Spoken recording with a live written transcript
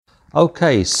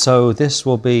Okay, so this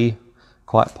will be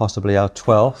quite possibly our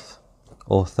 12th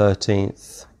or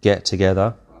 13th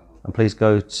get-together. And please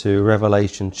go to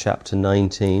Revelation chapter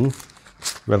 19.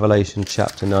 Revelation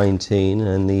chapter 19,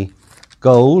 and the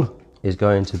goal is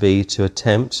going to be to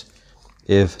attempt,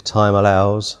 if time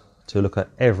allows, to look at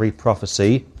every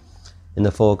prophecy in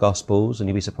the four Gospels, and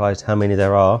you'll be surprised how many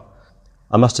there are.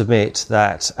 I must admit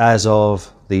that as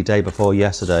of the day before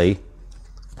yesterday,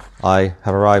 I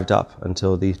have arrived up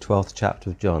until the 12th chapter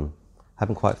of John.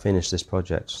 Haven't quite finished this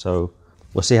project, so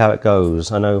we'll see how it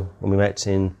goes. I know when we met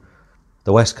in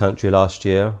the West Country last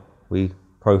year, we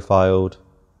profiled,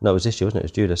 no, it was this year, wasn't it? It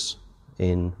was Judas,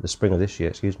 in the spring of this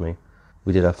year,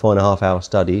 We did a 4.5-hour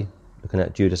study looking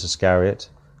at Judas Iscariot,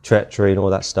 treachery and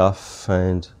all that stuff,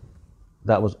 and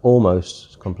that was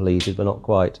almost completed, but not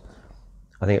quite.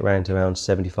 I think it ran to around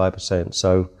 75%.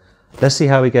 So let's see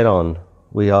how we get on.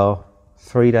 We are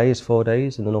 4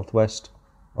 days in the northwest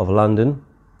of London,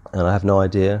 and I have no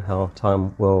idea how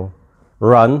time will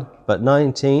run. But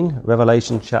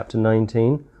Revelation chapter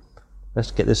 19, let's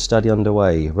get this study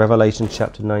underway. Revelation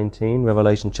chapter 19, look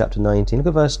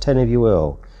at verse 10 if you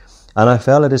will. And I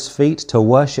fell at his feet to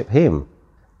worship him,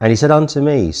 and he said unto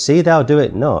me, See thou do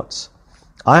it not.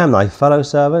 I am thy fellow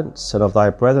servant, and of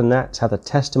thy brethren that have the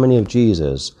testimony of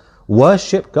Jesus.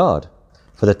 Worship God.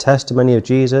 For the testimony of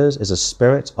Jesus is a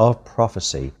spirit of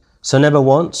prophecy. So never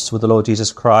once would the Lord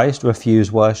Jesus Christ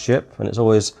refuse worship, and it's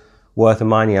always worth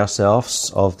reminding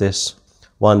ourselves of this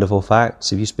wonderful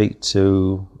fact. If you speak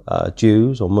to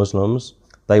Jews or Muslims,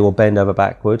 they will bend over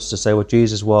backwards to say, well,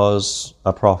 Jesus was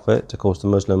a prophet. Of course, the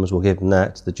Muslims will give them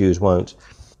that, the Jews won't.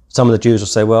 Some of the Jews will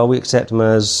say, well, we accept him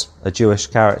as a Jewish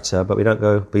character, but we don't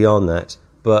go beyond that.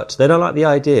 But they don't like the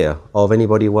idea of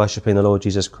anybody worshipping the Lord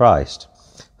Jesus Christ.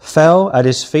 Fell at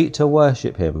his feet to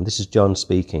worship him. This is John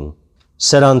speaking.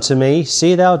 Said unto me,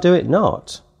 See thou do it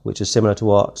not, which is similar to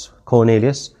what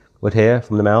Cornelius would hear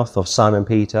from the mouth of Simon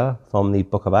Peter from the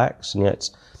book of Acts. And yet,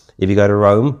 if you go to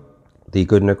Rome, the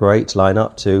good and the great line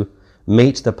up to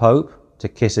meet the Pope, to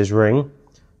kiss his ring,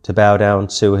 to bow down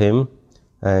to him.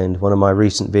 And one of my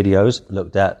recent videos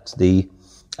looked at the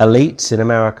elites in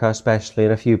America especially,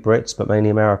 and a few Brits, but mainly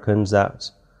Americans,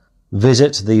 that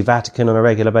visit the Vatican on a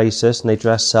regular basis, and they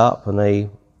dress up and they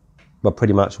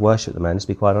pretty much worship the man, to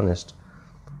be quite honest.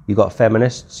 You've got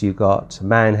feminists, you've got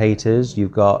man-haters,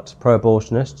 you've got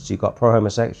pro-abortionists, you've got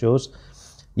pro-homosexuals,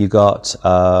 you've got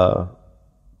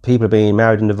people being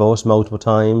married and divorced multiple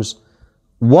times.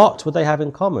 What would they have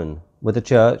in common with a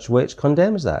church which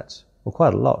condemns that? Well,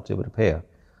 quite a lot, it would appear.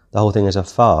 The whole thing is a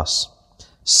farce.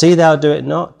 See thou do it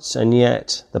not, and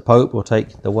yet the Pope will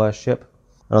take the worship,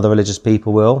 and other religious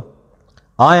people will.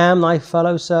 I am thy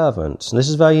fellow servant. And this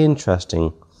is very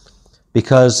interesting,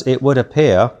 because it would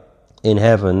appear in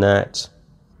heaven that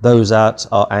those that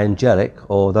are angelic,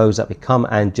 or those that become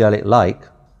angelic-like,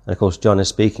 and of course John is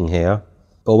speaking here,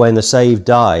 or when the saved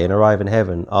die and arrive in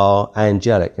heaven, are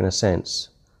angelic in a sense.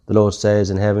 The Lord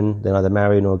says in heaven they're neither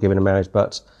married nor given in marriage,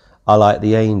 but are like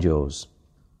the angels.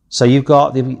 So you've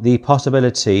got the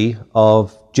possibility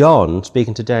of John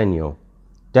speaking to Daniel,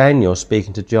 Daniel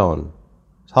speaking to John.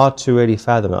 It's hard to really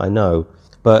fathom it, I know,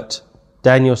 but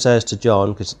Daniel says to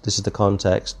John, because this is the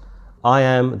context, I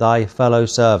am thy fellow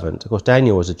servant. Of course,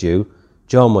 Daniel was a Jew,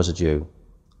 John was a Jew.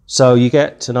 So you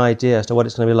get an idea as to what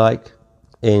it's going to be like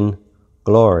in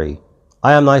glory.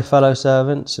 I am thy fellow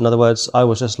servant. In other words, I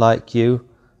was just like you,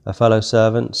 a fellow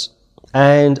servant.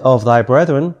 And of thy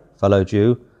brethren, fellow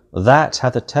Jew, that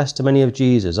hath the testimony of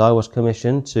Jesus. I was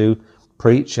commissioned to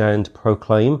preach and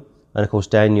proclaim. And of course,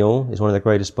 Daniel is one of the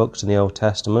greatest books in the Old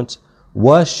Testament.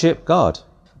 Worship God.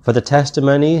 For the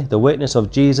testimony, the witness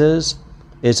of Jesus,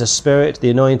 is a spirit, the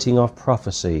anointing of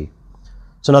prophecy.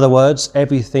 So in other words,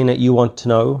 everything that you want to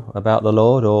know about the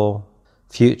Lord or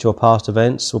future or past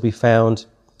events will be found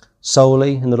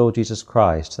solely in the Lord Jesus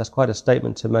Christ. That's quite a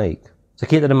statement to make. So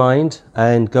keep that in mind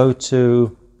and go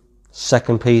to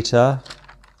 2 Peter.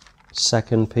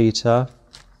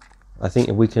 I think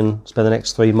if we can spend the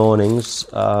next 3 mornings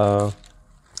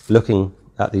looking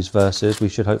at these verses, we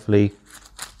should hopefully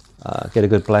get a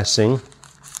good blessing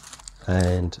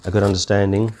and a good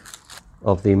understanding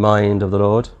of the mind of the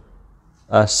Lord.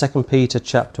 2 Peter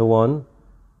chapter 1.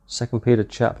 2 Peter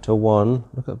chapter 1.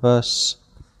 Look at verse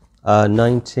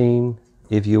 19,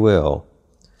 if you will.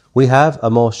 We have a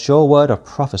more sure word of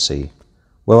prophecy,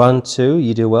 whereunto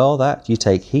ye do well that ye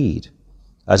take heed,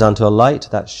 as unto a light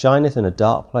that shineth in a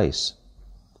dark place,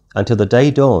 until the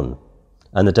day dawn,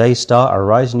 and the day star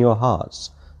arise in your hearts,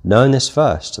 knowing this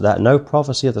first, that no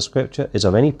prophecy of the Scripture is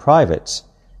of any private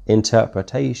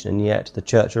interpretation, and yet the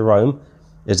Church of Rome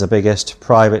is the biggest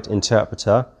private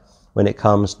interpreter when it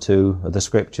comes to the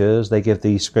scriptures. They give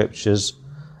the scriptures,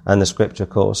 and the scripture, of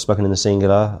course, spoken in the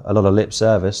singular, a lot of lip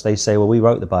service. They say, well, we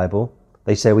wrote the Bible.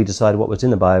 They say we decided what was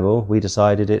in the Bible. We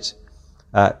decided it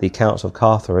at the Council of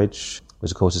Carthage,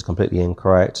 which of course is completely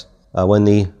incorrect. When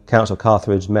the Council of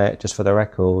Carthage met, just for the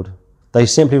record, they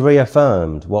simply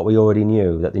reaffirmed what we already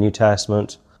knew, that the New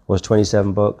Testament was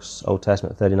 27 books, Old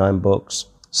Testament 39 books.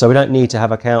 So we don't need to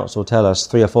have a council tell us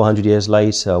 300 or 400 years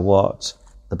later what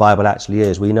the Bible actually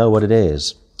is. We know what it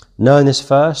is. Knowing this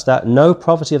first, that no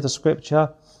prophecy of the Scripture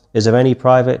is of any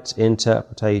private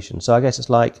interpretation. So I guess it's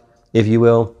like, if you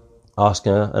will,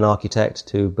 asking an architect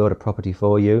to build a property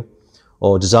for you,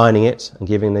 or designing it and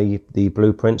giving the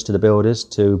blueprints to the builders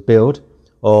to build,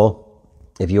 or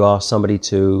if you ask somebody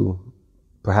to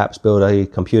perhaps build a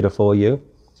computer for you,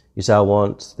 you say, I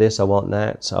want this, I want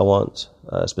that, I want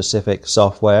specific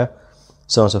software,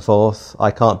 so on and so forth.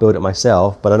 I can't build it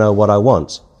myself, but I know what I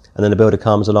want. And then the builder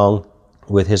comes along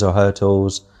with his or her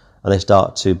tools, and they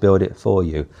start to build it for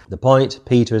you. The point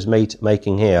Peter is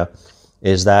making here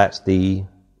is that the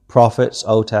prophets,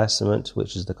 Old Testament,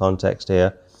 which is the context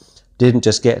here, didn't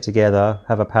just get together,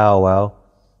 have a powwow,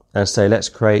 and say, let's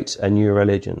create a new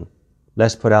religion.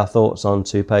 Let's put our thoughts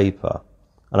onto paper.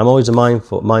 And I'm always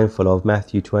mindful of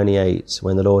Matthew 28,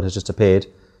 when the Lord has just appeared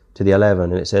to the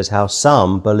 11, and it says, how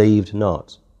some believed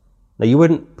not. Now, you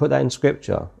wouldn't put that in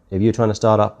Scripture. If you're trying to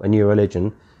start up a new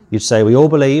religion, you'd say, we all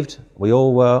believed, we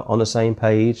all were on the same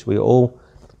page, we were all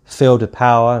filled with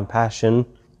power and passion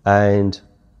and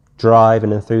drive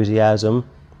and enthusiasm.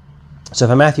 So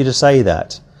for Matthew to say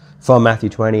that from Matthew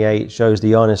 28 shows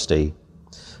the honesty.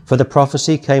 For the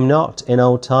prophecy came not in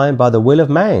old time by the will of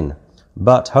man,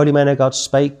 but holy men of God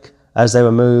spake as they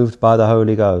were moved by the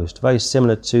Holy Ghost. Very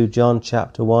similar to John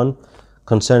chapter 1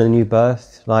 concerning the new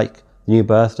birth. Like the new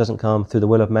birth doesn't come through the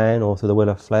will of man or through the will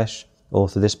of flesh or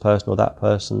through this person or that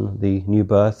person. The new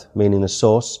birth, meaning the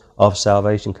source of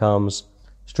salvation, comes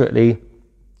strictly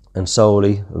and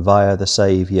solely via the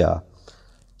Saviour.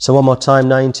 So one more time,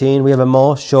 19. We have a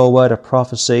more sure word of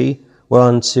prophecy,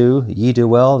 whereunto ye do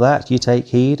well that ye take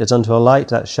heed, as unto a light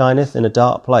that shineth in a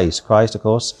dark place. Christ, of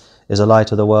course, is the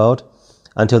light of the world,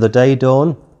 until the day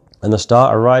dawn and the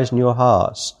star arise in your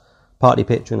hearts. Partly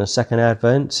picturing the second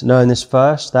advent, knowing this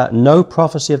first, that no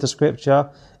prophecy of the Scripture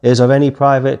is of any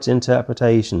private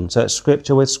interpretation. So it's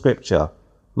Scripture with Scripture.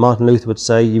 Martin Luther would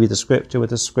say, you read the Scripture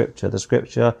with the Scripture. The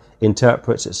Scripture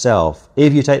interprets itself,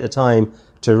 if you take the time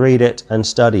to read it and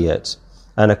study it.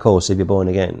 And of course, if you're born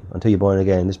again. Until you're born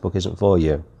again, this book isn't for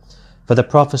you. For the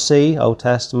prophecy, Old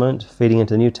Testament, feeding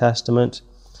into the New Testament.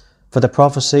 For the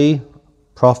prophecy,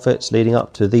 prophets leading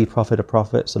up to the prophet of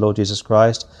prophets, the Lord Jesus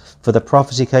Christ. For the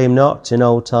prophecy came not in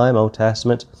old time, Old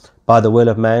Testament, by the will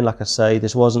of man. Like I say,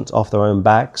 this wasn't off their own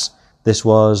backs. This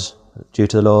was due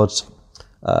to the Lord's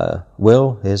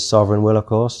will, his sovereign will, of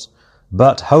course.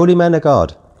 But holy men of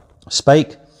God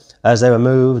spake as they were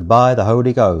moved by the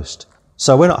Holy Ghost.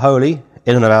 So we're not holy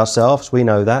in and of ourselves. We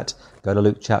know that. Go to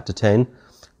Luke chapter 10.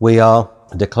 We are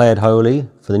declared holy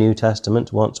for the New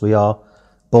Testament once we are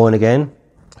born again.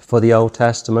 For the Old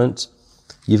Testament,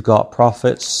 you've got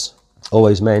prophets,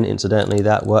 always men, incidentally,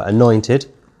 that were anointed,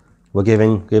 were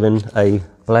given a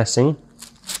blessing.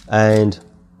 And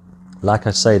like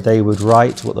I say, they would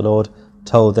write what the Lord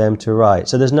told them to write.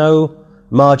 So there's no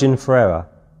margin for error.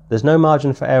 There's no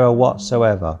margin for error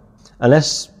whatsoever. And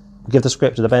let's give the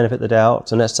Scripture the benefit of the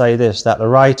doubt, and let's say this, that the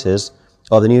writers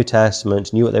of the New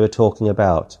Testament knew what they were talking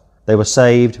about. They were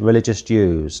saved religious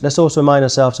Jews. Let's also remind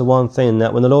ourselves of one thing,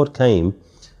 that when the Lord came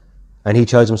and he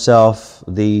chose himself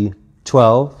the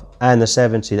 12 and the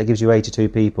 70, that gives you 82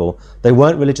 people. They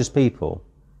weren't religious people.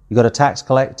 You got a tax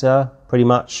collector, pretty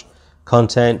much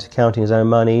content, counting his own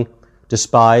money,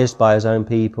 despised by his own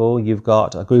people. You've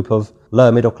got a group of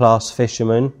lower middle class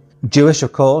fishermen. Jewish,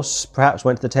 of course, perhaps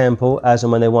went to the temple as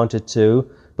and when they wanted to,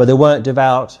 but they weren't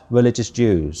devout religious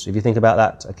Jews. If you think about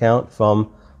that account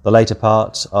from the later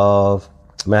parts of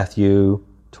Matthew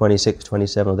 26,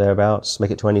 27 or thereabouts, make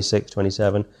it 26,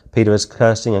 27. Peter is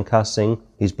cursing and cussing.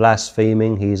 He's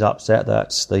blaspheming. He's upset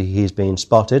that he's been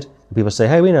spotted. People say,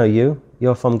 hey, we know you.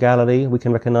 You're from Galilee. We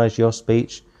can recognize your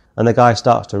speech. And the guy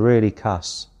starts to really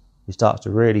cuss. He starts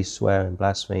to really swear and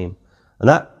blaspheme. And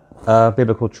that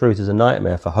biblical truth is a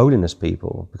nightmare for holiness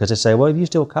people, because they say, well, if you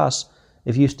still cuss,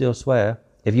 if you still swear,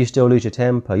 if you still lose your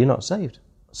temper, you're not saved.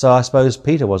 So I suppose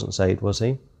Peter wasn't saved, was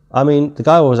he? I mean, the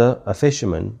guy was a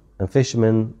fisherman, and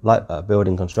fishermen, like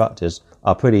building constructors,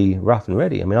 are pretty rough and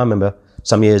ready. I mean, I remember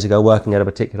some years ago working at a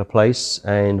particular place,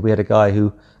 and we had a guy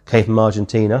who came from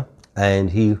Argentina,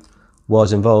 and he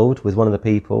was involved with one of the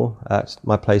people at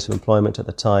my place of employment at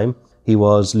the time. He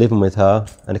was living with her,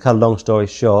 and to cut a long story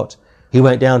short, He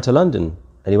went down to London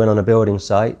and he went on a building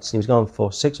site. He was gone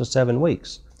for 6 or 7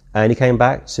 weeks. And he came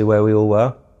back to where we all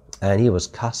were, and he was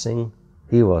cussing,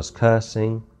 he was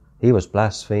cursing, he was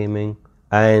blaspheming.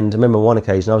 And I remember one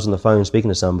occasion I was on the phone speaking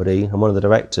to somebody, and one of the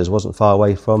directors wasn't far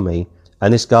away from me,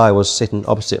 and this guy was sitting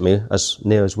opposite me, as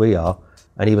near as we are,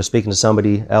 and he was speaking to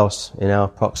somebody else in our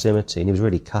proximity, and he was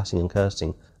really cussing and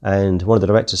cursing. And one of the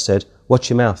directors said, "Watch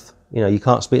your mouth, you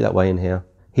can't speak that way in here."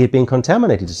 He had been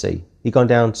contaminated, you see. He'd gone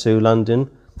down to London,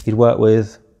 he'd worked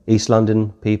with East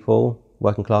London people,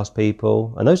 working class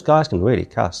people, and those guys can really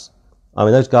cuss. I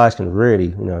mean, those guys can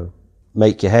really,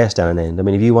 make your hair stand on end. I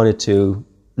mean, if you wanted to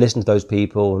listen to those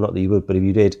people, not that you would, but if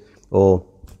you did, or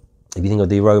if you think of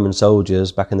the Roman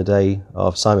soldiers back in the day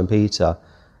of Simon Peter,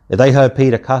 if they heard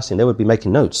Peter cussing, they would be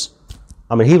making notes.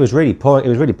 I mean, it was really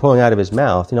pouring out of his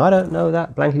mouth. I don't know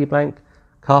that blankety blank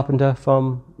carpenter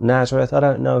from Nazareth. I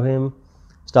don't know him.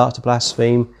 Starts to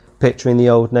blaspheme, picturing the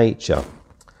old nature.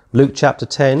 Luke chapter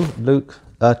 10, look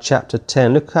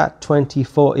at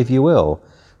 24 if you will.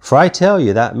 "For I tell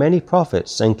you that many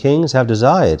prophets and kings have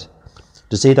desired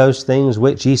to see those things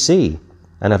which ye see,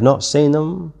 and have not seen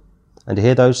them, and to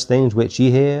hear those things which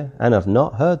ye hear, and have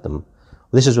not heard them."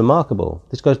 This is remarkable.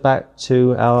 This goes back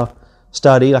to our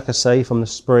study, like I say, from the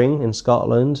spring in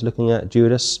Scotland, looking at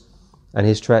Judas and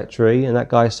his treachery, and that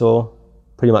guy saw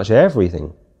pretty much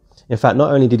everything. In fact,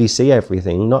 not only did he see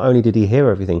everything, not only did he hear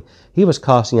everything, he was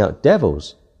casting out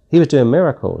devils. He was doing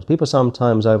miracles. People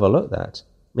sometimes overlook that.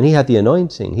 I mean, he had the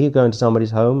anointing. He'd go into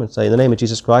somebody's home and say, "In the name of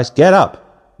Jesus Christ, get up."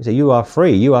 He'd say, "You are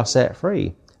free. You are set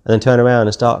free." And then turn around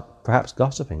and start perhaps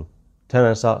gossiping. Turn around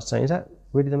and start saying, "Is that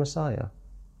really the Messiah?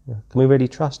 Can we really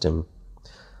trust him?"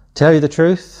 Tell you the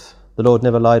truth, the Lord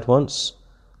never lied once.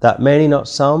 That many, not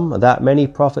some, that many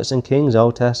prophets and kings,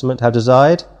 Old Testament, have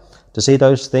desired to see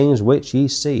those things which ye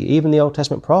see. Even the Old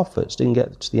Testament prophets didn't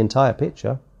get to the entire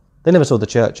picture. They never saw the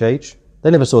church age.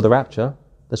 They never saw the rapture.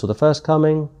 They saw the first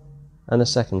coming and the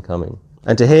second coming.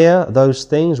 "And to hear those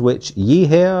things which ye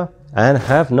hear, and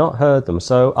have not heard them."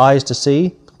 So eyes to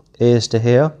see, ears to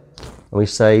hear, and we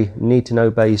say need to know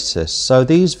basis. So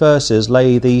these verses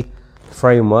lay the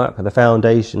framework, the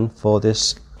foundation for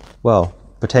this,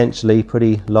 potentially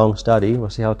pretty long study. We'll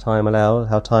see how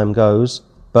time goes.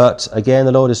 But again,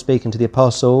 the Lord is speaking to the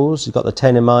apostles. You've got the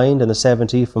 10 in mind and the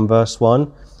 70 from verse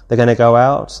 1. They're going to go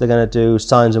out. They're going to do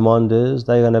signs and wonders.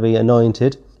 They're going to be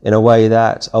anointed in a way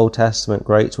that Old Testament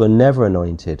greats were never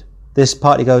anointed. This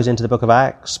partly goes into the book of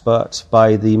Acts, but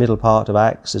by the middle part of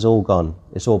Acts, it's all gone.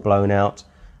 It's all blown out.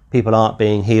 People aren't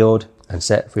being healed and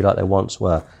set free like they once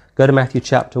were. Go to Matthew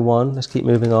chapter 1. Let's keep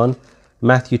moving on.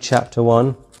 Matthew chapter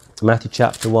 1.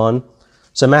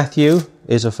 So Matthew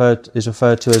is referred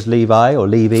to as Levi or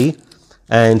Levi,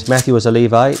 and Matthew was a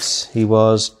Levite. He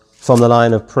was from the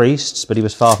line of priests, but he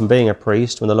was far from being a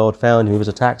priest. When the Lord found him, he was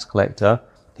a tax collector.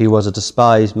 He was a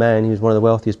despised man. He was one of the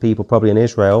wealthiest people probably in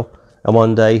Israel. And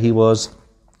one day he was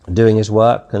doing his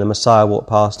work, and the Messiah walked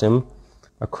past him.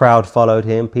 A crowd followed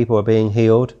him. People were being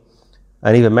healed.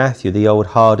 And even Matthew, the old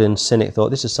hardened cynic,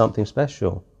 thought this is something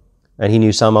special. And he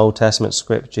knew some Old Testament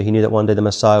scripture. He knew that one day the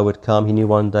Messiah would come. He knew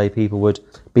one day people would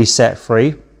be set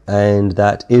free and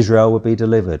that Israel would be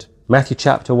delivered. Matthew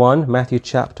chapter 1.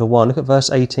 Look at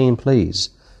verse 18, please.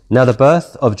 "Now the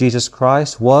birth of Jesus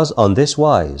Christ was on this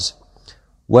wise,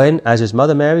 when, as his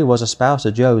mother Mary was espoused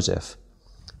to Joseph,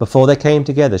 before they came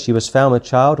together, she was found with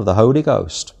child of the Holy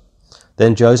Ghost.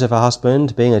 Then Joseph, her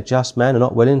husband, being a just man and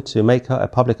not willing to make her a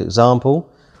public example,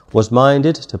 was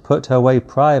minded to put her away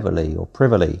privately or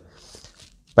privily."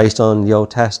 Based on the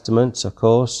Old Testament, of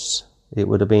course, it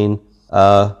would have been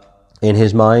in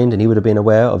his mind, and he would have been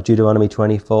aware of Deuteronomy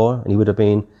 24, and he would have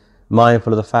been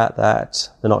mindful of the fact that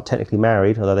they're not technically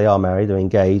married, although they are married, they're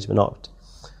engaged, but not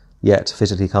yet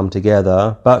physically come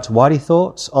together. "But while he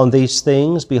thought on these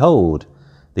things, behold,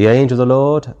 the angel of the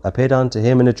Lord appeared unto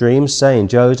him in a dream, saying,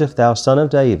 Joseph, thou son of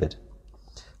David,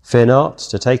 fear not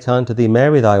to take unto thee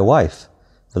Mary thy wife,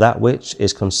 for that which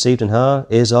is conceived in her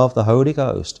is of the Holy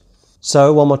Ghost."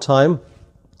 So, one more time,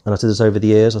 and I've said this over the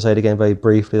years, I'll say it again very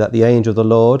briefly, that the angel of the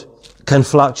Lord can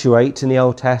fluctuate in the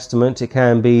Old Testament. It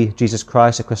can be Jesus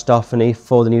Christ, a Christophany.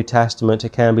 For the New Testament,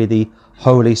 it can be the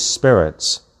Holy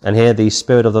Spirit. And here the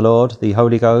Spirit of the Lord, the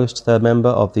Holy Ghost, third member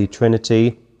of the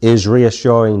Trinity, is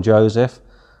reassuring Joseph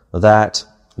that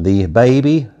the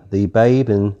babe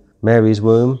in Mary's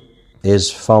womb is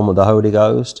from the Holy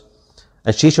Ghost.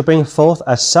 "And she shall bring forth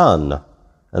a son,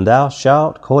 and thou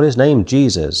shalt call his name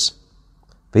Jesus.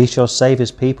 For he shall save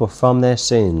his people from their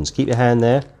sins." Keep your hand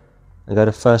there and go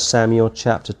to 1 Samuel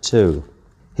chapter 2.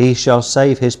 He shall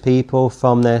save his people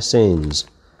from their sins.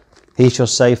 He shall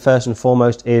save first and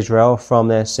foremost Israel from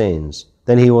their sins.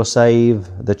 then he will save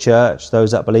the church,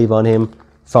 those that believe on him,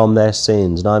 from their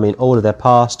sins. And I mean all of their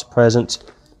past, present,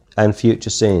 and future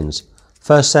sins.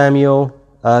 1 Samuel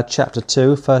chapter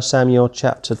 2. 1 Samuel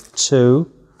chapter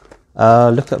 2.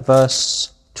 Look at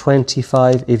verse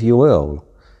 25, if you will.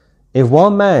 If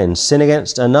one man sin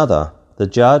against another, the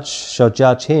judge shall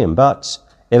judge him. But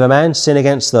if a man sin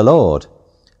against the Lord,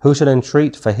 who shall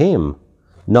entreat for him?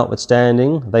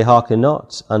 Notwithstanding, they hearken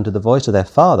not unto the voice of their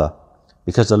father,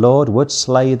 because the Lord would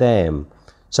slay them.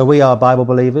 So we are Bible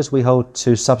believers. We hold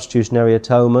to substitutionary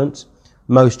atonement.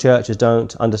 Most churches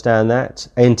don't understand that.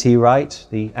 N.T. Wright,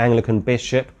 the Anglican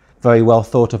bishop, very well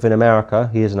thought of in America.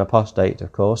 He is an apostate,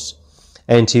 of course.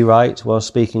 N.T. Wright was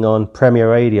speaking on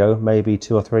Premier Radio maybe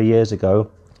 2 or 3 years ago,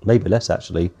 maybe less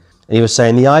actually, and he was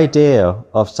saying the idea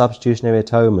of substitutionary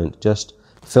atonement just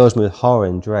fills me with horror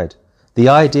and dread. The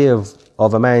idea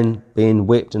of a man being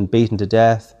whipped and beaten to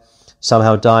death,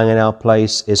 somehow dying in our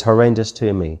place, is horrendous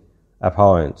to me,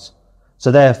 abhorrent.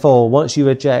 So therefore, once you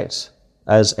reject,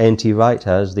 as N.T. Wright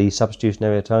has, the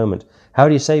substitutionary atonement, how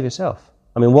do you save yourself?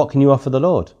 I mean, what can you offer the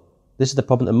Lord? This is the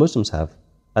problem that Muslims have,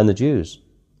 and the Jews.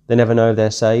 They never know if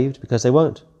they're saved because they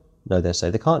won't know they're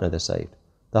saved. They can't know they're saved.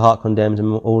 The heart condemns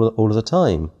them all of the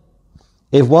time.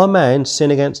 If one man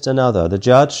sin against another, the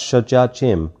judge shall judge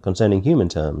him concerning human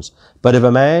terms. But if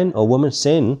a man or woman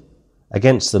sin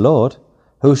against the Lord,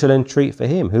 who shall entreat for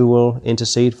him? Who will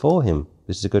intercede for him?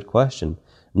 This is a good question.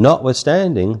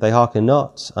 Notwithstanding, they hearken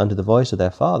not unto the voice of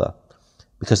their father,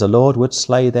 because the Lord would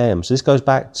slay them. So this goes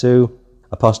back to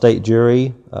apostate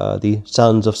Jewry, the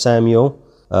sons of Samuel,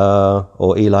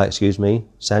 or Eli,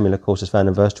 Samuel, of course, is found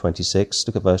in verse 26.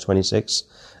 Look at verse 26.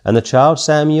 And the child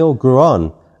Samuel grew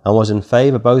on and was in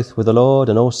favour both with the Lord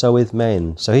and also with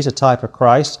men. So he's a type of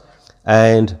Christ,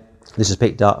 and this is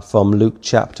picked up from Luke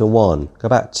chapter 1. Go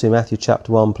back to Matthew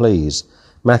chapter 1, please.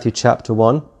 Matthew chapter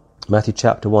 1.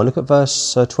 Look at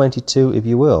verse 22, if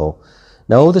you will.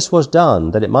 Now all this was done,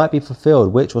 that it might be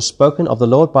fulfilled, which was spoken of the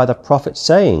Lord by the prophet,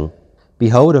 saying,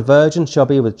 Behold, a virgin shall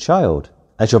be with child,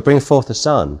 and shall bring forth a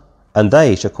son, and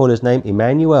they shall call his name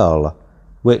Emmanuel,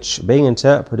 which, being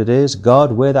interpreted, is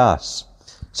God with us.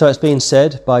 So it's been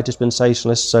said by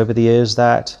dispensationalists over the years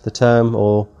that the term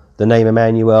or the name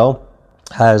Emmanuel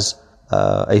has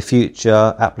a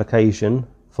future application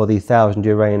for the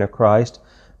 1,000-year reign of Christ,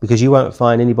 because you won't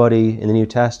find anybody in the New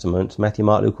Testament, Matthew,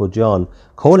 Mark, Luke or John,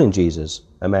 calling Jesus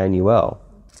Emmanuel.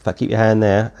 In fact, keep your hand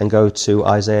there and go to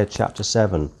Isaiah chapter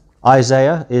 7.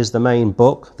 Isaiah is the main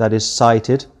book that is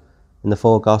cited in the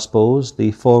 4 Gospels.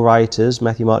 The 4 writers,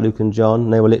 Matthew, Mark, Luke and John,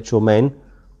 they were literal men.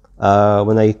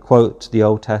 When they quote the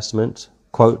Old Testament,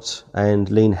 quote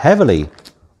and lean heavily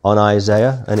on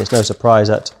Isaiah, and it's no surprise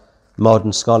that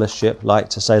modern scholarship like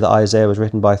to say that Isaiah was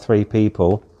written by 3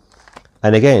 people,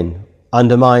 and again,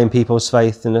 undermine people's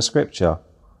faith in the scripture.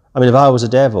 I mean, if I was a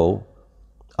devil,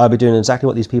 I'd be doing exactly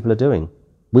what these people are doing.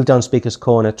 We've done Speaker's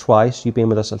Corner twice, you've been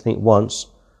with us I think once,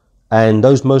 and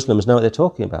those Muslims know what they're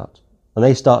talking about. And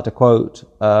they start to quote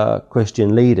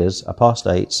Christian leaders,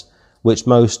 apostates, which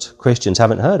most Christians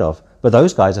haven't heard of. But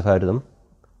those guys have heard of them.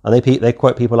 And they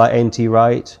quote people like N.T.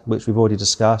 Wright, which we've already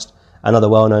discussed, and other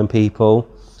well-known people.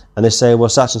 And they say, well,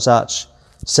 such and such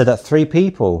said that 3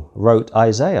 people wrote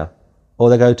Isaiah. Or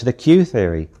they go to the Q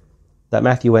theory, that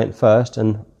Matthew went first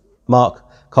and Mark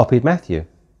copied Matthew.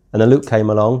 And then Luke came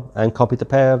along and copied the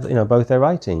pair of, both their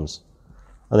writings.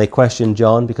 And they question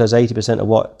John because 80% of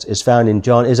what is found in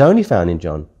John is only found in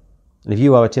John. And if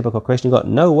you are a typical Christian, you've got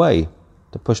no way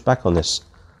to push back on this.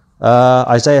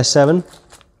 Isaiah 7,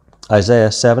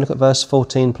 look at verse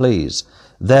 14, please.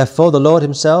 Therefore the Lord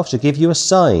himself shall give you a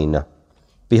sign.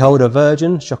 Behold, a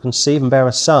virgin shall conceive and bear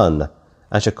a son,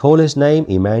 and shall call his name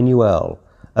Emmanuel.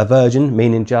 A virgin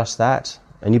meaning just that.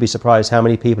 And you'd be surprised how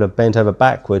many people have bent over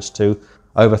backwards to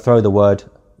overthrow the word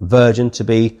virgin to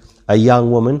be a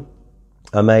young woman,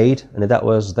 a maid, and if that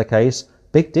was the case,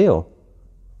 big deal.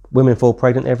 Women fall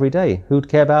pregnant every day. Who'd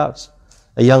care about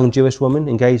a young Jewish woman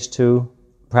engaged to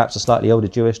perhaps a slightly older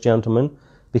Jewish gentleman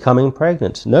becoming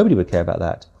pregnant? Nobody would care about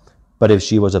that. But if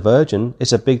she was a virgin,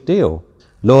 it's a big deal.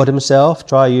 Lord himself,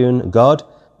 triune God,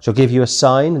 shall give you a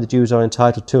sign. The Jews are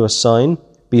entitled to a sign.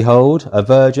 Behold, a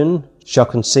virgin shall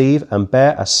conceive and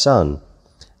bear a son,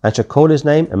 and shall call his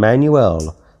name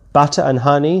Emmanuel. Butter and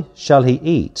honey shall he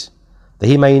eat, that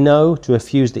he may know to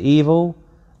refuse the evil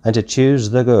and to choose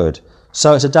the good.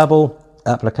 So it's a double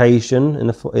application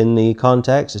in the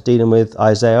context. It's dealing with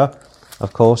Isaiah,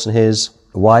 of course, and his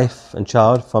wife and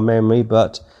child from memory,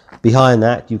 but behind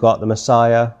that you've got the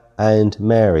Messiah and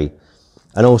Mary.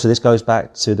 And also this goes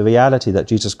back to the reality that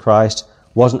Jesus Christ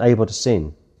wasn't able to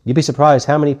sin. You'd be surprised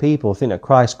how many people think that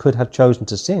Christ could have chosen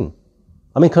to sin.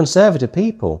 I mean, conservative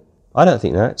people. I don't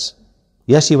think that.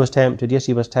 Yes, he was tempted. Yes,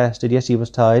 he was tested. Yes, he was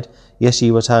tired. Yes,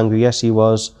 he was hungry. Yes, he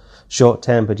was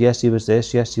short-tempered. Yes, he was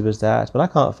this. Yes, he was that. But I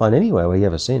can't find anywhere where he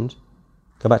ever sinned.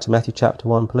 Go back to Matthew chapter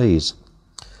 1, please.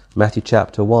 Matthew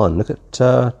chapter 1, look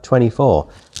at 24.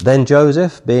 Then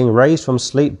Joseph, being raised from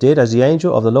sleep, did as the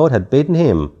angel of the Lord had bidden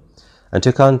him, and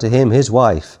took unto him his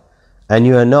wife, and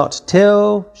knew her not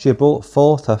till she brought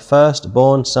forth her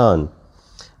firstborn son.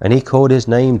 And he called his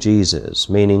name Jesus,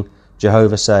 meaning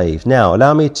Jehovah saves. Now,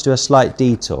 allow me to do a slight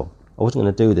detour. I wasn't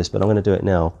going to do this, but I'm going to do it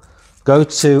now. Go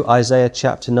to Isaiah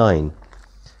chapter 9.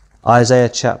 Isaiah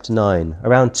chapter 9.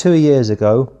 Around 2 years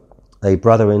ago, a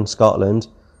brother in Scotland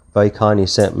very kindly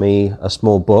sent me a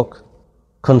small book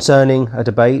concerning a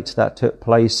debate that took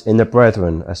place in the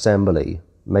Brethren Assembly,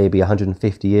 maybe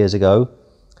 150 years ago,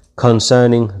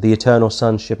 concerning the eternal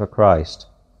sonship of Christ.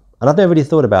 And I've never really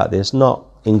thought about this, not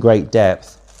in great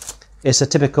depth. It's a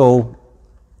typical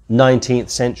 19th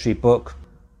century book.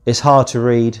 It's hard to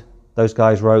read. Those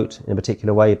guys wrote in a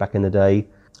particular way back in the day.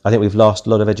 I think we've lost a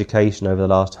lot of education over the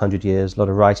last 100 years, a lot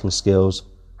of writing skills,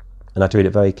 and I had to read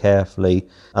it very carefully.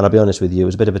 And I'll be honest with you, it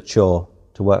was a bit of a chore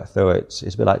to work through it.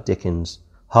 It's a bit like Dickens.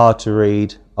 Hard to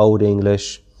read, old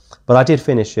English. But I did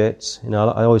finish it. You know,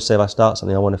 I always say if I start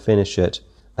something, I want to finish it.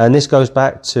 And this goes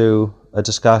back to a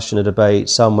discussion, a debate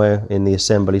somewhere in the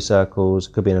assembly circles,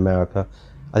 could be in America,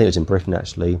 I think it was in Britain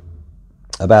actually,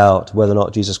 about whether or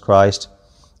not Jesus Christ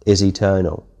is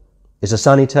eternal. Is the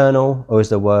Son eternal, or is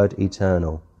the Word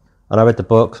eternal? And I read the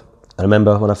book. I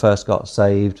remember when I first got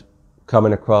saved,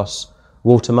 coming across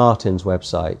Walter Martin's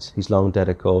website. He's long dead,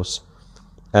 of course.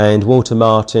 And Walter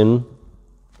Martin,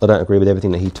 I don't agree with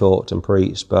everything that he taught and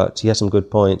preached, but he has some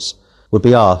good points, would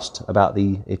be asked about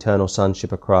the eternal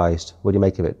sonship of Christ. What do you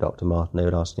make of it, Dr. Martin? They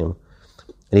would ask him.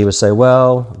 And he would say,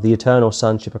 well, the eternal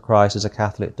sonship of Christ is a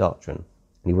Catholic doctrine. And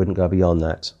he wouldn't go beyond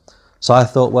that. So I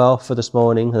thought, well, for this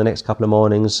morning and the next couple of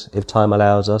mornings, if time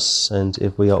allows us, and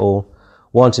if we are all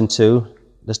wanting to,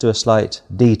 let's do a slight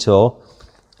detour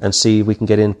and see if we can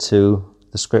get into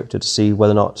the scripture to see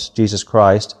whether or not Jesus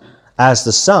Christ as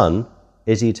the Son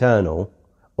is eternal,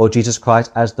 or Jesus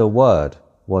Christ as the Word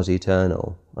was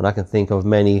eternal. And I can think of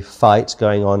many fights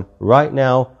going on right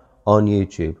now on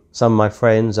YouTube. Some of my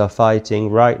friends are fighting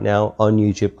right now on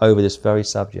YouTube over this very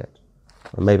subject.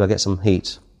 And maybe I'll get some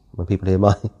heat when people hear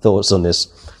my thoughts on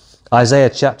this. Isaiah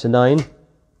chapter 9.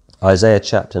 Isaiah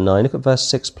chapter 9. Look at verse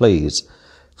 6, please.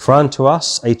 For unto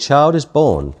us a child is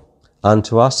born,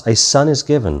 unto us a son is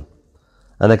given,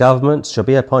 and the government shall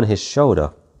be upon his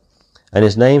shoulder, and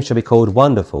his name shall be called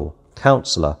Wonderful,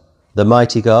 Counselor, the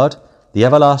Mighty God, the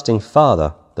Everlasting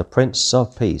Father, the Prince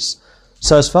of Peace.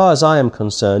 So as far as I am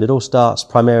concerned, it all starts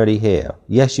primarily here.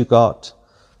 Yes, you got,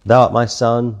 thou art my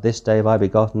son, this day have I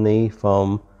begotten thee,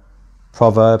 from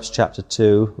Proverbs chapter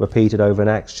 2, repeated over in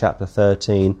Acts chapter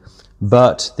 13.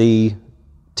 But the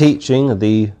teaching,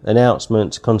 the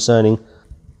announcement concerning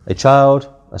a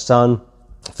child, a son,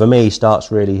 for me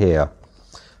starts really here.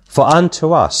 For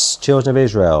unto us, children of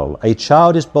Israel, a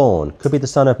child is born, could be the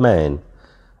Son of Man.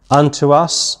 Unto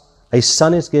us a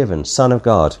son is given, Son of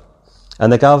God.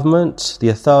 And the government, the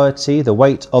authority, the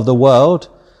weight of the world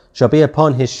shall be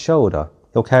upon his shoulder.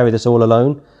 He'll carry this all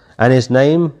alone. And his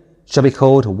name shall be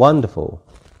called Wonderful,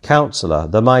 Counselor,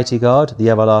 the Mighty God, the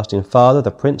Everlasting Father,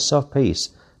 the Prince of Peace.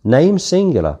 Name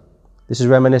singular. This is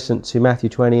reminiscent to Matthew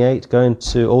 28, go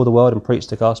into all the world and preach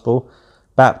the gospel,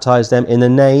 baptize them in the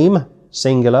name,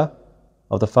 singular,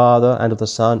 of the Father and of the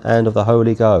Son and of the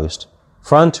Holy Ghost.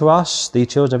 For unto us, the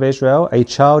children of Israel, a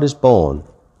child is born,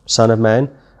 Son of Man.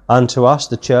 Unto us,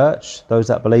 the church, those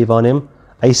that believe on him,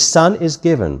 a son is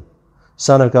given,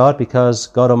 Son of God, because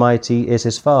God Almighty is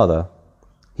his Father.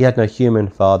 He had no human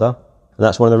father. And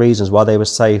that's one of the reasons why they were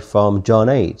saved from John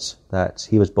 8, that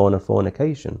he was born of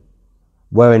fornication.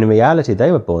 Where in reality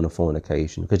they were born of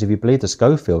fornication. Because if you believe the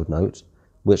Schofield note,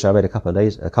 which I read a couple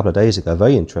of days ago,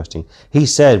 very interesting, he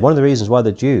said one of the reasons why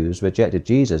the Jews rejected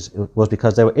Jesus was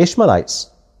because they were Ishmaelites.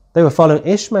 They were following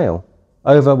Ishmael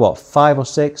over 5 or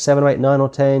 6, 7 or 8, 9 or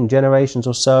 10 generations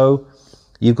or so.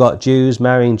 You've got Jews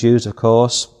marrying Jews, of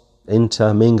course,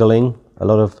 intermingling, a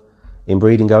lot of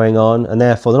inbreeding going on, and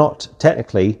therefore they're not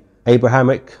technically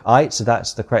Abrahamites, if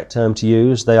that's the correct term to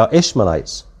use. They are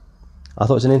Ishmaelites. I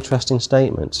thought it was an interesting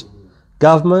statement.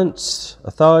 Government,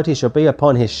 authority shall be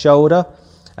upon his shoulder,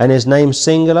 and his name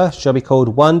singular shall be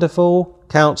called Wonderful,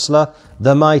 Counselor,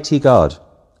 the Mighty God,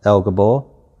 El Gabor,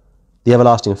 the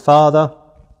Everlasting Father,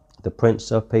 the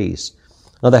Prince of Peace.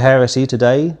 Another heresy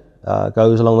today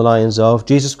goes along the lines of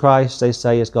Jesus Christ, they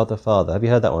say, is God the Father. Have you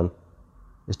heard that one?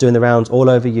 It's doing the rounds all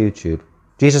over YouTube.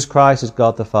 Jesus Christ is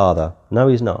God the Father. No,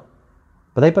 he's not.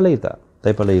 But they believe that.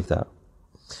 They believe that.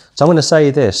 So I'm going to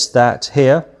say this, that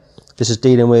here, this is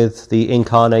dealing with the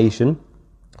incarnation.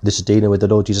 This is dealing with the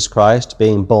Lord Jesus Christ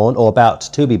being born, or about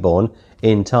to be born,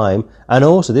 in time. And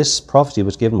also this prophecy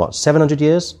was given, 700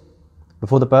 years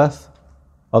before the birth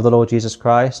of the Lord Jesus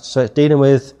Christ? So it's dealing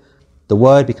with the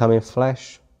Word becoming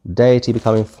flesh, deity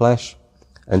becoming flesh,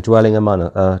 and dwelling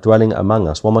among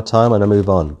us. One more time and I move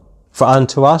on. For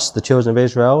unto us, the children of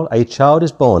Israel, a child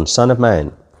is born, Son of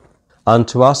Man.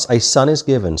 Unto us a son is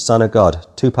given, Son of God,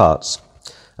 2 parts.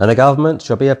 And the government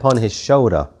shall be upon his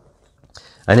shoulder.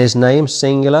 And his name,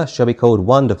 singular, shall be called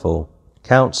Wonderful,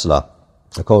 Counselor.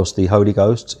 Of course, the Holy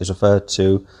Ghost is referred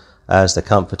to as the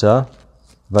Comforter.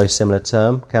 Very similar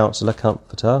term, Counselor,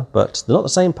 Comforter, but they're not the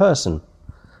same person.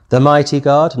 The Mighty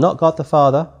God, not God the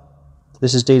Father.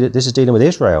 This is dealing with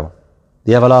Israel.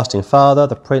 The Everlasting Father,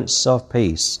 the Prince of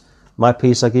Peace. My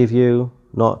peace I give you,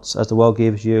 not as the world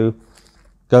gives you.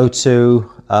 Go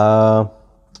to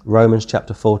Romans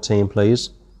chapter 14, please.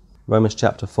 Romans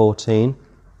chapter 14.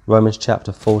 Romans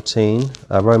chapter 14.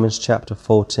 Romans chapter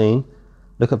 14.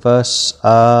 Look at verse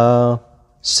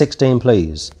 16,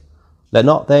 please. Let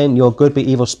not then your good be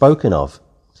evil spoken of,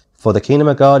 for the kingdom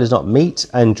of God is not meat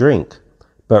and drink,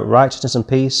 but righteousness and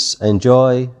peace and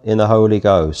joy in the Holy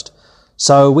Ghost.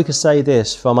 So we could say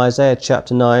this from Isaiah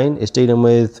chapter 9. It's dealing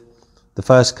with the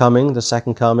first coming, the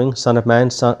second coming, Son of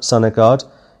Man, Son of God.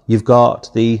 You've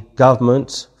got the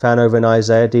government found over in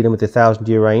Isaiah dealing with the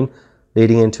 1,000-year reign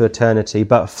leading into eternity,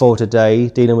 but for today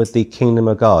dealing with the kingdom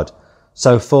of God.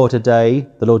 So for today,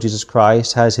 the Lord Jesus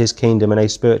Christ has his kingdom in a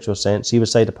spiritual sense. He would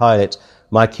say to Pilate,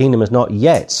 my kingdom is not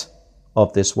yet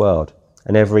of this world.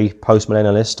 And every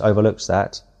postmillennialist overlooks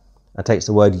that and takes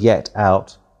the word yet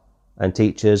out and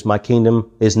teaches, my kingdom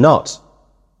is not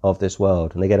of this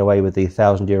world. And they get away with the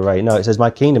 1,000-year reign. No, it says,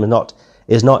 my kingdom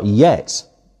is not yet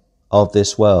of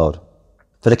this world.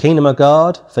 For the kingdom of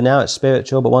God, for now it's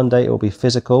spiritual, but one day it will be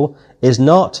physical, is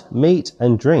not meat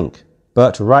and drink,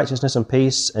 but righteousness and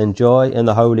peace and joy in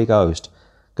the Holy Ghost.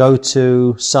 Go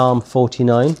to Psalm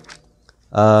 49.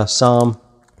 Psalm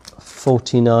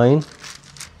 49.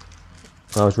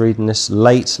 I was reading this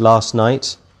late last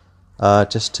night,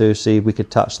 just to see if we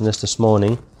could touch on this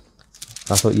morning.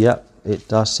 I thought, yep, it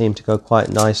does seem to go quite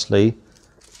nicely.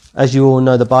 As you all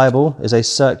know, the Bible is a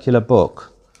circular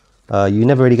book. You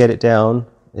never really get it down.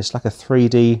 It's like a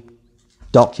 3D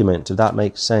document, if that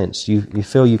makes sense. You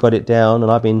feel you've got it down,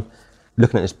 and I've been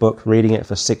looking at this book, reading it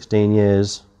for 16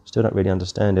 years. Still don't really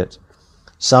understand it.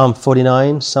 Psalm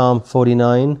 49.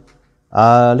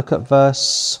 Look at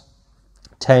verse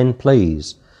 10,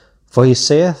 please. For he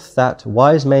saith that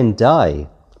wise men die,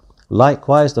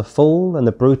 likewise the fool and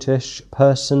the brutish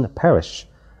person perish,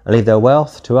 and leave their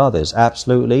wealth to others.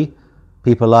 Absolutely.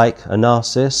 People like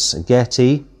Onassis,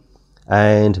 Getty,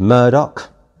 and Murdoch.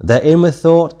 Their inward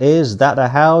thought is that their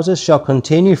houses shall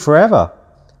continue forever,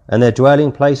 and their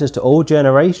dwelling places to all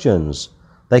generations.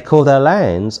 They call their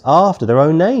lands after their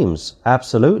own names.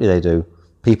 Absolutely they do.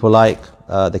 People like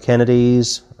the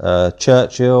Kennedys,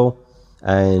 Churchill,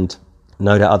 and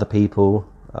no doubt other people,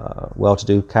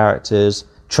 well-to-do characters.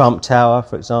 Trump Tower,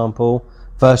 for example.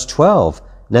 Verse 12,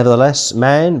 nevertheless,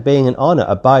 man being in honour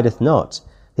abideth not.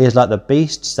 He is like the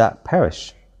beasts that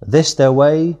perish. This their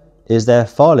way is their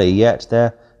folly, yet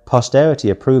their posterity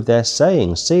approve their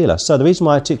saying. Selah. So the reason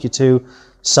why I took you to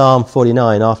Psalm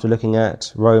 49 after looking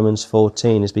at Romans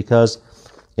 14 is because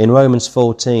in Romans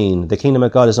 14, the kingdom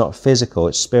of God is not physical,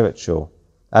 it's spiritual.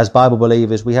 As Bible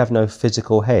believers, we have no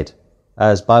physical head.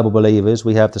 As Bible believers,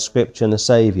 we have the Scripture and the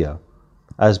Saviour.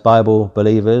 As Bible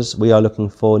believers, we are looking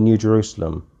for New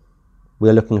Jerusalem. We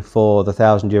are looking for the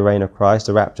 1,000-year reign of Christ,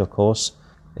 the rapture, of course.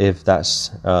 If that's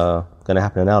going to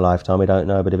happen in our lifetime, we don't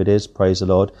know, but if it is, praise the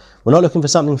Lord. We're not looking for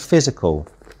something physical.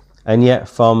 And yet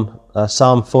from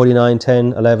Psalm 49,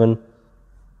 10, 11,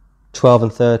 12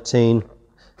 and 13,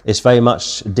 it's very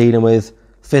much dealing with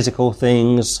physical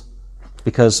things,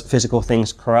 because physical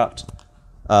things corrupt.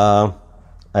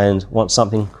 And once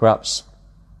something corrupts,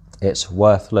 it's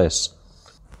worthless.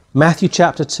 Matthew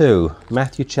chapter 2.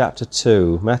 Look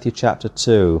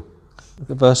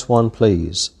at verse 1,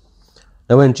 please.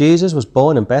 Now when Jesus was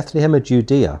born in Bethlehem of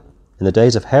Judea, in the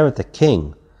days of Herod the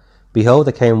king, behold,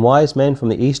 there came wise men from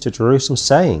the east to Jerusalem,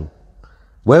 saying,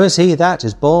 where is he that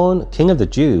is born King of the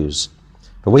Jews?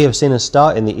 For we have seen a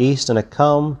star in the east and are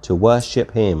come to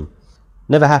worship him.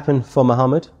 Never happened for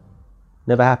Muhammad.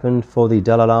 Never happened for the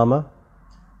Dalai Lama.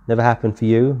 Never happened for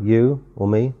you or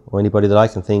me, or anybody that I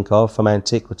can think of from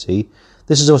antiquity.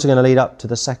 This is also going to lead up to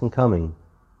the second coming.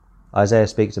 Isaiah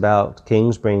speaks about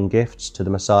kings bringing gifts to the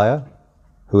Messiah,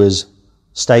 who is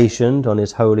stationed on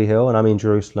his holy hill, and I mean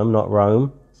Jerusalem, not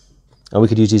Rome. And we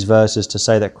could use these verses to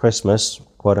say that Christmas,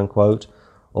 quote unquote,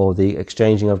 or the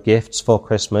exchanging of gifts for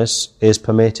Christmas is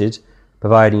permitted,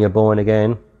 providing you're born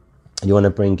again, and you want to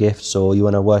bring gifts, or you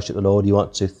want to worship the Lord, you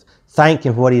want to thank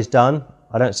him for what he's done.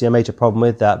 I don't see a major problem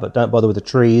with that, but don't bother with the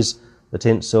trees, the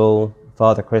tinsel,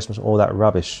 Father Christmas, all that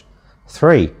rubbish.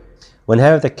 3. When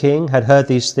Herod the king had heard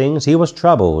these things, he was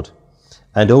troubled,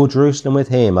 and all Jerusalem with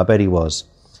him. I bet he was.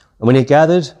 And when he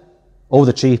gathered all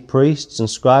the chief priests and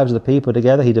scribes of the people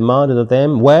together, he demanded of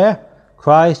them where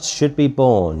Christ should be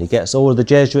born. He gets all of the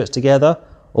Jesuits together,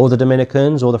 all the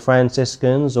Dominicans, all the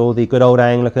Franciscans, all the good old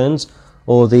Anglicans,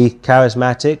 all the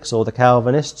Charismatics, all the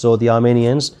Calvinists, all the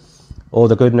Arminians, all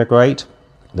the good and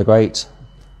the great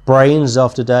brains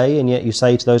of today, and yet you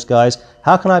say to those guys,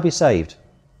 how can I be saved?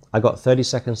 I got 30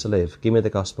 seconds to live. Give me the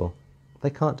gospel. They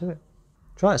can't do it.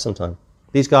 Try it sometime.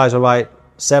 These guys will write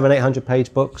 700-800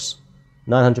 page books,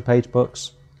 900 page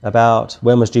books about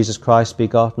when was Jesus Christ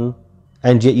begotten,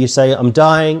 and yet you say, I'm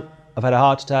dying, I've had a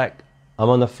heart attack, I'm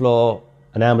on the floor,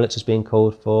 an ambulance is being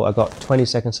called for, I've got 20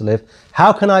 seconds to live.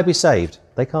 How can I be saved?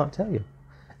 They can't tell you.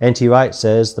 N.T. Wright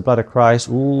says, the blood of Christ,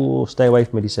 ooh, stay away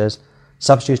from it, he says.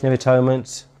 Substitutionary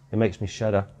atonement, it makes me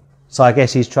shudder. So I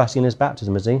guess he's trusting in his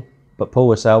baptism, is he? But Paul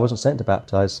would say, I wasn't sent to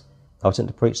baptize, I was sent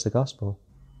to preach the gospel.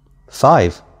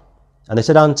 5. And they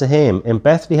said unto him, in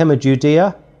Bethlehem of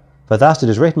Judea, for thus it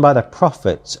is written by the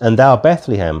prophets, and thou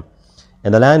Bethlehem,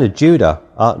 in the land of Judah,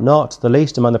 art not the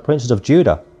least among the princes of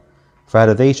Judah. For out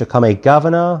of thee shall come a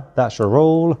governor that shall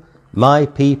rule my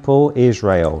people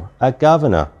Israel. A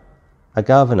governor. A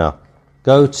governor.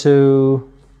 Go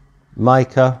to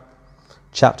Micah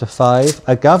chapter 5.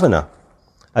 A governor.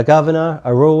 A governor,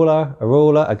 a ruler,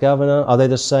 a governor. Are they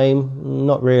the same?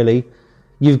 Not really.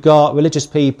 You've got religious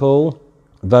people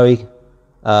very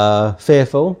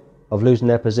fearful of losing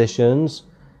their positions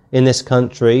in this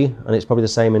country, and it's probably the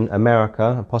same in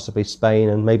America and possibly Spain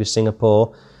and maybe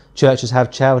Singapore. Churches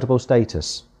have charitable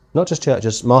status. Not just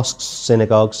churches, mosques,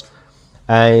 synagogues,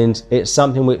 and it's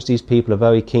something which these people are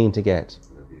very keen to get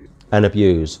and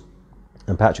abuse.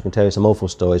 And Patrick can tell you some awful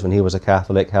stories when he was a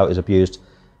Catholic, how it was abused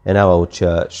in our old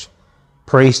church.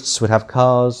 Priests would have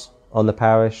cars on the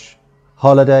parish,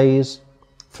 holidays,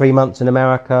 3 months in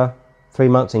America, 3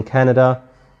 months in Canada,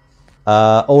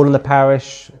 all in the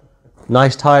parish,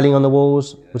 nice tiling on the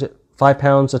walls. Was it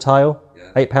 £5 a tile?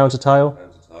 Yeah. £8 a tile?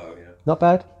 Yeah. Not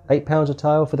bad. £8 a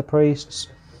tile for the priests.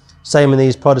 Same in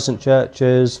these Protestant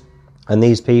churches, and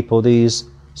these people, these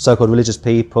so-called religious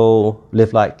people,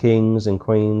 live like kings and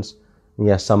queens. And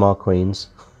yes, some are queens.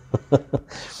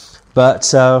 But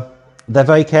they're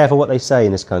very careful what they say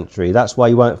in this country. That's why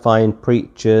you won't find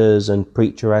preachers and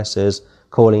preacheresses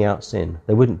calling out sin.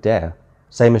 They wouldn't dare.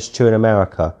 Same is true in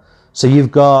America. So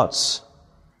you've got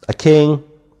a king,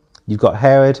 you've got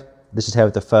Herod. This is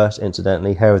Herod the First,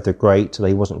 incidentally. Herod the Great, though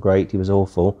he wasn't great, he was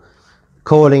awful.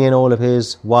 Calling in all of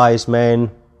his wise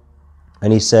men,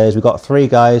 and he says, we've got 3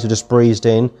 guys who just breezed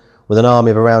in with an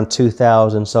army of around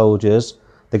 2,000 soldiers.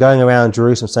 They're going around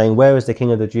Jerusalem saying, where is the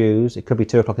King of the Jews? It could be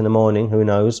 2 o'clock in the morning, who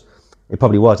knows? It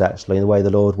probably was, actually, in the way the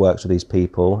Lord works with these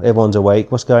people. Everyone's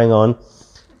awake, what's going on?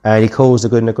 And he calls the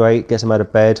good and the great, gets them out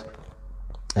of bed,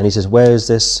 and he says, where is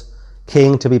this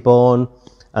king to be born?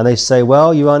 And they say,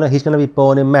 well, Your Honour, he's going to be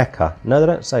born in Mecca. No, they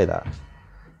don't say that.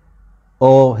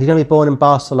 Or he's going to be born in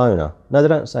Barcelona. No, they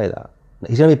don't say that.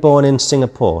 He's going to be born in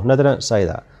Singapore. No, they don't say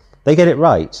that. They get it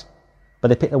right, but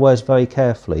they pick the words very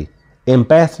carefully. In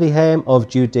Bethlehem of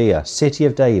Judea, city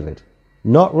of David.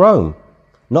 Not Rome,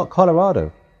 not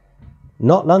Colorado,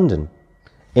 not London.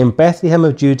 In Bethlehem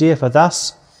of Judea, for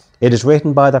thus it is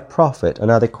written by the prophet, and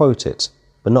now they quote it,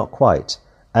 but not quite.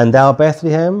 And thou,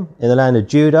 Bethlehem, in the land of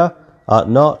Judah, art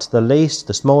not the least,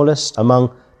 the smallest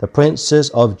among the princes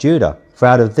of Judah. For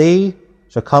out of thee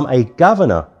shall come a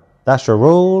governor that shall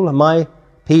rule my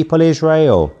people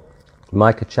Israel.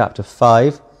 Micah chapter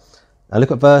 5. And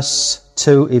look at verse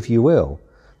 2, if you will.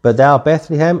 But thou,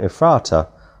 Bethlehem Ephratah,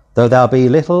 though thou be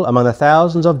little among the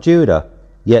thousands of Judah,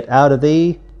 yet out of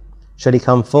thee shall he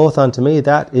come forth unto me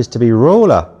that is to be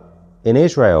ruler in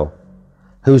Israel,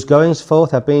 whose goings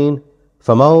forth have been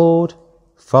from old,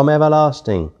 from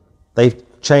everlasting. They've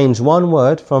changed one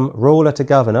word from ruler to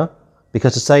governor,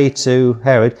 because to say to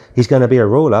Herod, he's going to be a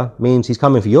ruler, means he's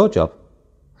coming for your job.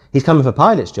 He's coming for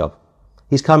Pilate's job.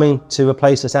 He's coming to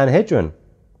replace the Sanhedrin.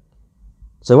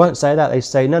 So they won't say that. They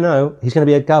say, no, he's going to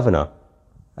be a governor.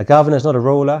 A governor is not a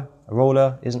ruler. A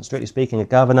ruler isn't, strictly speaking, a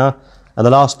governor. And the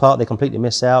last part they completely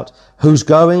miss out. Whose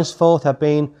goings forth have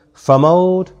been from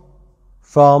old,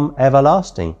 from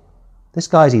everlasting. This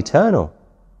guy's eternal.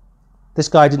 This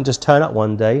guy didn't just turn up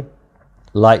one day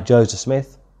like Joseph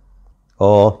Smith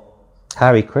or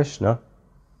Hare Krishna.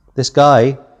 This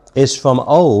guy is from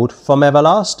old, from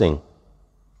everlasting.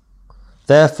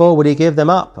 Therefore would he give them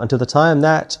up until the time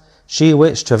that she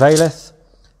which travaileth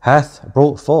hath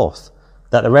brought forth,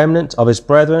 that the remnant of his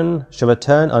brethren shall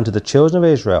return unto the children of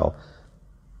Israel.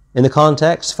 In the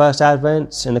context, first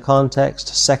advent, in the context,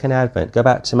 second advent. Go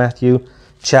back to Matthew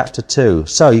chapter 2.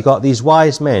 So you got these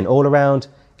wise men all around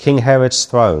King Herod's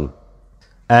throne,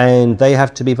 and they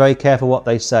have to be very careful what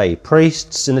they say.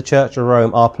 Priests in the Church of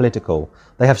Rome are political.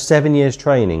 They have 7 years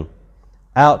training.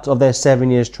 Out of their 7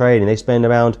 years training, they spend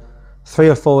around 3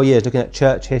 or 4 years looking at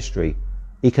church history,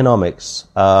 economics,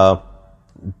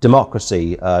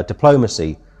 democracy,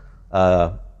 diplomacy,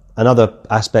 and other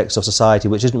aspects of society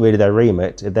which isn't really their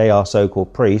remit. They are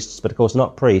so-called priests, but of course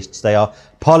not priests, they are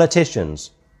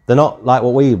politicians. They're not like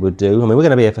what we would do. I mean, we're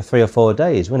going to be here for 3 or 4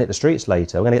 days. We're going to hit the streets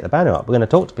later. We're going to get the banner up. We're going to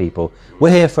talk to people.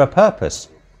 We're here for a purpose.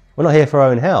 We're not here for our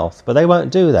own health, but they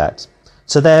won't do that.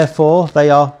 So therefore, they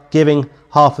are giving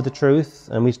half of the truth,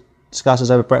 and we discussed this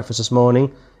over breakfast this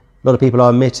morning. A lot of people are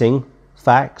omitting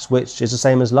facts, which is the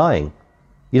same as lying.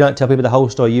 You don't tell people the whole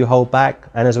story, you hold back,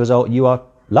 and as a result, you are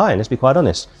lying. Let's be quite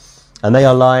honest. And they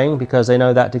are lying because they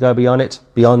know that to go beyond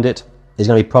it is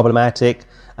going to be problematic,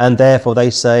 and therefore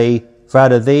they say, for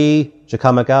out of thee shall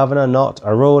come a governor, not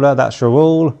a ruler, that shall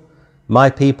rule my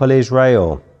people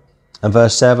Israel. And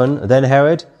verse 7, then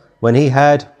Herod, when he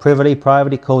had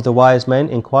privately called the wise men,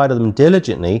 inquired of them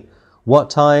diligently what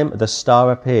time the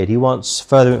star appeared. He wants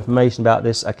further information about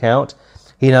this account.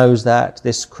 He knows that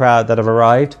this crowd that have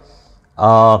arrived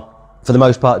are, for the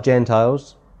most part,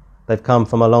 Gentiles. They've come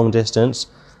from a long distance,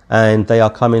 and they are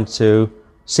coming to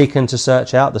seeking to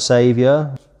search out the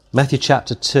Saviour. Matthew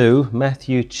chapter 2,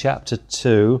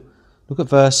 look at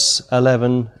verse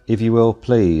 11, if you will,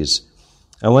 please.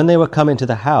 And when they were come into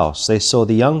the house, they saw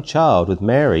the young child with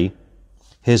Mary,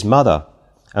 his mother,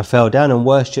 and fell down and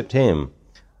worshipped him.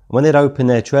 When they had opened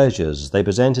their treasures, they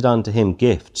presented unto him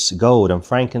gifts, gold and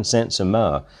frankincense and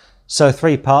myrrh. So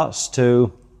 3 gifts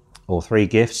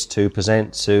to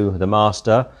present to the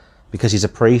Master, because he's a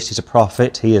priest, he's a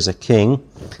prophet, he is a king.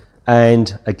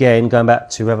 And again, going back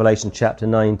to Revelation chapter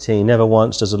 19, never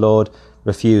once does the Lord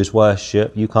refuse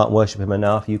worship. You can't worship him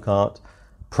enough, you can't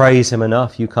praise him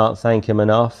enough, you can't thank him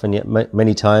enough, and yet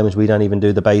many times we don't even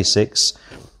do the basics.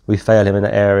 We fail him in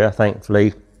that area.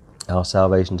 Thankfully, our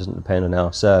salvation doesn't depend on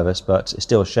our service, but it's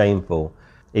still shameful.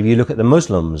 If you look at the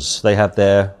Muslims, they have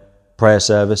their prayer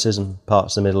services in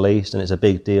parts of the Middle East, and it's a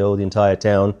big deal. The entire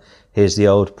town hears the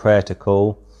old prayer to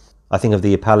call. I think of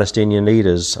the Palestinian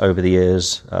leaders over the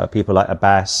years, people like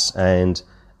Abbas and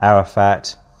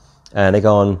Arafat, and they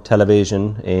go on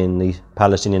television in the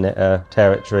Palestinian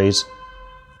territories,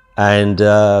 and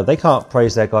they can't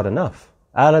praise their God enough.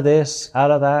 Allah this,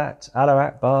 Allah that, Allah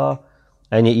Akbar,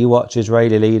 and yet you watch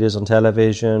Israeli leaders on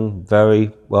television,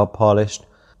 very well polished,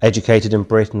 educated in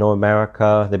Britain or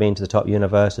America, they've been to the top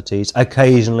universities.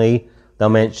 Occasionally they'll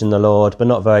mention the Lord, but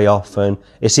not very often.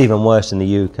 It's even worse in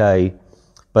the UK.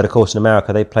 But of course in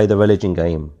America they play the religion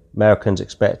game. Americans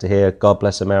expect to hear God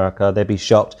bless America. They'd be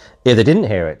shocked if they didn't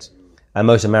hear it. And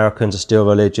most Americans are still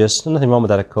religious. There's nothing wrong with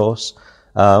that, of course.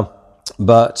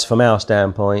 But from our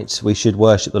standpoint, we should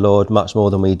worship the Lord much more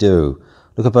than we do.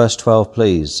 Look at verse 12,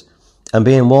 please. And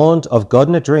being warned of God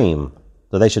in a dream,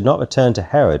 that they should not return to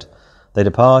Herod, they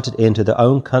departed into their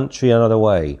own country another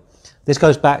way. This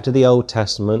goes back to the Old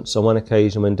Testament. So on one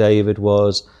occasion when David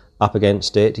was up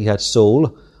against it, he had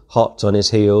Saul hot on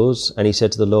his heels, and he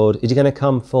said to the Lord, is he going to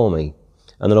come for me?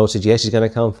 And the Lord said, yes, he's going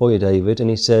to come for you, David. And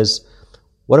he says,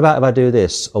 what about if I do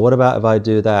this? Or what about if I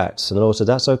do that? And the Lord said,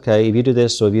 that's okay. If you do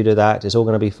this or if you do that, it's all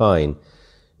going to be fine.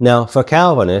 Now, for a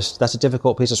Calvinist, that's a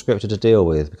difficult piece of scripture to deal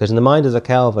with, because in the mind of the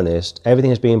Calvinist,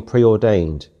 everything is being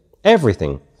preordained.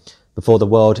 Everything, before the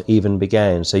world even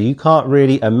began. So you can't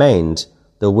really amend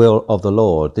the will of the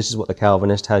Lord. This is what the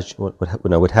Calvinist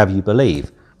would have you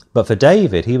believe. But for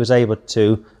David, he was able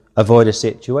to avoid a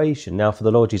situation. Now, for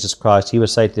the Lord Jesus Christ, he would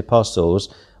say to the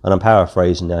apostles, and I'm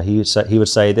paraphrasing now, he would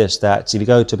say this, that if you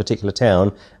go to a particular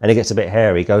town and it gets a bit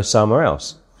hairy, go somewhere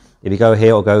else. If you go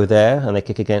here or go there and they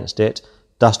kick against it,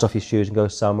 dust off your shoes and go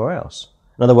somewhere else.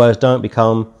 In other words, don't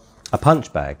become a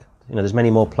punch bag. There's many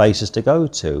more places to go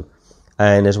to.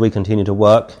 And as we continue to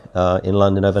work in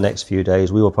London over the next few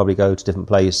days, we will probably go to different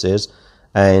places,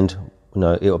 and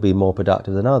it will be more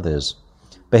productive than others.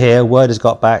 But here, word has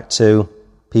got back to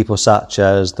people such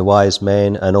as the wise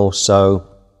men and also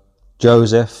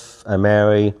Joseph and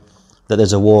Mary, that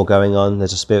there's a war going on,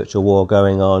 there's a spiritual war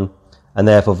going on, and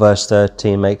therefore verse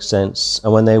 13 makes sense.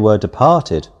 And when they were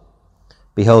departed,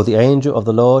 behold, the angel of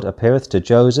the Lord appeareth to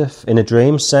Joseph in a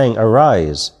dream, saying,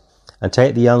 arise, and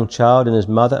take the young child and his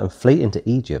mother, and flee into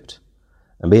Egypt,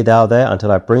 and be thou there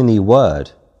until I bring thee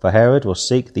word. For Herod will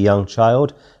seek the young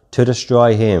child to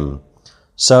destroy him.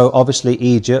 So obviously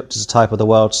Egypt is a type of the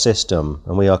world system,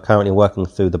 and we are currently working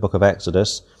through the book of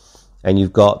Exodus, and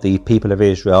you've got the people of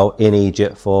Israel in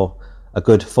Egypt for a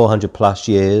good 400 plus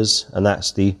years, and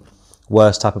that's the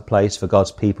worst type of place for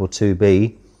God's people to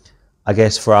be. I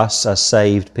guess for us as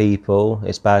saved people,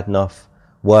 it's bad enough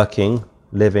working,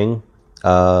 living,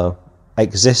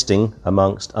 existing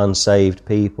amongst unsaved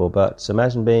people, but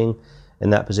imagine being in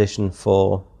that position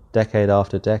for decade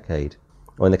after decade,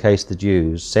 or in the case of the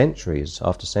Jews, centuries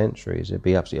after centuries. It'd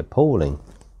be absolutely appalling.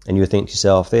 And you would think to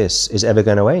yourself, this is ever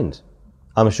going to end.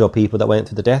 I'm sure people that went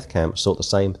through the death camps thought the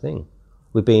same thing.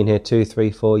 We've been here 2,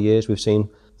 3, 4 years. We've seen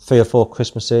 3 or 4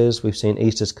 Christmases. We've seen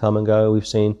Easters come and go. We've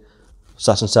seen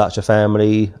such and such a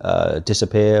family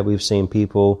disappear. We've seen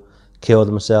people kill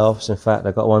themselves. In fact,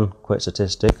 I've got one quick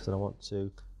statistic that I want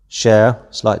to share,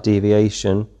 slight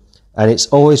deviation. And it's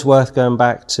always worth going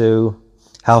back to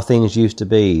how things used to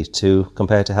be to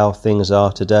compare to how things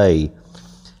are today.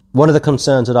 One of the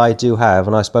concerns that I do have,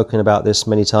 and I've spoken about this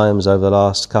many times over the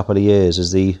last couple of years,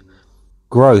 is the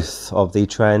growth of the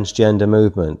transgender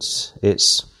movement.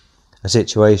 It's a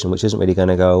situation which isn't really going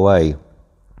to go away.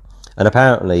 And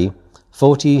apparently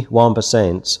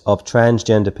 41% of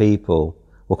transgender people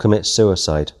will commit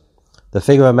suicide. The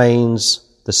figure remains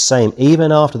the same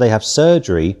even after they have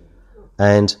surgery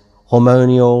and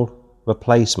hormonal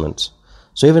replacement.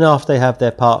 So even after they have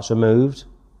their parts removed,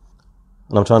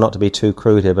 and I'm trying not to be too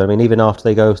crude here, but I mean even after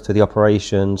they go through the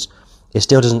operations, it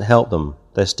still doesn't help them.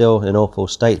 They're still in an awful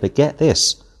state. But get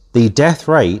this, the death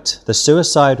rate, the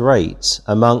suicide rate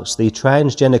amongst the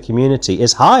transgender community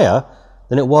is higher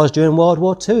than it was during World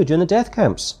War II, during the death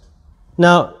camps.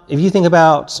 Now, if you think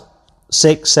about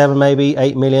 6, 7, maybe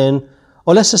 8 million,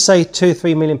 or let's just say 2,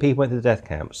 3 million people went to the death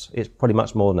camps. It's probably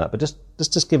much more than that, but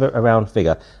just give it a round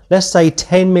figure. Let's say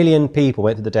 10 million people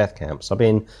went to the death camps. I'm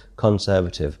being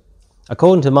conservative.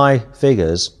 According to my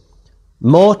figures,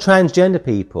 more transgender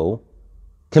people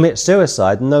commit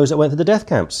suicide than those that went to the death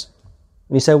camps.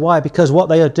 And you say, why? Because what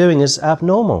they are doing is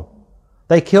abnormal.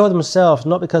 They kill themselves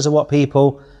not because of what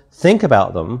people think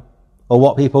about them or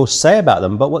what people say about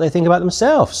them, but what they think about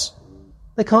themselves.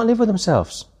 They can't live with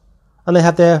themselves. And they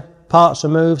have their parts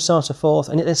removed, so on and so forth,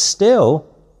 and yet they're still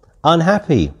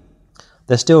unhappy.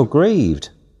 They're still grieved.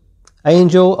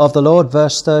 Angel of the Lord,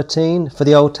 verse 13, for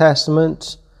the Old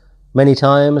Testament, many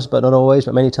times, but not always,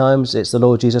 but many times, it's the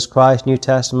Lord Jesus Christ. New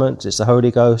Testament, it's the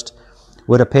Holy Ghost,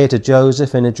 would appear to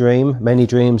Joseph in a dream, many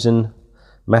dreams in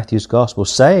Matthew's Gospel,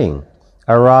 saying,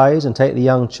 arise and take the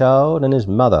young child and his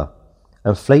mother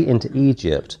and flee into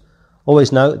Egypt.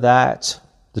 Always note that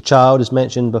the child is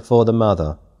mentioned before the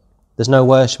mother. There's no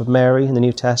worship of Mary in the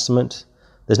New Testament.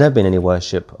 There's never been any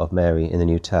worship of Mary in the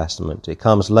New Testament. It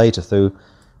comes later through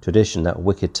tradition, that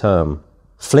wicked term.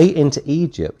 Flee into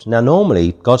Egypt. Now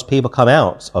normally God's people come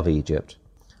out of Egypt,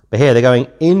 but here they're going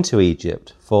into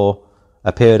Egypt for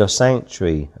a period of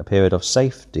sanctuary, a period of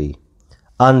safety.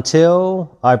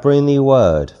 Until I bring thee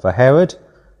word, for Herod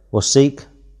will seek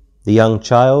the young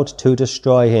child to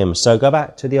destroy him. So go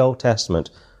back to the Old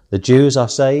Testament. The Jews are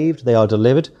saved, they are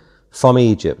delivered from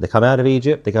Egypt. They come out of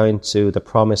Egypt, they go into the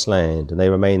promised land, and they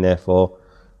remain there for,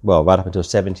 well, right up until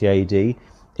 70 AD.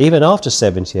 Even after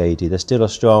 70 AD, there's still a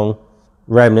strong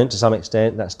remnant to some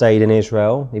extent that stayed in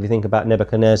Israel. If you think about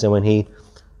Nebuchadnezzar, when he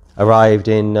arrived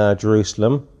in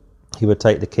Jerusalem, he would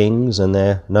take the kings and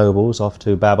their nobles off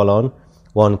to Babylon.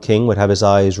 One king would have his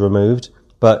eyes removed,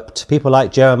 but people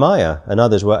like Jeremiah and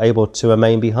others were able to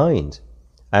remain behind,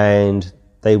 and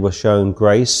they were shown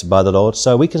grace by the Lord.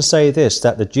 So we can say this,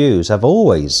 that the Jews have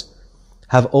always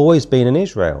been in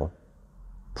Israel.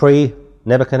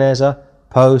 Pre-Nebuchadnezzar,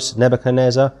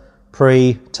 post-Nebuchadnezzar,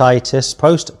 pre-Titus,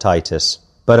 post-Titus.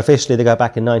 But officially they go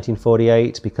back in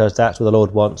 1948 because that's what the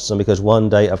Lord wants, and because one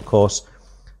day, of course,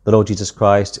 the Lord Jesus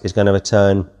Christ is going to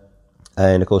return,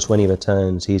 and of course when he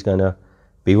returns, he's going to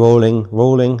be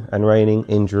ruling and reigning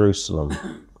in Jerusalem.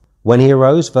 When he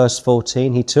arose, verse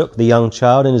 14, he took the young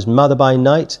child and his mother by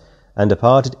night and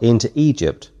departed into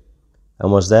Egypt,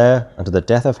 and was there unto the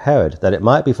death of Herod, that it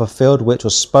might be fulfilled which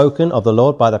was spoken of the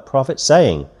Lord by the prophet,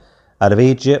 saying, out of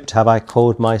Egypt have I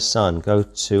called my son. Go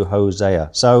to Hosea.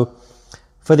 So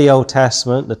for the Old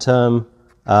Testament, the term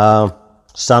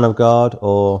Son of God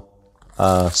or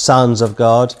sons of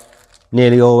God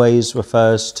nearly always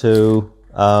refers to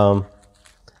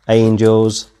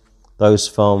angels, those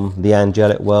from the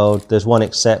angelic world. There's one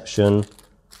exception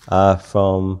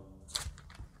from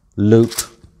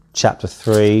Luke chapter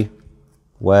 3,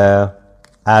 where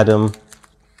Adam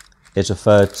is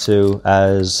referred to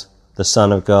as the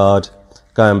Son of God.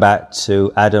 Going back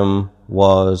to Adam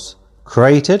was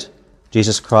created,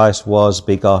 Jesus Christ was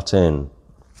begotten.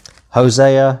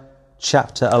 Hosea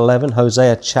chapter 11,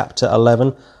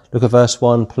 look at verse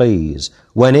 1 please.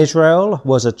 When Israel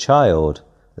was a child,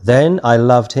 then I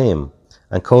loved him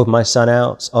and called my son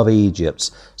out of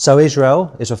Egypt. So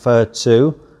Israel is referred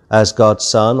to as God's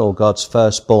son or God's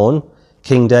firstborn.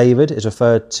 King David is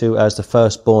referred to as the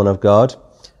firstborn of God,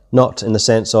 not in the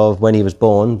sense of when he was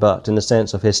born, but in the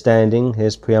sense of his standing,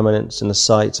 his preeminence in the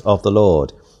sight of the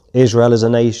Lord. Israel as a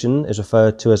nation is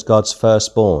referred to as God's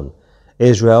firstborn.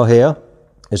 Israel here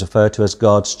is referred to as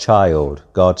God's child,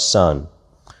 God's son.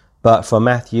 But for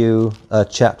Matthew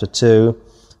chapter 2,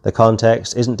 the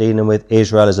context isn't dealing with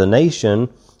Israel as a nation,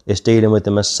 it's dealing with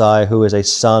the Messiah who is a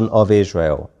son of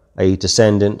Israel, a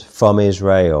descendant from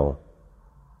Israel.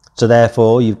 So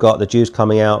therefore, you've got the Jews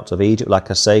coming out of Egypt, like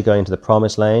I say, going to the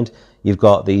promised land. You've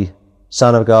got the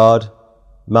Son of God,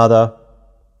 mother,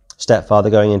 stepfather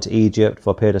going into Egypt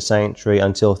for a period of sanctuary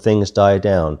until things die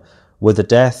down. With the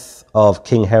death of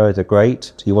King Herod the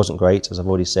Great, he wasn't great, as I've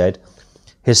already said,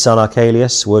 his son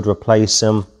Archelaus would replace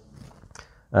him.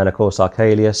 And of course,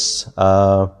 Archelaus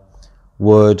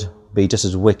would be just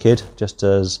as wicked, just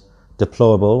as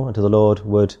deplorable, until the Lord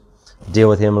would deal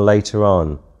with him later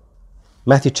on.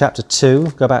 Matthew chapter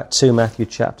 2, go back to Matthew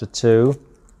chapter 2.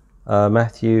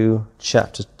 Matthew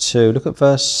chapter 2, look at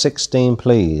verse 16,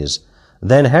 please.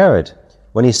 Then Herod,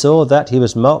 when he saw that he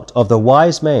was mocked of the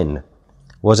wise men,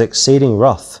 was exceeding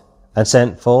wroth, and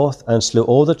sent forth and slew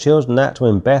all the children that were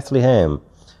in Bethlehem,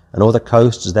 and all the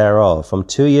coasts thereof, from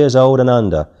 2 years old and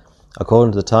under,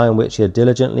 according to the time which he had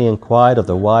diligently inquired of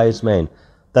the wise men.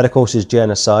 That, of course, is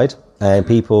genocide, and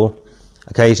people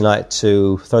occasionally like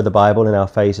to throw the Bible in our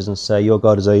faces and say, your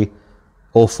God is a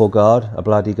awful God, a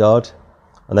bloody God,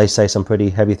 and they say some pretty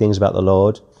heavy things about the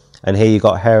Lord. And here you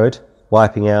got Herod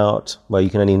wiping out, well, you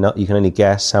can only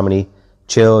guess how many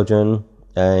children,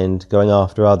 and going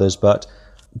after others, but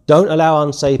don't allow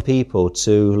unsaved people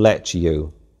to lecture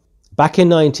you. Back in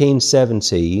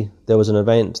 1970, there was an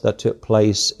event that took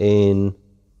place in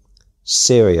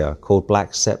Syria called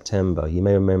Black September. You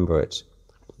may remember it.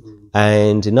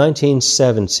 And in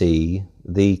 1970,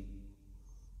 the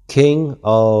king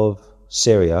of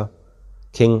Syria,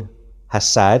 President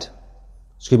Assad,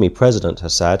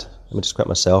 let me just correct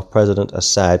myself, President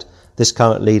Assad, this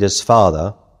current leader's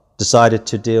father, decided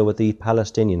to deal with the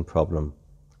Palestinian problem.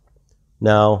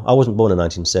 Now, I wasn't born in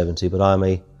 1970, but I'm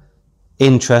a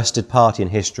interested party in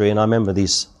history, and I remember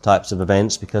these types of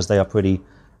events because they are pretty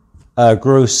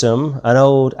gruesome. An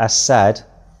old Assad,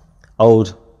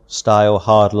 old-style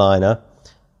hardliner,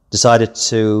 decided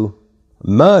to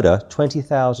murder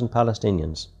 20,000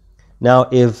 Palestinians. Now,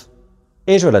 if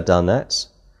Israel had done that,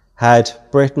 had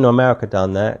Britain or America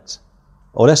done that,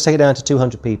 or let's take it down to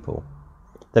 200 people,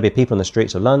 there'd be people in the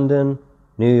streets of London,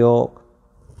 New York,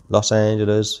 Los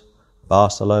Angeles,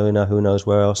 Barcelona, who knows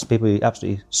where else, people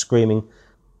absolutely screaming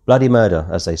bloody murder,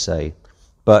 as they say.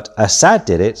 But Assad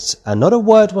did it, and not a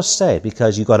word was said,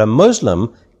 because you've got a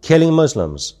Muslim killing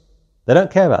Muslims. They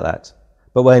don't care about that.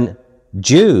 But when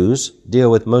Jews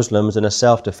deal with Muslims in a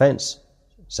self-defense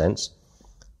sense,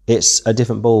 it's a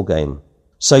different ball game.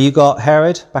 So you got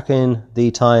Herod, back in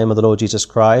the time of the Lord Jesus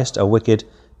Christ, a wicked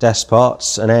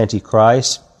despot, an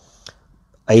antichrist,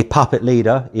 a puppet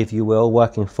leader, if you will,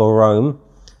 working for Rome,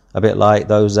 a bit like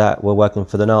those that were working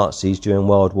for the Nazis during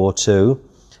World War II.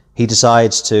 He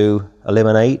decides to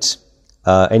eliminate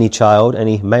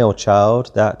any male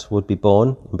child that would be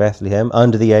born in Bethlehem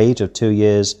under the age of 2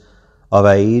 years of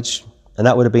age, and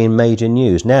that would have been major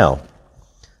news. Now,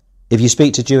 if you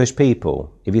speak to Jewish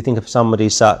people, if you think of somebody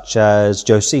such as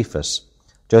Josephus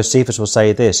will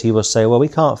say this. He will say, well, we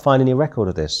can't find any record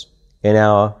of this in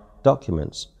our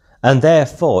documents, and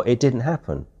therefore it didn't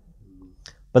happen.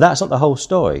 But that's not the whole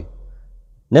story.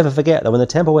 Never forget that when the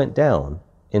temple went down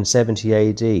in 70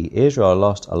 AD, Israel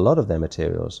lost a lot of their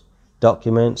materials,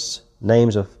 documents,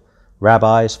 names of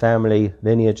rabbis, family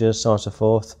lineages, so on and so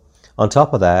forth. On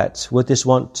top of that, would this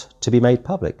want to be made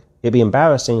public? It'd be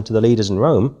embarrassing to the leaders in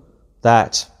Rome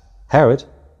that Herod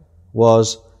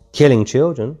was killing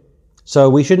children. So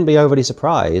we shouldn't be overly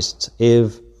surprised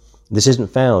if this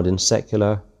isn't found in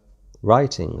secular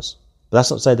writings. But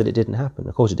that's not to say that it didn't happen.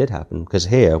 Of course it did happen, because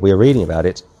here we are reading about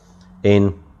it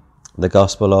in the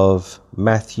Gospel of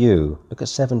Matthew. Look at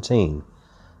 17.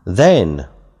 Then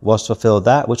was fulfilled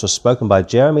that which was spoken by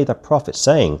Jeremy the prophet,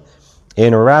 saying,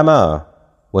 in Ramah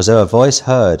was there a voice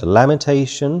heard,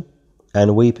 lamentation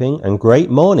and weeping and great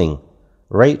mourning,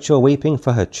 Rachel weeping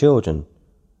for her children,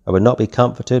 and would not be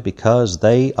comforted because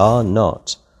they are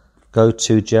not. Go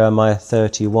to Jeremiah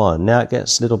 31. Now it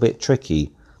gets a little bit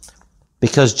tricky,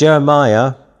 because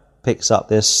Jeremiah picks up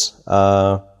this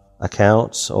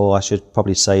account, or I should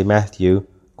probably say Matthew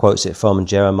quotes it from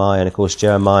Jeremiah, and of course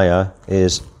Jeremiah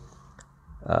is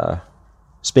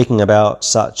speaking about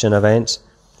such an event.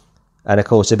 And of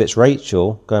course, if it's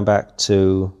Rachel, going back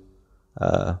to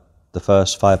the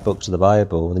first 5 books of the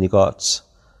Bible, then you've got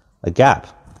a gap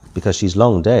because she's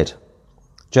long dead.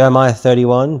 Jeremiah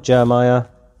 31,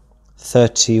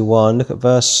 look at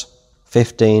verse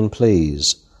 15,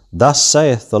 please. Thus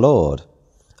saith the Lord,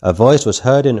 a voice was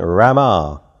heard in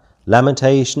Ramah,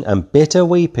 lamentation and bitter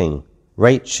weeping.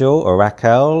 Rachel, or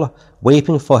Rachel,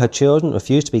 weeping for her children,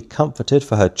 refused to be comforted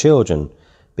for her children,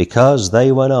 because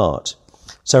they were not.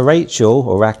 So Rachel,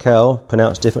 or Rachel,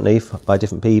 pronounced differently by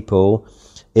different people,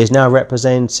 is now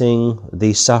representing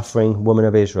the suffering woman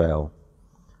of Israel.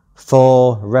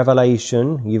 For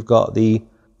Revelation, you've got the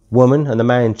woman and the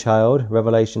man-child,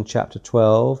 Revelation chapter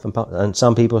 12, and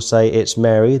some people say it's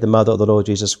Mary, the mother of the Lord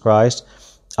Jesus Christ.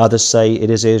 Others say it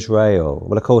is Israel.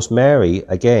 Well, of course, Mary,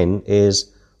 again,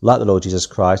 is, like the Lord Jesus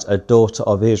Christ, a daughter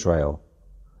of Israel.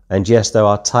 And yes, there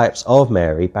are types of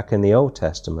Mary back in the Old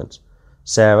Testament.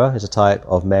 Sarah is a type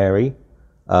of Mary.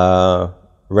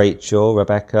 Rachel,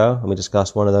 Rebecca, and we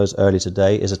discussed one of those earlier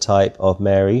today, is a type of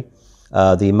Mary.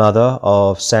 The mother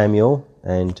of Samuel,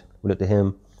 and we looked at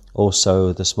him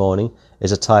also this morning,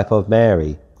 is a type of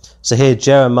Mary. So here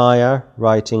Jeremiah,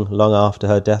 writing long after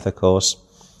her death, of course,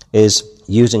 is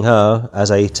using her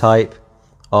as a type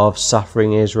of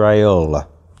suffering Israel.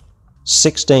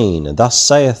 16, thus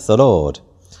saith the Lord,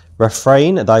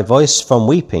 refrain thy voice from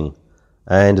weeping,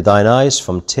 and thine eyes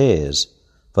from tears,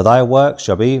 for thy work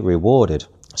shall be rewarded,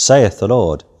 saith the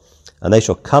Lord, and they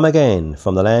shall come again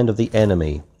from the land of the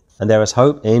enemy. And there is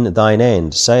hope in thine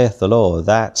end, saith the Lord,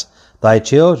 that thy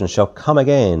children shall come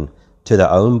again to their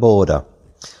own border.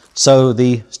 So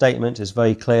the statement is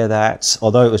very clear that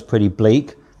although it was pretty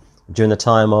bleak during the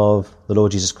time of the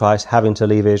Lord Jesus Christ having to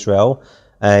leave Israel,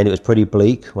 and it was pretty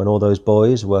bleak when all those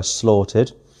boys were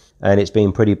slaughtered, and it's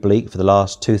been pretty bleak for the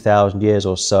last 2,000 years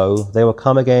or so, they will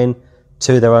come again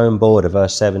to their own border,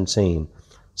 verse 17.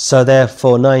 So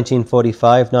therefore,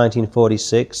 1945,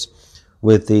 1946,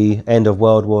 with the end of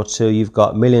World War II, you've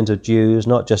got millions of Jews,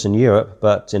 not just in Europe,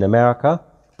 but in America,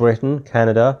 Britain,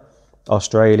 Canada,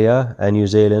 Australia, and New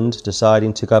Zealand,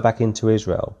 deciding to go back into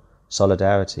Israel.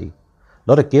 Solidarity.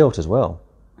 A lot of guilt as well.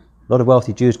 A lot of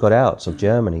wealthy Jews got out of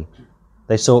Germany.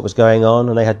 They saw what was going on,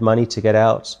 and they had money to get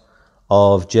out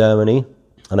of Germany,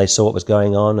 and they saw what was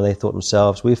going on, and they thought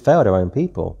themselves, we've failed our own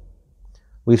people.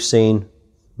 We've seen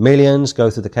millions go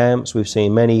through the camps. We've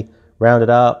seen many rounded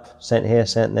up, sent here,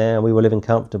 sent there, and we were living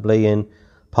comfortably in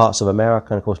parts of America,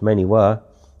 and of course many were,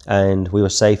 and we were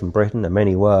safe in Britain, and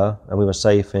many were, and we were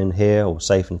safe in here, or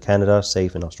safe in Canada,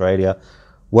 safe in Australia,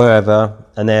 wherever,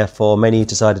 and therefore many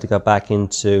decided to go back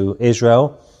into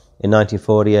Israel in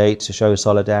 1948 to show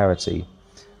solidarity.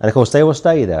 And of course they will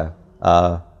stay there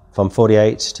from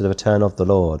 48 to the return of the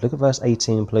Lord. Look at verse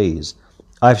 18, please.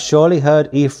 I've surely heard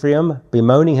Ephraim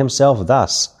bemoaning himself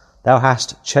thus, thou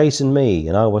hast chastened me,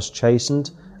 and I was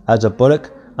chastened as a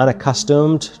bullock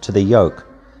unaccustomed to the yoke.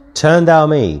 Turn thou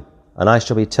me, and I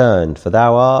shall be turned, for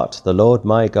thou art the Lord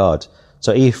my God.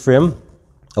 So Ephraim,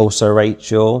 also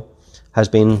Rachel, has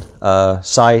been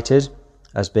cited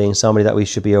as being somebody that we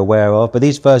should be aware of. But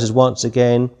these verses once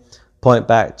again point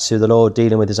back to the Lord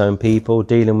dealing with his own people,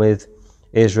 dealing with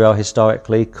Israel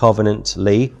historically,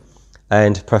 covenantly,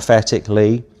 and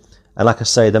prophetically. And like I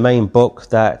say, the main book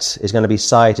that is going to be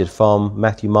cited from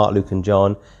Matthew, Mark, Luke, and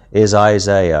John is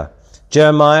Isaiah.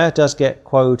 Jeremiah does get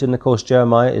quoted, and of course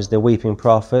Jeremiah is the weeping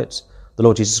prophet. The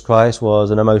Lord Jesus Christ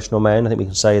was an emotional man, I think we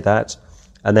can say that.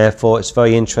 And therefore it's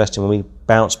very interesting when we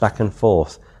bounce back and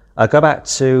forth. Go back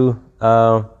to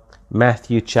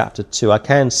Matthew chapter 2. I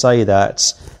can say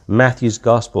that Matthew's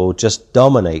gospel just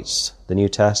dominates the New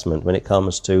Testament when it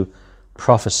comes to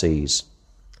prophecies.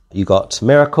 You've got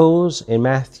miracles in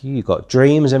Matthew, you've got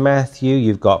dreams in Matthew,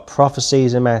 you've got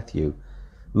prophecies in Matthew.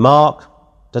 Mark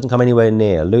doesn't come anywhere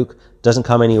near. Luke doesn't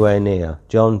come anywhere near.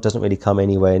 John doesn't really come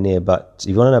anywhere near. But if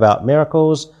you want to know about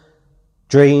miracles,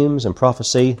 dreams, and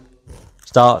prophecy,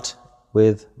 start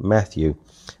with Matthew.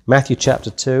 Matthew chapter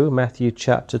 2,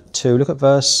 look at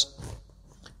verse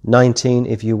 19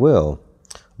 if you will.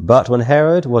 But when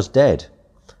Herod was dead,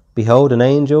 behold, an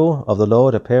angel of the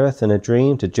Lord appeareth in a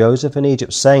dream to Joseph in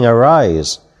Egypt, saying,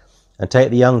 Arise, and take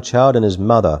the young child and his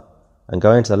mother, and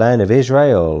go into the land of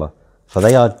Israel, for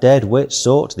they are dead which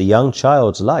sought the young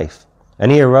child's life.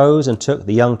 And he arose and took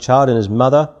the young child and his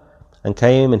mother, and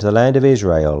came into the land of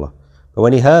Israel. But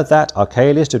when he heard that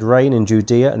Archelaus did reign in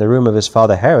Judea in the room of his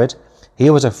father Herod, he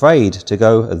was afraid to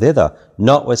go thither.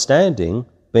 Notwithstanding,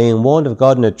 being warned of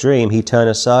God in a dream, he turned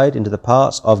aside into the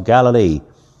parts of Galilee.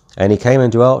 And he came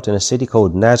and dwelt in a city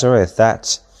called Nazareth,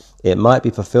 that it might be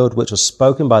fulfilled which was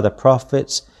spoken by the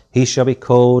prophets, he shall be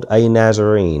called a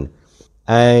Nazarene.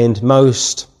 And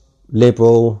most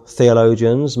liberal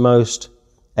theologians, most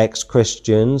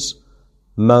ex-Christians,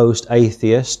 most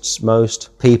atheists,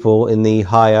 most people in the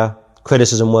higher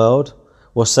criticism world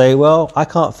will say, well, I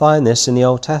can't find this in the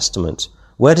Old Testament.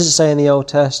 Where does it say in the Old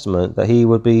Testament that he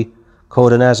would be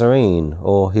called a Nazarene,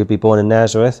 or he'd be born in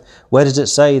Nazareth? Where does it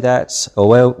say that, or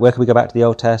where can we go back to the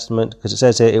Old Testament? Because it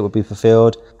says here it would be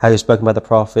fulfilled, how he was spoken by the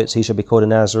prophets, he shall be called a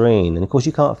Nazarene. And of course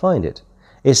you can't find it.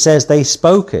 It says they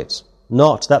spoke it,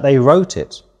 not that they wrote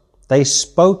it. They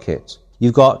spoke it.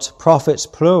 You've got prophets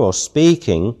plural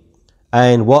speaking,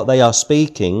 and what they are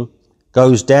speaking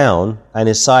goes down and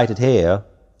is cited here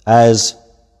as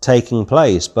taking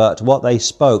place. But what they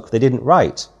spoke, they didn't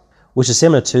write, which is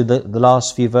similar to the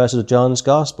last few verses of John's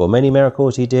Gospel. Many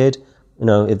miracles he did,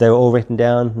 if they were all written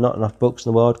down, not enough books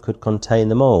in the world could contain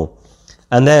them all.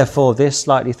 And therefore this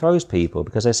slightly throws people,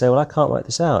 because they say, well, I can't write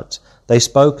this out. They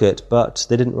spoke it, but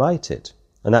they didn't write it.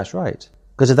 And that's right.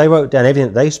 Because if they wrote down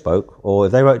everything that they spoke, or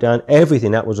if they wrote down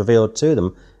everything that was revealed to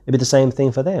them, it'd be the same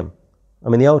thing for them. I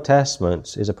mean, the Old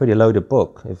Testament is a pretty loaded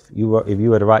book. If you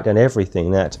were to write down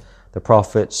everything that the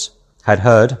prophets had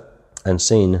heard and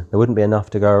seen, there wouldn't be enough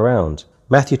to go around.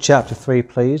 Matthew chapter 3,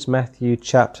 please. Matthew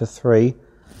chapter 3,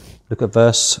 look at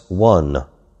verse 1.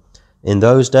 In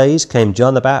those days came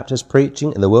John the Baptist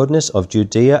preaching in the wilderness of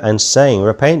Judea and saying,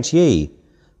 Repent ye,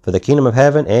 for the kingdom of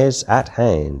heaven is at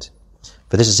hand.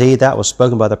 For this is he that was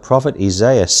spoken by the prophet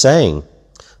Isaiah, saying,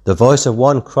 The voice of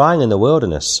one crying in the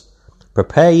wilderness,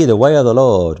 Prepare ye the way of the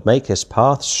Lord, make his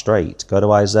path straight. Go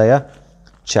to Isaiah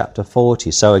chapter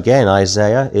 40. So again,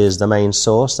 Isaiah is the main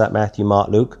source that Matthew, Mark,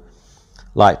 Luke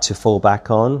like to fall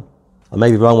back on. I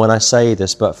may be wrong when I say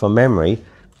this, but from memory,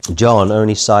 John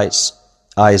only cites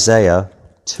Isaiah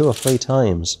 2 or 3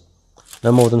 times,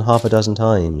 no more than half a dozen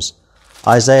times.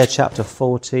 Isaiah chapter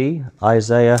 40,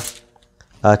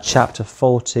 chapter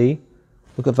 40,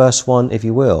 look at verse 1 if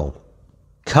you will.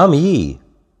 Come ye,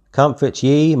 comfort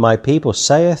ye, my people,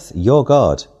 saith your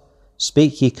God.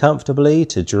 Speak ye comfortably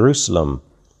to Jerusalem,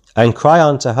 and cry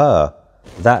unto her,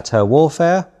 that her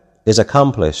warfare is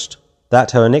accomplished,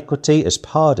 that her iniquity is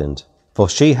pardoned. For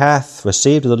she hath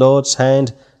received of the Lord's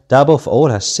hand double for all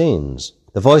her sins.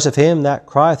 The voice of him that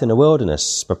crieth in the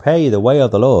wilderness, Prepare ye the way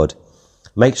of the Lord,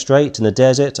 make straight in the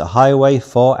desert a highway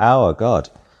for our God.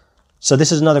 So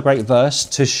this is another great verse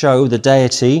to show the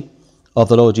deity of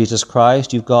the Lord Jesus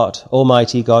Christ. You've got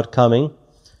Almighty God coming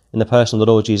in the person of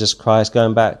the Lord Jesus Christ,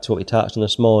 going back to what we touched on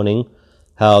this morning,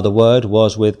 how the Word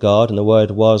was with God, and the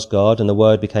Word was God, and the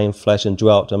Word became flesh and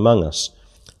dwelt among us.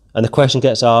 And the question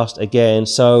gets asked again,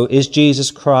 so is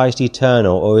Jesus Christ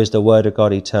eternal, or is the Word of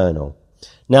God eternal?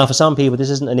 Now, for some people, this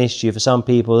isn't an issue. For some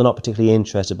people, they're not particularly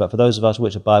interested, but for those of us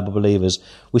which are Bible believers,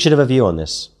 we should have a view on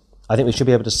this. I think we should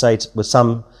be able to say with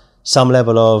some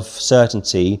level of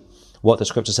certainty what the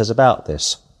Scripture says about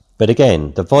this. But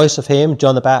again, the voice of him,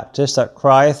 John the Baptist, that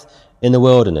crieth in the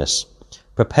wilderness,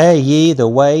 Prepare ye the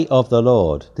way of the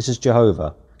Lord. This is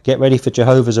Jehovah. Get ready for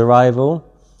Jehovah's arrival.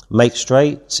 Make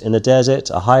straight in the desert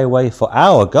a highway for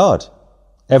our God.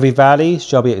 Every valley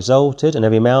shall be exalted, and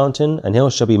every mountain and hill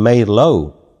shall be made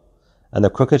low, and the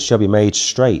crooked shall be made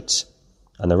straight,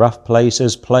 and the rough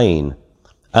places plain.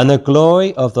 And the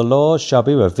glory of the Lord shall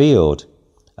be revealed,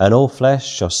 and all flesh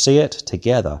shall see it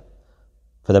together.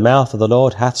 For the mouth of the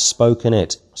Lord hath spoken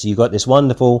it. So you've got this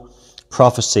wonderful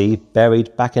prophecy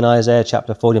buried back in Isaiah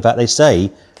chapter 40. In fact, they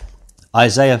say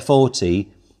Isaiah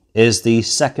 40 is the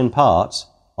second part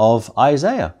of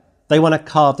Isaiah. They want to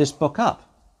carve this book up.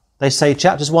 They say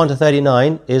chapters 1 to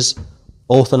 39 is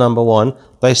author number 1.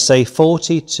 They say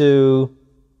 40 to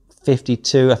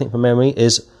 52, I think from memory,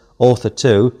 is author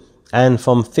 2. And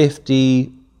from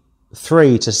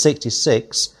 53 to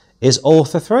 66 is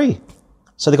author 3.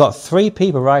 So they've got 3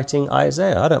 people writing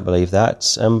Isaiah. I don't believe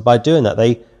that. And by doing that,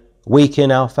 they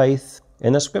weaken our faith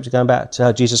in the Scripture, going back to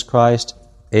how Jesus Christ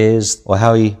is, or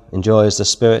how he enjoys the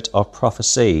spirit of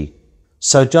prophecy.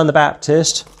 So John the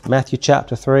Baptist, Matthew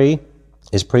chapter 3,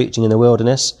 is preaching in the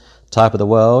wilderness, type of the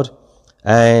world.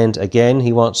 And again,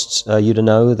 he wants you to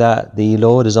know that the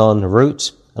Lord is en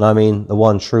route, and I mean the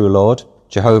one true Lord,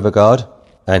 Jehovah God.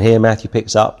 And here Matthew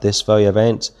picks up this very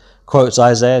event, quotes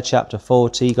Isaiah chapter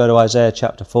 40. Go to Isaiah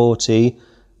chapter 40,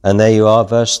 and there you are,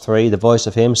 verse 3. The voice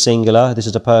of him, singular, this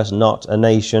is a person, not a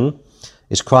nation,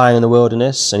 is crying in the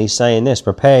wilderness, and he's saying this,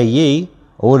 Prepare ye,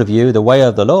 all of you, the way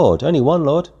of the Lord. Only one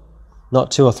Lord,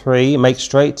 not 2 or 3. Make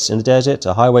straight in the desert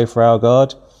a highway for our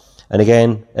God. And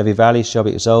again, every valley shall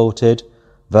be exalted,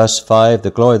 Verse 5,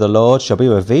 the glory of the Lord shall be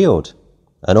revealed,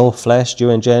 and all flesh, Jew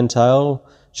and Gentile,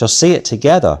 shall see it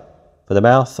together, for the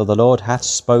mouth of the Lord hath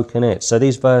spoken it. So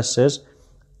these verses,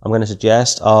 I'm going to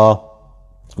suggest, are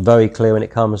very clear when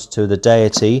it comes to the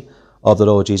deity of the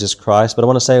Lord Jesus Christ. But I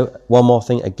want to say one more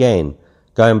thing again,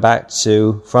 going back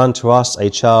to, for unto us a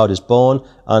child is born,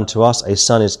 unto us a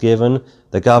son is given,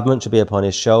 the government shall be upon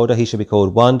his shoulder, he shall be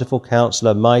called Wonderful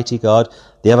Counselor, Mighty God,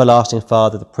 the Everlasting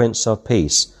Father, the Prince of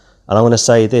Peace. And I want to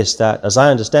say this, that as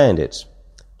I understand it,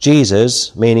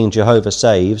 Jesus, meaning Jehovah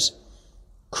saves,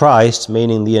 Christ,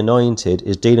 meaning the Anointed,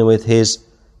 is dealing with his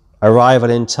arrival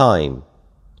in time.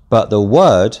 But the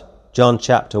Word, John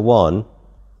chapter 1,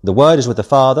 the Word is with the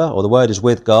Father, or the Word is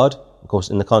with God. Of course,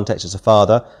 in the context it's the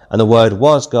Father. And the Word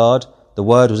was God. The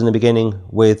Word was in the beginning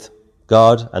with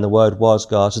God, and the Word was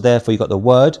God. So therefore you've got the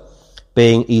Word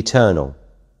being eternal.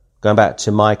 Going back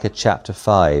to Micah chapter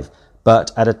 5.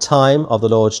 But at a time of the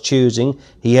Lord's choosing,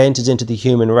 he enters into the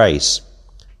human race.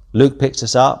 Luke picks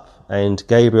this up, and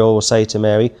Gabriel will say to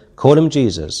Mary, call him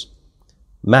Jesus.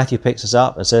 Matthew picks this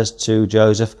up and says to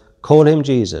Joseph, call him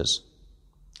Jesus.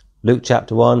 Luke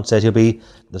chapter 1 says he'll be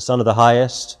the Son of the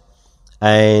Highest.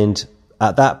 And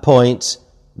at that point,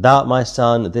 thou art my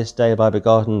son, this day have I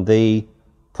begotten thee.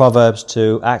 Proverbs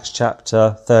 2, Acts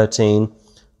chapter 13,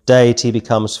 deity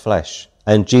becomes flesh.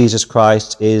 And Jesus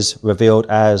Christ is revealed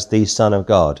as the Son of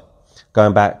God.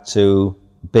 Going back to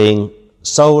being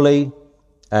solely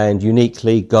and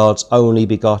uniquely God's only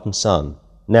begotten Son.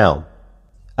 Now,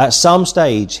 at some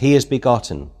stage he is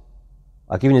begotten.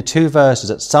 I've given you two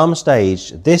verses. At some stage,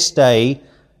 this day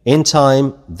in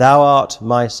time, thou art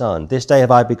my son. This day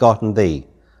have I begotten thee.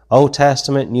 Old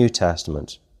Testament, New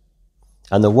Testament.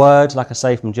 And the word, like I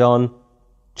say from John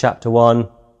chapter 1,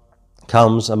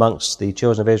 comes amongst the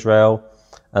children of Israel,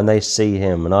 and they see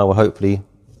him. And I will hopefully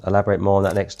elaborate more on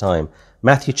that next time.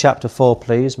 Matthew chapter 4,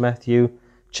 please. Matthew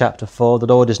chapter 4. The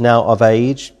Lord is now of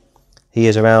age. He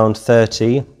is around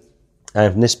 30.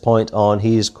 And from this point on,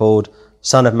 he is called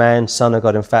Son of Man, Son of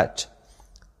God. In fact,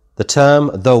 the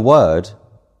term, the Word,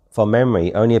 from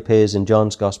memory, only appears in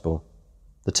John's Gospel.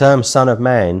 The term Son of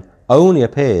Man only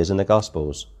appears in the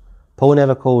Gospels. Paul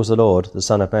never calls the Lord the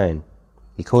Son of Man.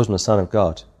 He calls him the Son of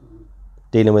God,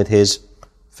 dealing with his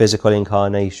physical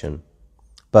incarnation.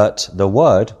 But the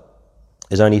Word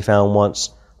is only found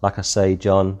once, like I say,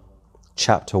 John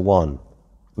chapter 1.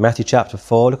 Matthew chapter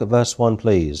 4, look at verse 1,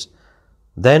 please.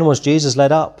 Then was Jesus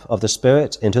led up of the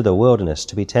Spirit into the wilderness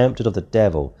to be tempted of the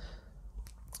devil.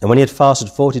 And when he had fasted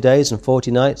 40 days and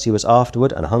 40 nights, he was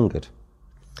afterward and hungered.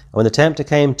 And when the tempter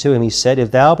came to him, he said,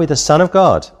 If thou be the Son of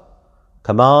God,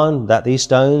 command that these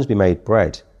stones be made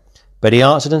bread. But he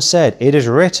answered and said, It is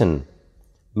written,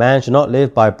 Man shall not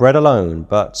live by bread alone,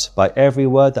 but by every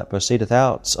word that proceedeth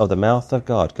out of the mouth of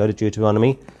God. Go to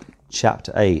Deuteronomy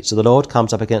chapter 8. So the Lord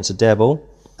comes up against the devil.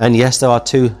 And yes, there are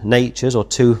two natures or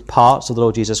two parts of the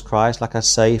Lord Jesus Christ, like I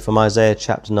say from Isaiah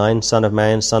chapter 9, Son of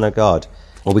Man, Son of God.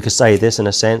 Or we could say this in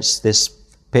a sense, this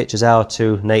pictures our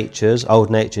two natures,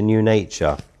 old nature, new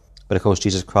nature. But of course,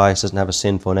 Jesus Christ doesn't have a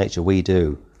sinful nature, we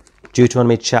do.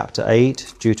 Deuteronomy chapter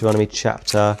 8, Deuteronomy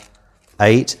chapter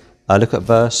 8. Look at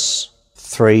verse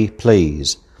 3,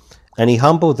 please. And he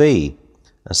humbled thee,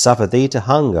 and suffered thee to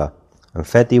hunger, and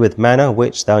fed thee with manna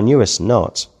which thou knewest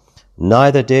not,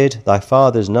 neither did thy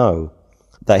fathers know,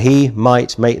 that he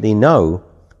might make thee know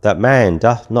that man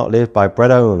doth not live by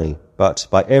bread only, but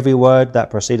by every word that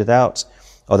proceedeth out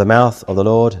of the mouth of the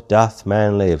Lord doth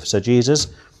man live. So Jesus,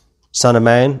 Son of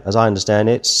Man, as I understand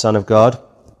it, Son of God,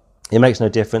 it makes no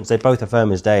difference. They both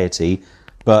affirm his deity,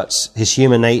 but his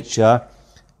human nature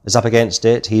is up against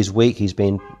it. He's weak. He's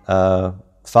been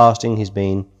fasting. He's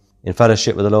been in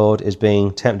fellowship with the Lord, is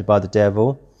being tempted by the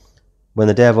devil. When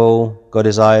the devil got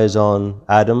his eyes on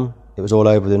Adam, it was all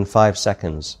over within 5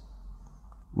 seconds.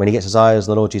 When he gets his eyes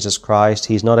on the Lord Jesus Christ,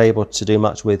 he's not able to do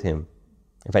much with him.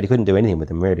 In fact, he couldn't do anything with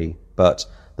him, really. But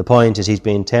the point is, he's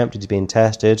being tempted, he's being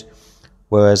tested,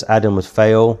 whereas Adam would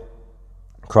fail.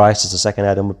 Christ, as the second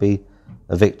Adam, would be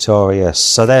victorious.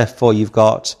 So therefore, you've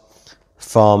got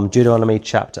from Deuteronomy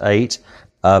chapter 8,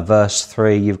 verse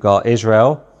 3, you've got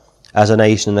Israel as a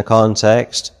nation in the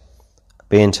context,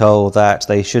 being told that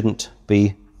they shouldn't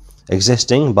be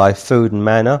existing by food and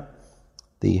manna,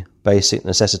 the basic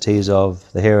necessities of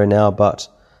the here and now, but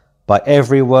by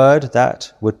every word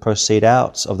that would proceed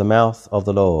out of the mouth of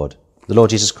the Lord. The Lord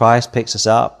Jesus Christ picks us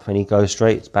up and he goes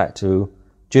straight back to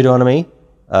Deuteronomy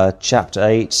chapter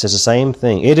 8, says the same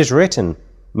thing. It is written,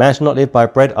 man shall not live by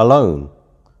bread alone,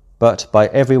 but by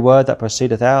every word that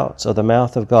proceedeth out of the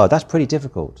mouth of God. That's pretty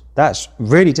difficult. That's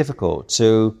really difficult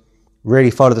to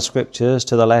really follow the scriptures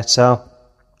to the letter,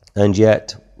 and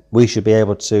yet we should be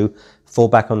able to fall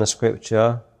back on the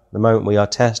Scripture the moment we are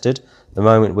tested, the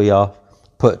moment we are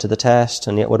put to the test.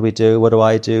 And yet what do? What do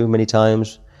I do many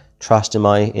times? Trust in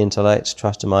my intellect,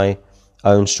 trust in my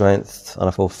own strength, and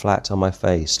I fall flat on my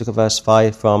face. Look at verse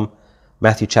 5 from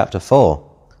Matthew chapter 4.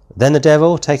 Then the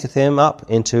devil taketh him up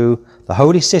into the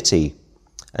holy city,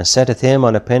 and setteth him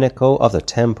on a pinnacle of the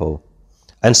temple,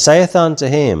 and saith unto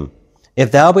him,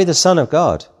 If thou be the Son of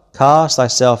God, cast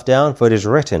thyself down, for it is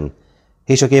written,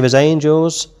 He shall give his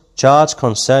angels charge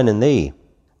concerning thee,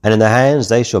 and in their hands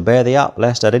they shall bear thee up,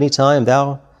 lest at any time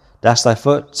thou dash thy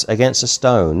foot against a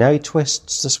stone. Now he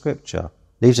twists the Scripture,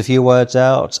 leaves a few words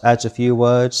out, adds a few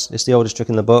words. It's the oldest trick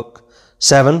in the book.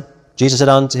 7, Jesus said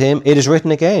unto him, It is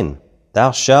written again,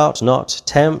 Thou shalt not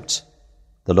tempt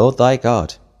the Lord thy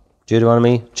God.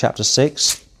 Deuteronomy chapter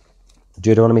 6.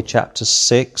 Deuteronomy chapter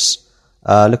 6.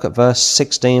 Look at verse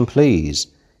 16, please.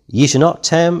 Ye shall not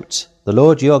tempt the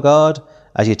Lord your God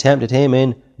as ye tempted him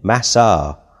in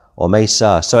Massah or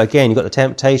Mesa. So again, you've got the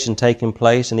temptation taking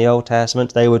place in the Old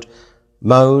Testament. They would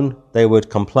moan, they would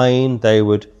complain, they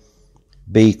would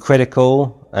be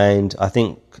critical. And I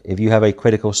think if you have a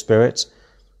critical spirit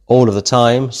all of the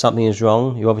time, something is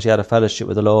wrong. You obviously had a fellowship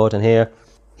with the Lord. And here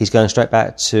he's going straight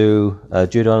back to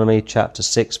Deuteronomy chapter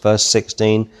 6, verse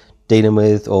 16, dealing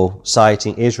with or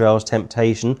citing Israel's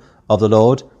temptation of the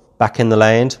Lord back in the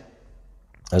land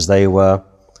as they were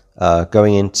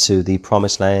going into the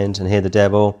promised land. And here the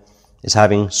devil is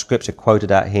having Scripture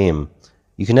quoted at him.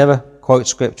 You can never quote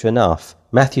Scripture enough.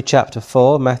 Matthew chapter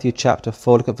 4,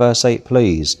 look at verse 8,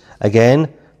 please.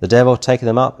 Again, the devil taketh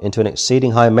him up into an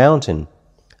exceeding high mountain,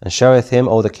 and showeth him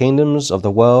all the kingdoms of the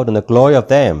world and the glory of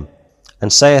them,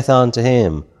 and saith unto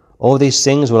him, All these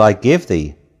things will I give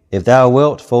thee, if thou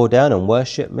wilt fall down and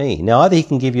worship me. Now either he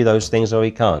can give you those things or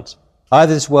he can't.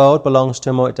 Either this world belongs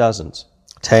to him or it doesn't.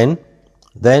 10,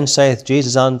 Then saith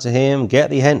Jesus unto him, Get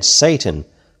thee hence, Satan,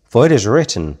 for it is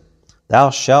written, Thou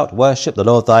shalt worship the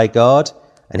Lord thy God,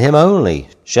 and him only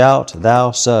shalt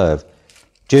thou serve.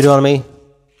 Deuteronomy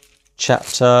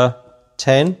chapter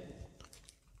 10.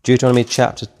 Deuteronomy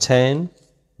chapter 10,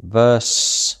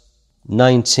 verse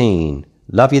 19.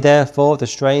 Love ye therefore the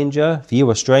stranger, for ye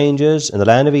were strangers in the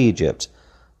land of Egypt.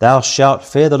 Thou shalt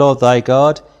fear the Lord thy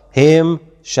God, him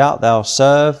shalt thou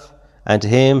serve, and to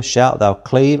him shalt thou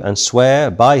cleave and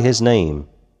swear by his name.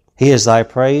 He is thy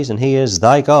praise, and he is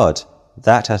thy God,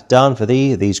 that hath done for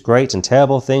thee these great and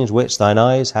terrible things which thine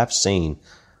eyes have seen.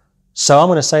 So I'm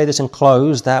going to say this and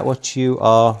close, that what you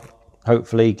are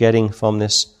hopefully getting from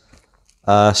this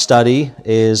study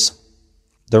is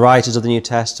the writers of the New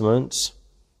Testament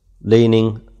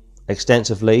leaning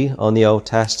extensively on the Old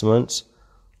Testament.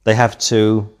 They have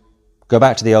to go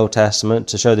back to the Old Testament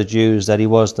to show the Jews that he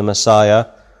was the Messiah.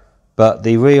 But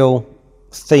the real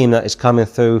theme that is coming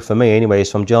through for me anyway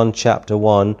is from John chapter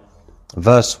 1,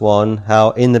 verse 1,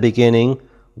 how in the beginning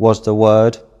was the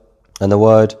Word, and the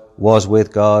Word was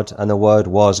with God, and the Word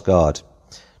was God.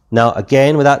 Now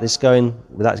again, without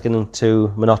getting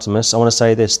too monotonous, I want to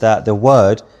say this, that the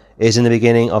Word is in the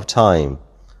beginning of time.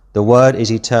 The Word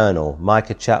is eternal.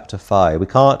 Micah chapter 5. We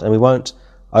can't and we won't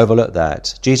overlook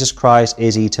that. Jesus Christ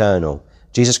is eternal.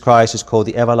 Jesus Christ is called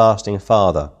the everlasting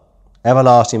Father.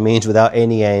 Everlasting means without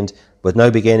any end, with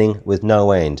no beginning, with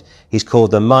no end. He's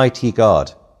called the mighty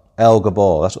God, El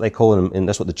Gabor. That's what they call him, and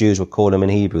that's what the Jews would call him in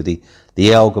Hebrew, the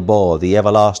El Gabor, the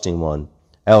everlasting one,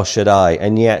 El Shaddai.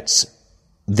 And yet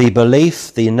the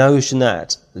belief, the notion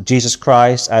that Jesus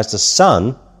Christ as the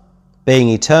Son, being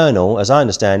eternal, as I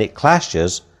understand it,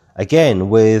 clashes again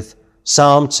with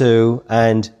Psalm 2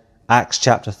 and Acts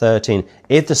chapter 13.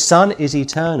 If the Son is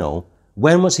eternal,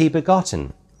 when was he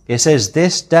begotten? It says,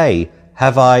 This day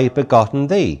have I begotten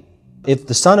thee. If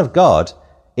the Son of God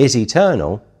is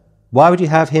eternal, why would you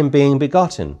have him being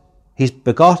begotten? He's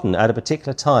begotten at a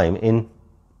particular time in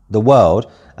the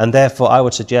world, and therefore I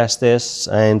would suggest this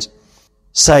and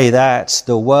say that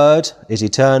the Word is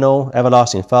eternal,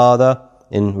 everlasting Father,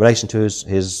 in relation to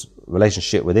his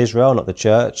relationship with Israel, not the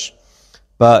church,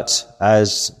 but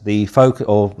as the focus,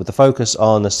 or with the focus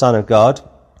on the Son of God,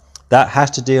 that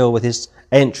has to deal with his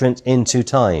entrance into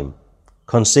time.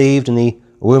 Conceived in the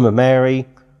womb of Mary,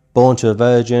 born to a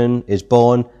virgin, is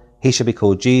born. He shall be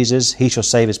called Jesus. He shall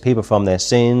save his people from their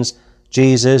sins.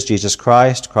 Jesus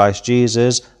Christ, Christ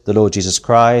Jesus, the Lord Jesus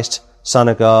Christ, Son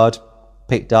of God,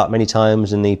 picked up many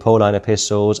times in the Pauline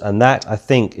epistles, and that, I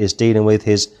think, is dealing with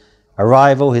his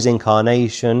arrival, his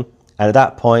incarnation, and at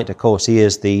that point, of course, he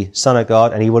is the Son of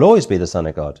God, and he will always be the Son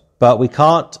of God. But we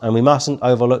can't and we mustn't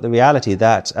overlook the reality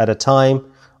that at a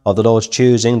time of the Lord's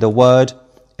choosing, the Word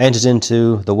enters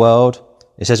into the world.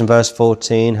 It says in verse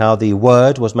 14 how the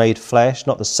Word was made flesh,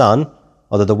 not the Son,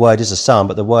 although the Word is a son,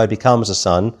 but the Word becomes a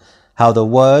son, how the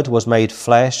Word was made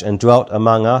flesh and dwelt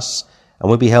among us,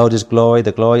 and we beheld his glory,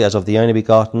 the glory as of the only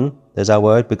begotten, there's our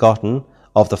word, begotten,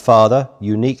 of the Father,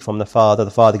 unique from the Father. The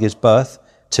Father gives birth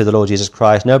to the Lord Jesus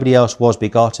Christ. Nobody else was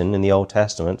begotten in the Old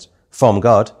Testament from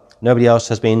God. Nobody else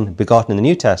has been begotten in the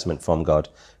New Testament from God.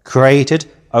 Created,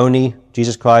 only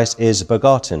Jesus Christ is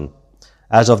begotten,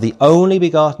 as of the only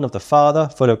begotten of the Father,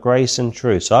 full of grace and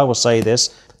truth. So I will say this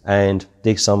and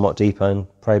dig somewhat deeper and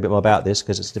pray a bit more about this,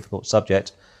 because it's a difficult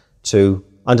subject to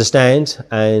understand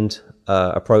and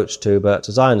approach to, but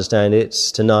as I understand it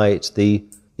tonight, the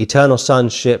eternal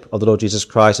sonship of the Lord Jesus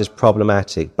Christ is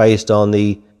problematic based on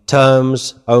the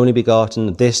terms only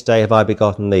begotten, this day have I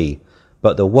begotten thee.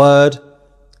 But the Word,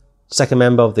 second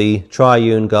member of the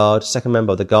triune God, second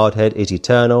member of the Godhead, is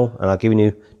eternal, and I've given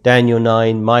you Daniel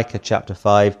 9, Micah chapter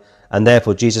 5, and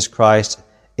therefore Jesus Christ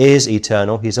is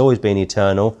eternal. He's always been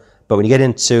eternal. But when you get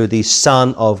into the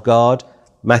Son of God,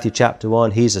 Matthew chapter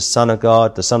 1, he's the Son of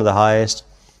God, the Son of the highest.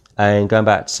 And going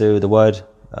back to the Word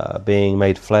being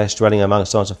made flesh, dwelling among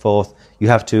us, so on and so forth, you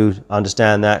have to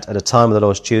understand that at a time of the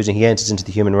Lord's choosing, he enters into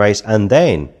the human race, and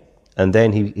then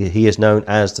he is known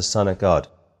as the Son of God.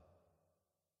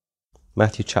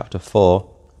 Matthew chapter 4,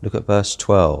 look at verse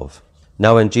 12.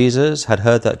 Now when Jesus had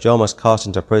heard that John was cast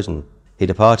into prison, he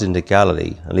departed into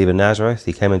Galilee, and leaving Nazareth,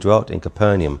 he came and dwelt in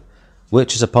Capernaum,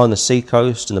 which is upon the sea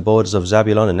coast and the borders of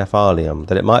Zabulon and Nephthalim,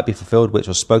 that it might be fulfilled which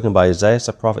was spoken by Isaiah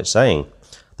the prophet, saying,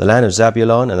 the land of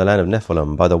Zabulon and the land of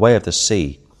Nephthalim, by the way of the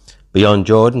sea, beyond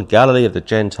Jordan, Galilee of the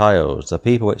Gentiles. The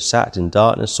people which sat in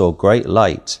darkness saw great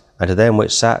light, and to them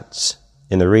which sat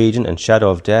in the region and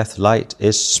shadow of death, light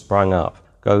is sprung up.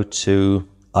 Go to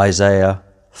Isaiah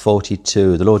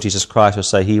 42. The Lord Jesus Christ will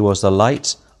say he was the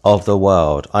light of the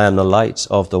world. I am the light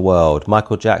of the world.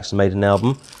 Michael Jackson made an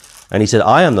album, and he said,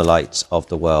 I am the light of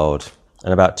the world.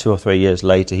 And about 2 or 3 years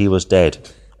later, he was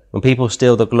dead. When people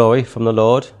steal the glory from the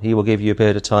Lord, he will give you a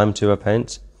period of time to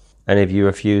repent. And if you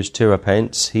refuse to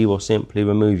repent, he will simply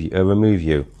remove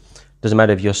you. Doesn't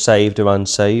matter if you're saved or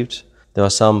unsaved. There are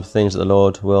some things that the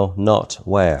Lord will not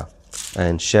wear.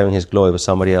 And sharing his glory with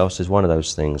somebody else is one of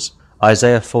those things.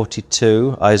 Isaiah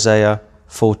 42.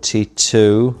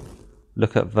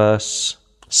 Look at verse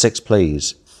 6,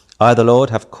 please. I, the Lord,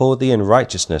 have called thee in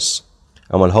righteousness,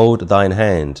 and will hold thine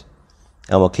hand,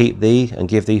 and will keep thee and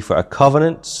give thee for a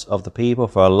covenant of the people,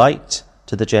 for a light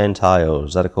to the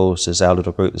Gentiles. That, of course, is our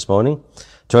little group this morning.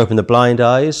 To open the blind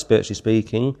eyes, spiritually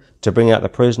speaking, to bring out the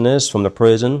prisoners from the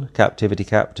prison, captivity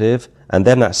captive, and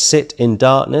them that sit in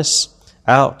darkness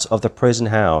out of the prison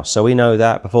house. So we know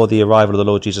that before the arrival of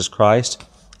the Lord Jesus Christ,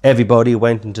 everybody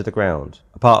went into the ground,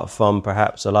 apart from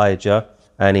perhaps Elijah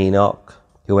and Enoch,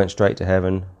 who went straight to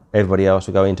heaven. Everybody else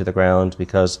would go into the ground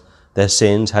because their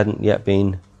sins hadn't yet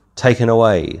been taken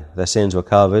away. Their sins were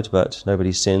covered, but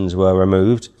nobody's sins were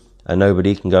removed, and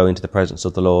nobody can go into the presence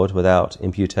of the Lord without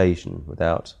imputation,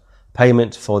 without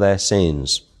payment for their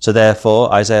sins. So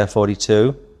therefore, Isaiah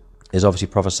 42 is obviously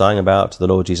prophesying about the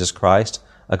Lord Jesus Christ,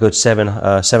 a good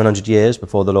 700 years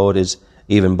before the Lord is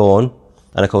even born.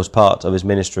 And of course, part of his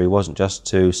ministry wasn't just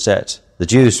to set the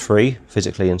Jews free,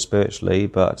 physically and spiritually,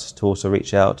 but to also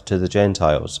reach out to the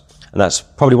Gentiles. And that's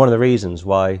probably one of the reasons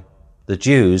why the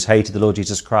Jews hated the Lord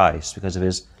Jesus Christ, because of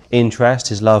his interest,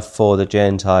 his love for the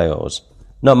Gentiles.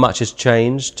 Not much has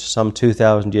changed. Some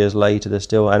 2,000 years later, there's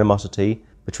still animosity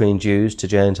between Jews to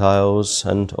Gentiles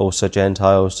and also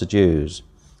Gentiles to Jews.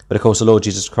 But of course, the Lord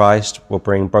Jesus Christ will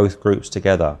bring both groups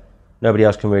together. Nobody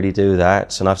else can really do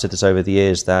that. And I've said this over the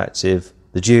years, that if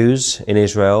the Jews in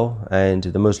Israel and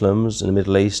the Muslims in the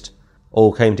Middle East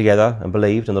all came together and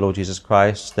believed in the Lord Jesus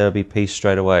Christ, there would be peace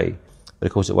straight away. But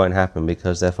of course it won't happen,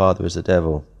 because their father is the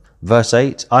devil. Verse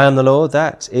 8, I am the Lord,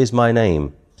 that is my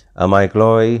name, and my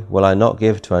glory will I not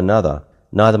give to another,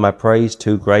 neither my praise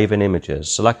to graven images.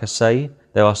 So like I say,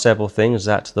 there are several things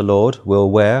that the Lord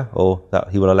will wear, or that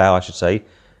he will allow, I should say.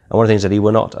 And one of the things that he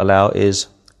will not allow is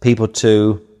people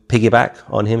to piggyback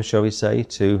on him, shall we say,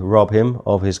 to rob him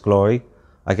of his glory.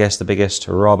 I guess the biggest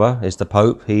robber is the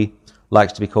Pope. He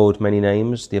likes to be called many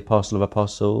names, the Apostle of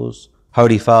Apostles,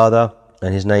 Holy Father,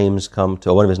 and his names come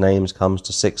to, or one of his names comes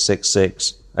to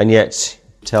 666. And yet,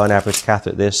 tell an average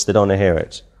Catholic this, they don't want to hear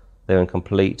it. They're in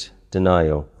complete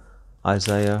denial.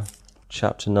 Isaiah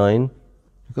chapter 9.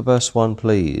 Look at verse 1,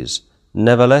 please.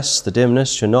 Nevertheless, the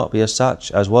dimness shall not be as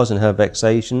such as was in her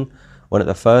vexation, when at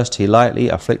the first he lightly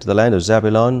afflicted the land of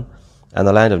Zabulon and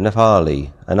the land of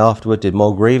Nephtali, and afterward did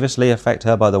more grievously affect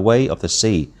her by the way of the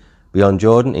sea, beyond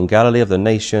Jordan, in Galilee of the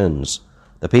nations.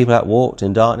 The people that walked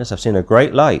in darkness have seen a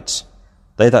great light.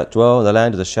 They that dwell in the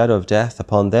land of the shadow of death,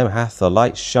 upon them hath the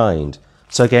light shined.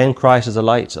 So again, Christ is the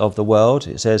light of the world.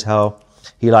 It says how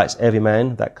he lights every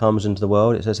man that comes into the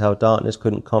world. It says how darkness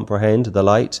couldn't comprehend the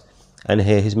light. And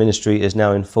here his ministry is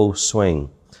now in full swing.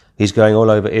 He's going all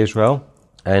over Israel,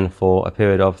 and for a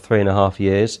period of 3.5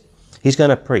 years, he's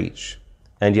going to preach.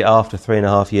 And yet after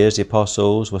 3.5 years, the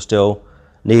apostles were still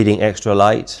needing extra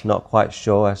light, not quite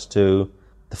sure as to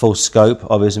the full scope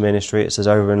of his ministry. It says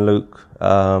over in Luke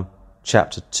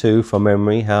chapter 2 from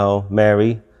memory how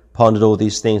Mary pondered all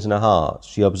these things in her heart.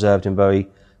 She observed him very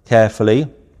carefully,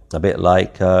 a bit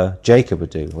like Jacob would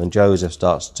do when Joseph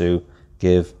starts to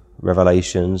give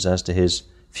revelations as to his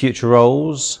future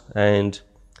roles and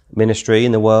ministry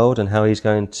in the world and how he's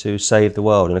going to save the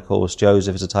world. And of course,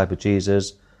 Joseph is a type of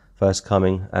Jesus, first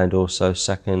coming and also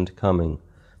second coming.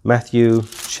 Matthew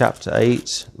chapter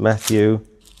 8. Matthew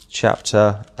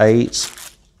chapter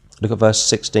 8. Look at verse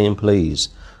 16, please.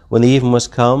 When the even was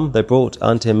come, they brought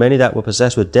unto him many that were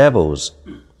possessed with devils,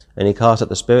 and he cast out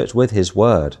the spirits with his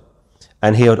word,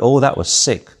 and healed all that was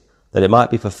sick, that it might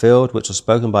be fulfilled which was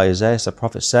spoken by Isaiah the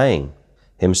prophet, saying,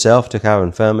 Himself took our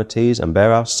infirmities and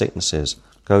bare our sicknesses.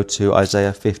 Go to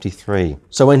Isaiah 53.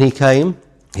 So when he came,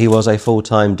 he was a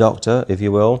full-time doctor, if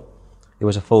you will. He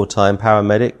was a full-time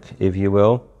paramedic, if you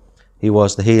will. He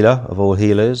was the healer of all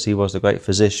healers. He was the great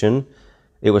physician.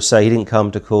 It would say he didn't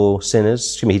come to call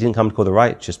sinners, he didn't come to call the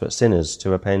righteous, but sinners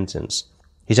to repentance.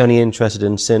 He's only interested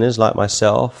in sinners like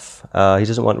myself. He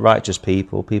doesn't want righteous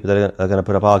people that are going to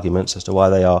put up arguments as to why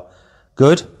they are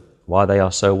good, why they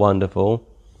are so wonderful.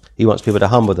 He wants people to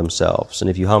humble themselves, and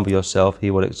if you humble yourself, he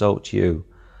will exalt you.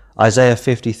 Isaiah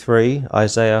 53,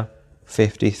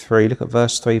 look at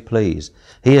verse 3, please.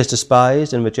 He is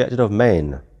despised and rejected of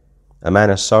men, a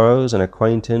man of sorrows and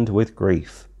acquainted with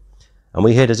grief. And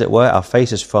we hid, as it were, our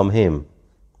faces from him.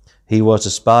 He was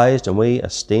despised, and we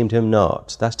esteemed him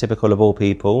not. That's typical of all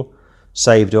people,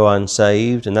 saved or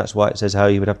unsaved, and that's why it says how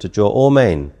he would have to draw all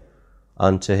men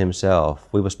unto himself.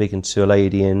 We were speaking to a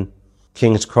lady in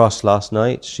King's Cross last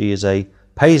night. She is a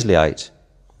Paisleyite,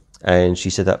 and she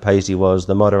said that Paisley was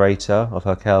the moderator of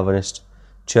her Calvinist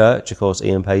church. Of course,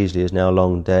 Ian Paisley is now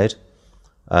long dead.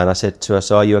 And I said to her,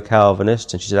 so are you a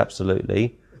Calvinist? And she said,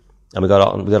 absolutely. And we got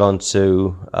on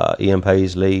to Ian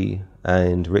Paisley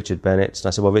and Richard Bennett. And I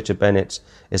said, well, Richard Bennett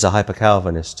is a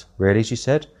hyper-Calvinist. Really, she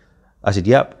said? I said,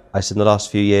 yep. I said, in the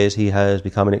last few years, he has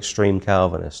become an extreme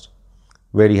Calvinist.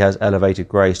 Really has elevated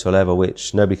grace to a level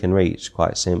which nobody can reach,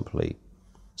 quite simply.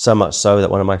 So much so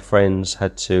that one of my friends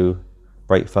had to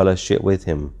break fellowship with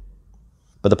him.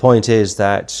 But the point is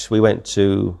that we went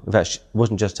to, in fact, it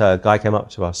wasn't just her. A guy came up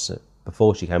to us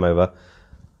before she came over,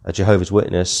 a Jehovah's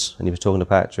Witness, and he was talking to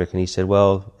Patrick, and he said,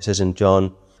 well, it says in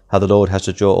John how the Lord has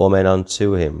to draw all men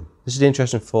unto him. This is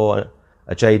interesting for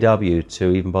a JW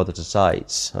to even bother to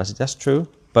cite. I said, that's true,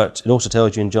 but it also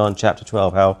tells you in John chapter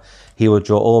 12 how he will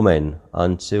draw all men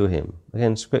unto him.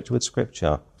 Again, scripture with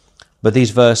scripture. But these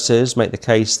verses make the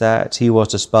case that he was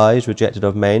despised, rejected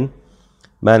of men,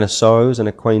 man of sorrows and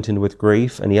acquainted with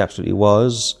grief, and he absolutely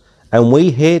was. And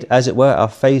we hid, as it were, our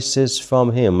faces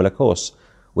from him. And of course,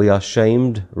 we are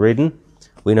shame-ridden.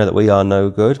 We know that we are no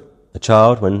good. A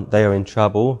child, when they are in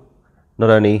trouble, not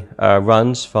only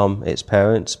runs from its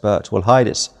parents, but will hide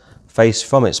its face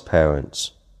from its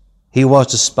parents. He was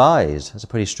despised. That's a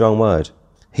pretty strong word.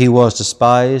 He was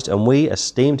despised, and we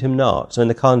esteemed him not. So in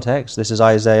the context, this is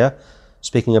Isaiah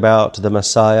speaking about the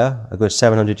Messiah, a good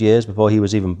 700 years before he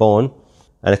was even born.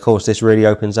 And of course, this really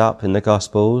opens up in the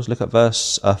Gospels. Look at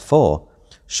verse 4.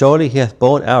 Surely he hath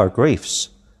borne our griefs,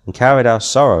 and carried our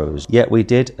sorrows, yet we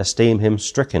did esteem him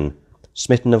stricken,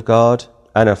 smitten of God,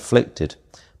 and afflicted.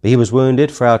 But he was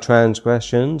wounded for our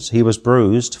transgressions, he was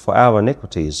bruised for our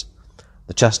iniquities.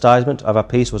 The chastisement of our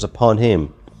peace was upon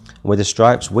him, and with his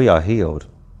stripes we are healed.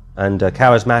 And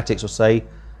charismatics will say,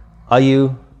 are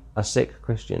you a sick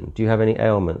Christian? Do you have any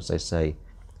ailments, they say?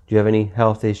 Do you have any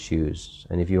health issues?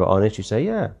 And if you are honest, you say,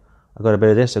 yeah, I've got a bit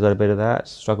of this, I've got a bit of that,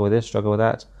 struggle with this, struggle with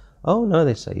that. Oh, no,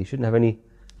 they say, you shouldn't have any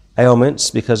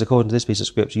ailments because according to this piece of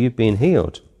scripture, you've been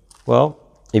healed. Well,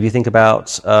 if you think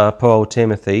about poor old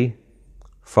Timothy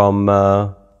from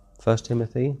 1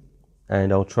 Timothy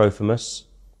and old Trophimus,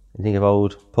 you think of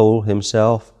old Paul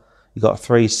himself, you've got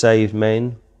 3 saved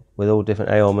men with all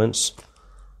different ailments.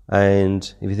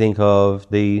 And if you think of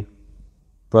the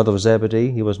brother of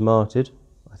Zebedee, he was martyred.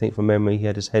 I think from memory he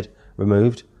had his head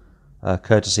removed,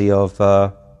 courtesy of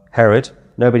Herod.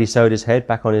 Nobody sewed his head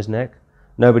back on his neck.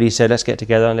 Nobody said, let's get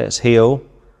together and let's heal,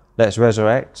 let's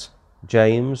resurrect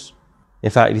James. In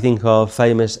fact, if you think of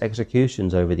famous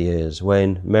executions over the years,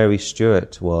 when Mary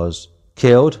Stuart was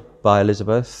killed by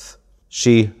Elizabeth,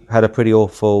 she had a pretty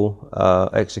awful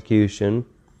execution.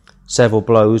 Several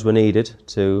blows were needed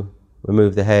to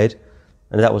remove the head.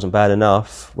 And that wasn't bad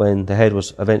enough. When the head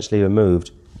was eventually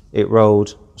removed, it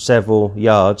rolled several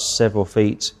yards, several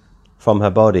feet from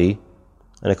her body,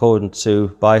 and according to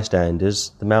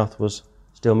bystanders, the mouth was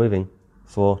still moving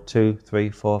for 2, 3,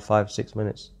 4, 5, 6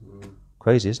 minutes.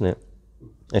 Crazy, isn't it?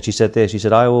 And she said this, she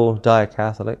said, I will die a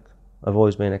Catholic. I've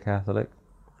always been a Catholic.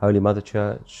 Holy Mother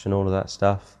Church and all of that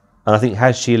stuff. And I think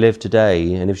had she lived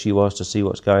today, and if she was to see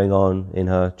what's going on in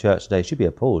her church today, she'd be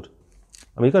appalled.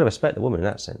 I mean, you've got to respect the woman in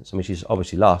that sense. I mean, she's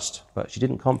obviously lost, but she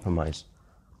didn't compromise.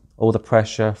 All the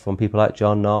pressure from people like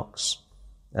John Knox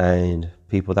and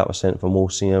people that were sent from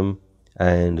Walsingham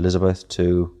and Elizabeth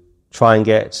to try and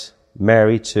get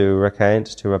Mary to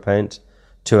repent,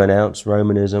 to announce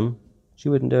Romanism. She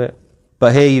wouldn't do it.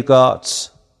 But here you've got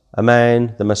a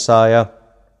man, the Messiah,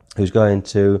 who's going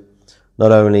to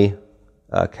not only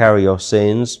carry your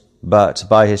sins, but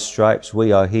by his stripes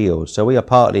we are healed. So we are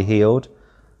partly healed.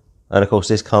 And of course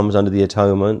this comes under the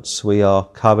atonement. We are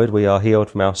covered, we are healed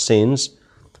from our sins.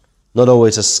 Not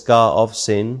always a scar of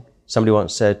sin. Somebody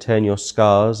once said, turn your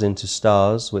scars into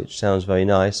stars, which sounds very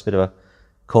nice, bit of a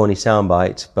corny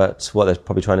soundbite, but what they're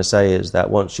probably trying to say is that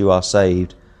once you are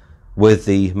saved with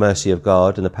the mercy of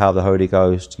God and the power of the Holy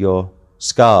Ghost, your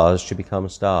scars should become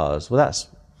stars. Well, that's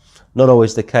not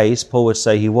always the case. Paul would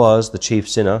say he was the chief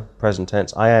sinner, present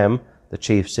tense. I am the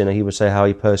chief sinner. He would say how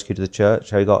he persecuted the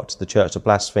church, how he got the church to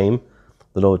blaspheme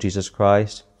the Lord Jesus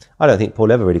Christ. I don't think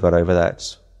Paul ever really got over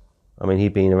that. I mean,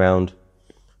 he'd been around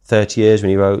 30 years when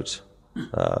he wrote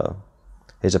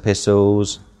his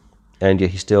epistles, and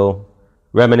yet he's still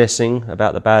reminiscing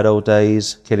about the bad old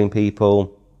days, killing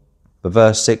people. But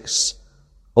verse 6,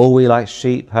 all we like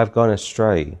sheep have gone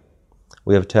astray.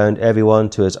 We have turned everyone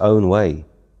to his own way.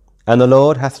 And the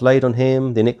Lord hath laid on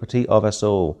him the iniquity of us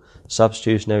all.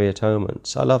 Substitutionary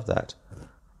atonement. I love that.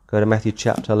 Go to Matthew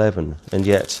chapter 11. And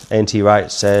yet N.T.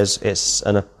 Wright says it's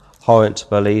an abhorrent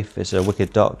belief. It's a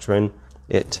wicked doctrine.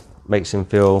 It makes him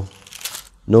feel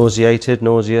nauseated,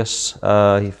 nauseous.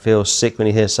 He feels sick when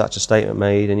he hears such a statement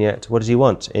made. And yet, what does he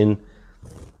want in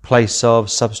place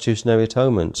of substitutionary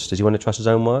atonement? Does he want to trust his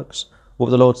own works? What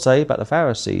would the Lord say about the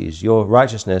Pharisees? Your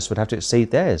righteousness would have to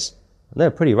exceed theirs. And they're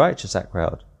pretty righteous, that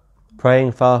crowd.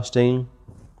 Praying, fasting,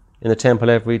 in the temple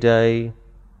every day.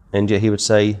 And yet he would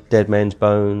say, dead men's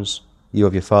bones, you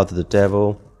of your father the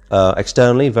devil.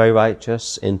 Externally, very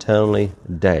righteous. Internally,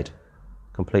 dead.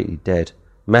 Completely dead.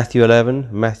 Matthew 11,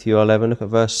 look at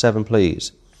verse 7,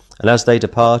 please. And as they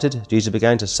departed, Jesus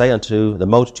began to say unto the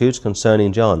multitudes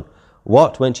concerning John,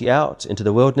 what went ye out into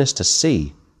the wilderness to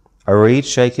see? A reed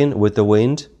shaken with the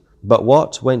wind? But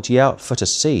what went ye out for to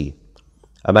see?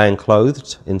 A man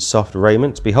clothed in soft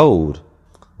raiment? Behold,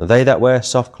 they that wear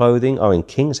soft clothing are in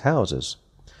kings' houses.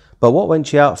 But what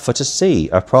went ye out for to see?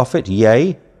 A prophet?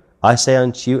 Yea, I say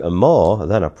unto you, more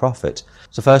than a prophet.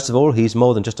 So first of all, he's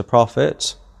more than just a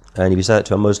prophet. And if you say it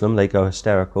to a Muslim, they go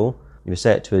hysterical. If you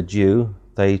say it to a Jew,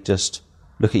 they just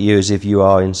look at you as if you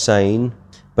are insane.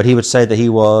 But he would say that he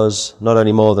was not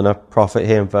only more than a prophet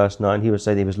here in verse 9, he would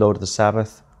say that he was Lord of the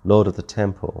Sabbath, Lord of the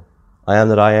temple. I am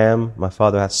that I am, my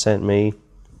Father hath sent me.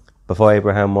 Before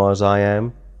Abraham was, I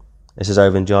am. It says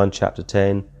over in John chapter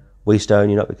 10, we stone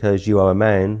you not because you are a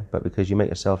man, but because you make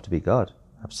yourself to be God.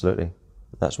 Absolutely.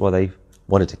 That's why they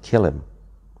wanted to kill him.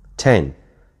 10.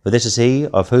 For this is he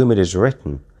of whom it is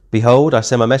written, behold, I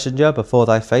send my messenger before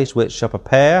thy face, which shall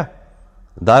prepare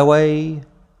thy way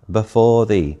before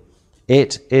thee.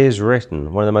 It is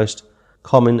written, one of the most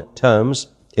common terms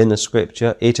in the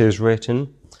scripture. It is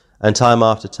written, and time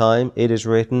after time, it is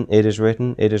written, it is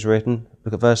written, it is written.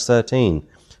 Look at verse 13.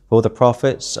 For the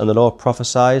prophets and the law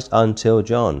prophesied until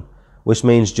John, which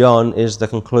means John is the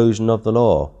conclusion of the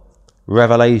law.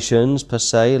 Revelations, per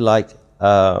se, like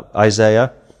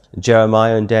Isaiah,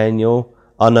 Jeremiah, and Daniel,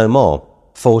 are no more.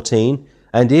 14.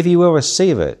 And if you will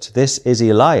receive it, this is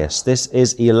Elias, this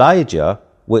is Elijah,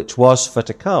 which was for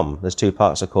to come. There's two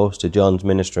parts, of course, to John's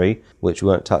ministry, which we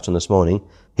won't touch on this morning.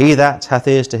 He that hath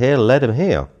ears to hear, let him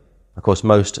hear. Of course,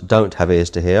 most don't have ears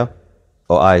to hear,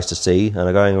 or eyes to see, and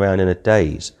are going around in a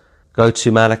daze. Go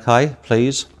to Malachi,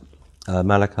 please.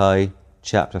 Malachi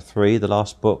chapter 3, the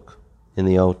last book in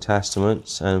the Old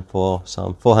Testament, and for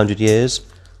some 400 years,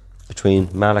 between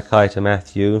Malachi to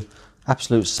Matthew,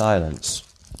 absolute silence.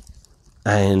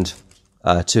 And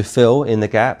to fill in the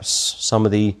gaps, some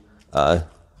of the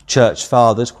church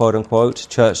fathers, quote unquote,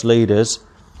 church leaders,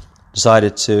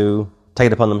 decided to take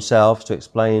it upon themselves to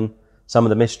explain some of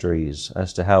the mysteries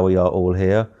as to how we are all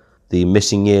here, the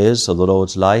missing years of the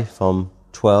Lord's life from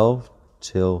 12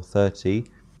 till 30,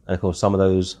 and of course some of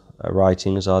those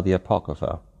writings are the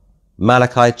Apocrypha.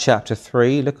 Malachi chapter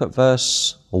 3, look at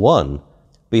verse 1.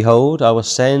 Behold, I will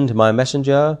send my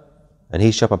messenger, and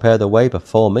he shall prepare the way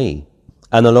before me.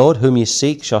 And the Lord whom ye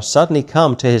seek shall suddenly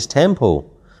come to his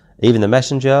temple, even the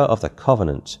messenger of the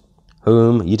covenant,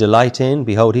 whom ye delight in.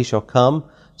 Behold, he shall come,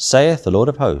 saith the Lord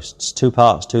of hosts. Two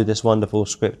parts to this wonderful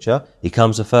scripture. He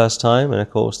comes the first time, and of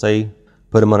course they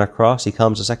put him on a cross. He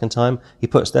comes the second time, he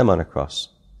puts them on a cross.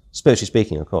 Spiritually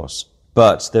speaking, of course.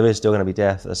 But there is still going to be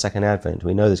death at the second advent.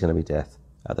 We know there's going to be death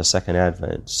at the second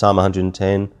advent. Psalm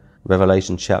 110,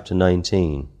 Revelation chapter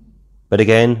 19. But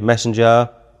again, messenger,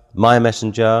 my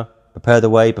messenger, prepare the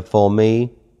way before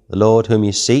me. The Lord whom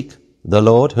ye seek,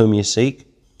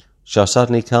 shall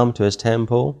suddenly come to his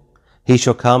temple. He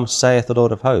shall come, saith the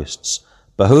Lord of hosts.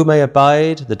 But who may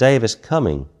abide the day of his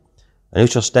coming? And who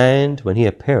shall stand when he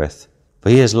appeareth? For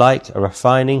he is like a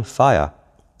refining fire,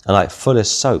 and like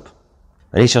fullest soap.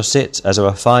 And he shall sit as a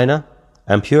refiner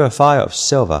and purifier of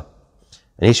silver.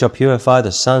 And he shall purify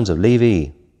the sons of Levi,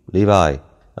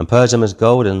 and purge them as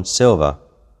gold and silver,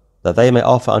 that they may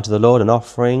offer unto the Lord an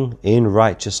offering in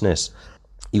righteousness.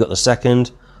 You got the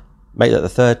second, make that the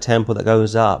third temple that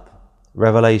goes up.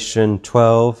 Revelation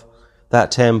 12,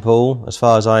 that temple, as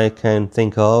far as I can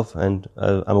think of, and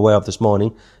I'm aware of this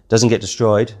morning, doesn't get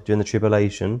destroyed during the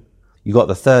tribulation. You got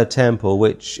the third temple,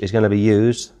 which is going to be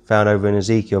used, found over in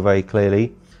Ezekiel very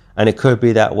clearly, and it could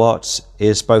be that what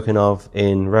is spoken of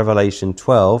in Revelation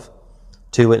 12,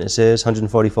 2 witnesses,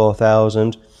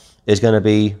 144,000, is going to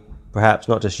be perhaps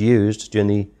not just used during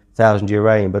the 1,000-year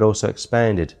reign, but also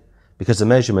expanded, because the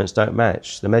measurements don't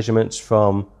match. The measurements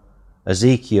from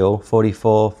Ezekiel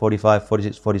 44, 45,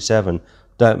 46, 47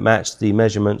 don't match the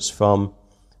measurements from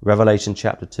Revelation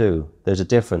chapter 2. There's a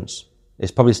difference.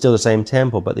 It's probably still the same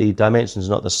temple, but the dimensions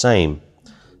are not the same.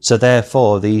 So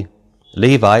therefore, the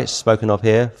Levites, spoken of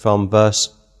here from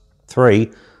verse 3,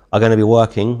 are going to be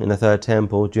working in the third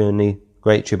temple during the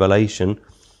Great Tribulation.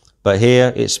 But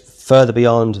here it's further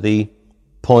beyond the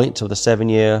point of the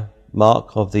 7-year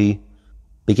mark of the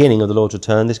beginning of the Lord's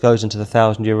return. This goes into the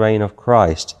 1,000-year reign of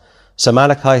Christ. So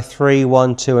Malachi 3,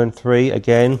 1, 2 and 3,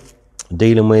 again,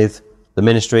 dealing with the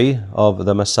ministry of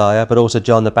the Messiah, but also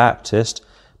John the Baptist,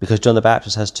 because John the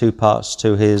Baptist has two parts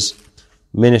to his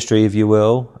ministry, if you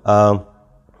will.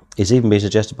 It's even been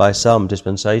suggested by some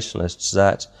dispensationalists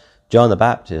that John the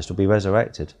Baptist will be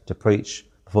resurrected to preach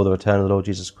before the return of the Lord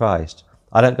Jesus Christ.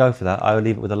 I don't go for that. I will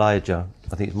leave it with Elijah.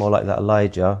 I think it's more like that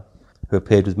Elijah who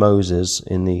appeared with Moses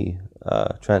in the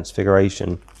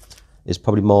Transfiguration is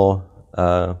probably more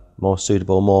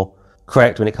suitable, more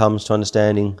correct when it comes to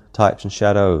understanding types and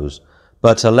shadows.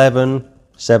 But 11,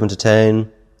 7 to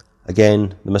 10,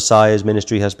 again, the Messiah's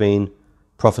ministry has been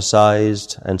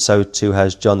prophesied, and so too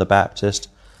has John the Baptist,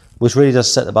 which really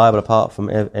does set the Bible apart from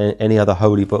any other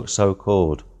holy book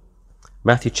so-called.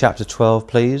 Matthew chapter 12,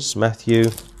 please.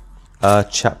 Matthew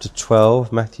chapter 12,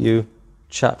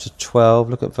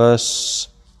 look at verse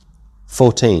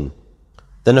 14.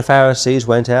 Then the Pharisees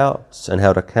went out and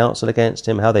held a council against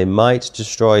him, how they might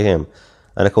destroy him.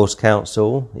 And of course,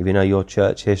 council, if you know your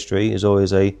church history, is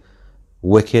always a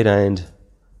wicked and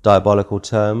diabolical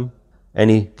term.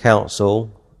 Any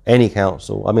council,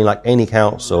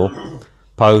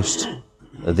 post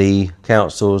the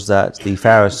councils that the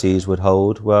Pharisees would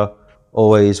hold were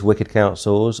always wicked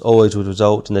councils, always would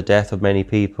result in the death of many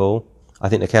people. I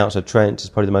think the Council of Trent is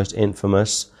probably the most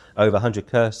infamous. Over 100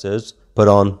 curses put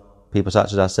on people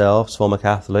such as ourselves, former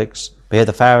Catholics. But here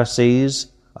the Pharisees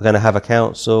are going to have a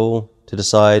council to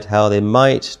decide how they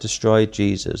might destroy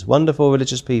Jesus. Wonderful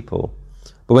religious people.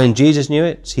 But when Jesus knew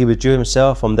it, he withdrew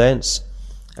himself from thence,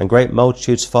 and great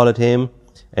multitudes followed him,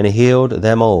 and he healed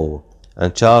them all,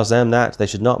 and charged them that they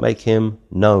should not make him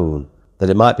known, that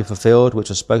it might be fulfilled which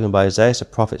was spoken by Isaiah the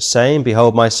prophet, saying,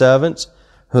 Behold my servant,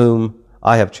 whom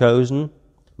I have chosen,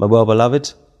 my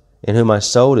well-beloved, in whom my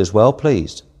soul is well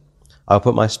pleased. I will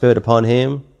put my spirit upon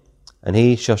him, and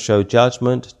he shall show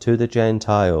judgment to the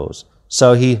Gentiles.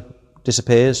 So he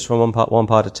disappears from one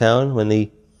part of town when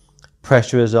the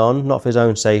pressure is on, not for his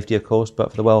own safety, of course,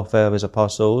 but for the welfare of his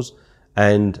apostles.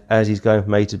 And as he's going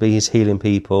from A to B, he's healing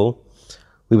people.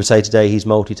 We would say today he's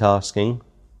multitasking.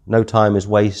 No time is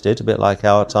wasted, a bit like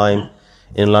our time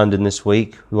in London this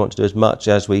week. We want to do as much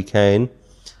as we can,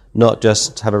 not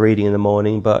just have a reading in the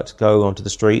morning, but go onto the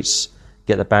streets,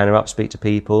 get the banner up, speak to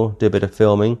people, do a bit of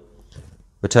filming,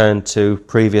 return to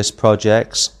previous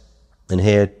projects. And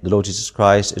here the Lord Jesus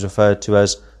Christ is referred to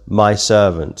as my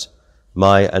servant,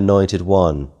 my anointed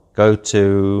one. Go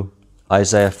to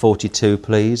Isaiah 42,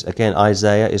 please. Again,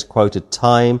 Isaiah is quoted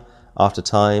time after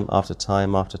time after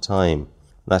time after time. And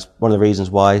that's one of the reasons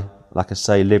why, like I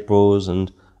say, liberals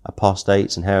and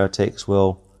apostates and heretics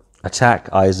will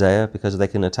attack Isaiah, because if they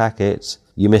can attack it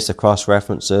you miss the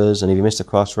cross-references, and if you miss the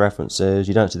cross-references,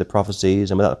 you don't see the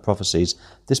prophecies, and without the prophecies,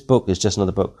 this book is just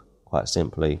another book, quite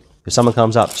simply. If someone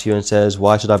comes up to you and says,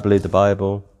 why should I believe the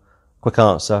Bible? Quick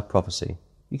answer, prophecy.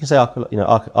 You can say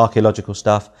archaeological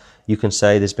stuff. You can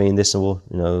say there's been this or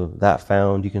that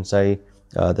found. You can say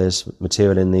there's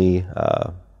material in the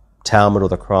Talmud or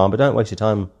the Quran, but don't waste your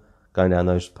time going down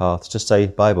those paths. Just say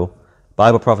Bible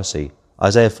prophecy.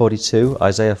 Isaiah 42,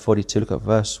 look at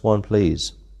verse 1,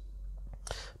 please.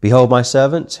 Behold my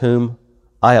servant, whom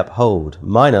I uphold,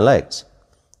 mine elect,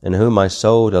 in whom my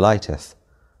soul delighteth.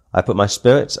 I put my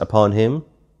spirit upon him.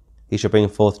 He shall bring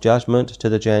forth judgment to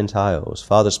the Gentiles.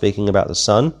 Father speaking about the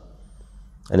Son,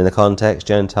 and in the context,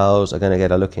 Gentiles are going to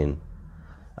get a look in.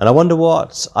 And I wonder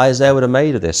what Isaiah would have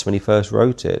made of this when he first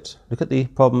wrote it. Look at the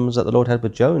problems that the Lord had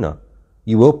with Jonah.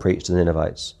 You will preach to the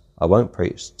Ninevites. I won't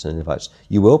preach to the Ninevites.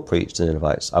 You will preach to the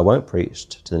Ninevites. I won't preach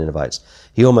to the Ninevites.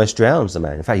 He almost drowns the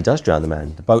man. In fact, he does drown the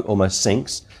man. The boat almost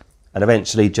sinks. And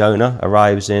eventually Jonah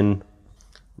arrives in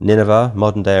Nineveh,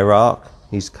 modern-day Iraq.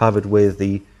 He's covered with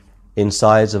the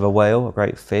insides of a whale, a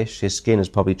great fish. His skin has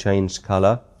probably changed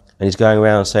colour. And he's going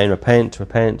around saying, repent,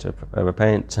 repent,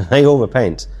 repent. And they all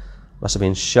repent. Must have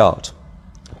been shot.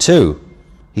 2,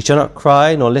 he shall not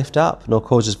cry, nor lift up, nor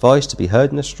cause his voice to be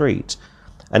heard in the street.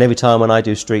 And every time when I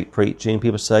do street preaching,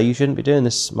 people say, you shouldn't be doing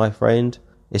this, my friend.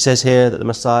 It says here that the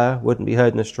Messiah wouldn't be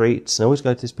heard in the streets. And I always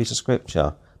go to this piece of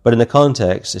scripture. But in the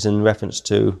context, it's in reference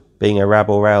to being a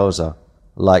rabble-rouser.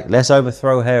 Like, let's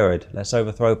overthrow Herod. Let's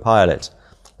overthrow Pilate.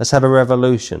 Let's have a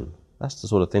revolution. That's the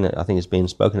sort of thing that I think is being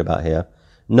spoken about here.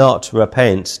 Not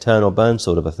repent, turn or burn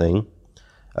sort of a thing.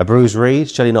 A bruised reed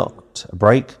shall he not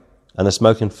break, and the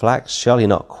smoking flax shall he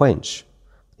not quench.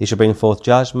 He shall bring forth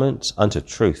judgment unto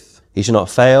truth. He shall not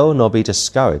fail nor be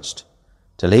discouraged,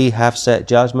 till he have set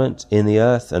judgment in the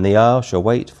earth, and the isle shall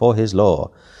wait for his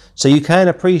law. So you can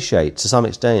appreciate to some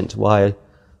extent why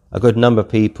a good number of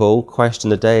people question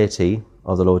the deity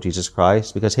of the Lord Jesus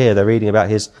Christ, because here they're reading about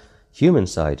his human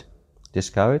side.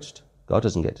 Discouraged? God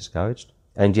doesn't get discouraged.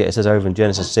 And yet it says over in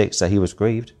Genesis 6 that he was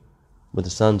grieved with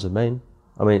the sons of men.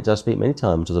 I mean, it does speak many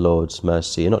times of the Lord's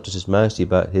mercy, and not just his mercy,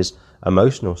 but his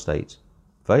emotional state.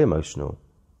 Very emotional.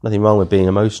 Nothing wrong with being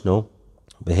emotional.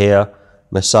 But here,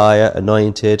 Messiah,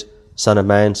 anointed, Son of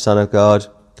Man, Son of God,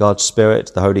 God's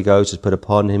Spirit, the Holy Ghost is put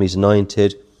upon him, he's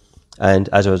anointed, and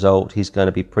as a result, he's going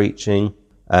to be preaching,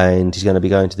 and he's going to be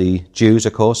going to the Jews,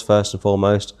 of course, first and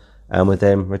foremost, and with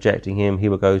them rejecting him, he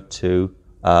will go to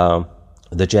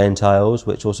the Gentiles,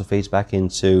 which also feeds back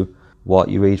into what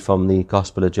you read from the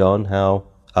Gospel of John, how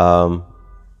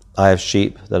I have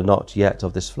sheep that are not yet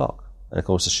of this flock. And of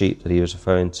course the sheep that he was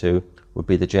referring to would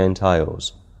be the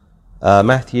Gentiles.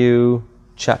 Matthew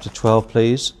chapter 12,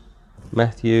 please.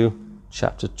 Matthew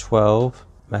chapter 12.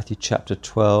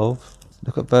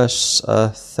 Look at verse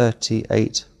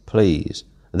 38, please.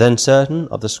 Then certain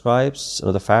of the scribes and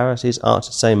of the Pharisees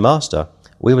answered, saying, Master,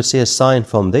 we would see a sign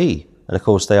from thee. And of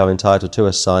course they are entitled to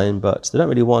a sign, but they don't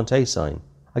really want a sign.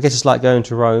 I guess it's like going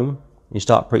to Rome. You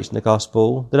start preaching the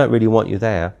gospel. They don't really want you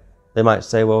there. They might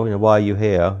say, well, why are you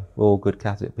here? We're all good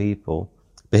Catholic people.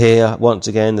 But here, once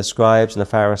again, the scribes and the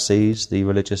Pharisees, the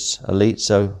religious elite,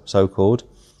 so-called,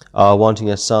 are wanting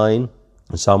a sign.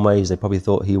 In some ways, they probably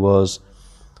thought he was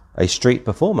a street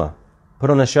performer. Put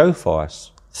on a show for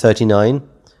us. 39,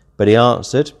 but he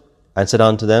answered and said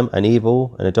unto them, An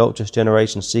evil and adulterous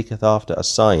generation seeketh after a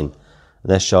sign,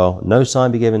 and there shall no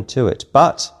sign be given to it,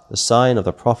 but the sign of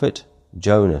the prophet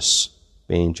Jonas,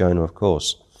 being Jonah, of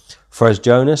course. For as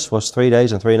Jonas was 3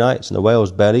 days and 3 nights in the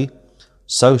whale's belly,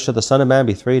 so shall the Son of Man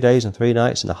be 3 days and 3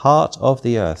 nights in the heart of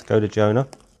the earth. Go to Jonah.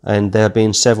 And there have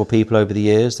been several people over the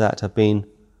years that have been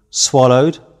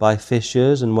swallowed by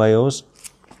fishes and whales,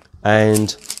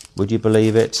 and would you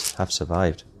believe it, have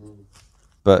survived.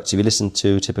 But if you listen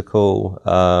to typical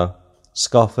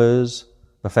scoffers,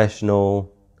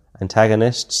 professional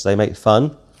antagonists, they make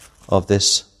fun of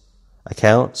this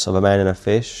account of a man and a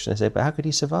fish. They say, but how could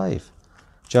he survive?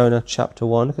 Jonah chapter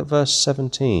 1, look at verse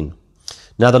 17.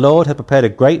 Now the Lord had prepared a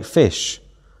great fish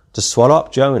to swallow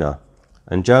up Jonah,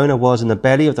 and Jonah was in the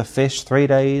belly of the fish 3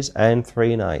 days and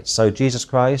 3 nights. So Jesus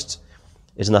Christ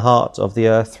is in the heart of the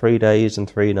earth 3 days and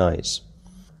 3 nights.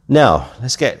 Now,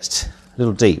 let's get a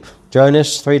little deep.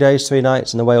 Jonas, 3 days, 3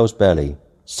 nights in the whale's belly.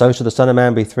 So shall the Son of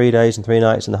Man be 3 days and 3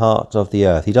 nights in the heart of the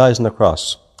earth. He dies on the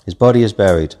cross. His body is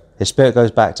buried. His spirit goes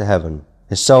back to heaven.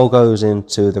 His soul goes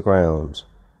into the ground,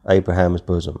 Abraham's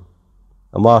bosom.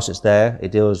 And whilst it's there,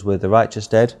 it deals with the righteous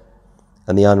dead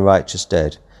and the unrighteous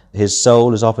dead. His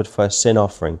soul is offered for a sin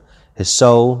offering. His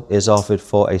soul is offered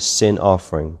for a sin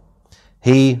offering.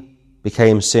 He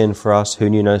became sin for us who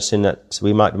knew no sin, that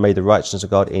we might be made the righteousness of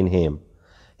God in him.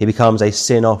 he becomes a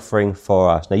sin offering for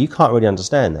us. Now, you can't really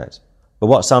understand that. But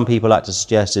what some people like to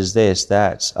suggest is this,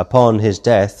 that upon his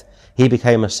death, he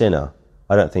became a sinner.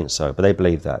 I don't think so, but they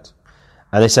believe that.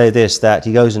 And they say this, that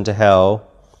he goes into hell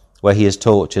where he is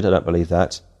tortured. I don't believe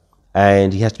that.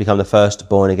 And he has to become the first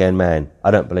born-again man. I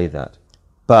don't believe that.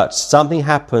 But something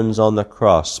happens on the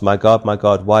cross. My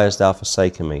God, why hast thou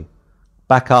forsaken me?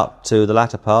 Back up to the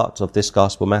latter part of this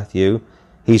Gospel, Matthew.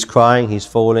 He's crying, he's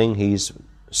falling, he's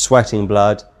sweating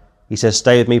blood. He says,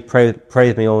 stay with me, pray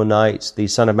with me all night. The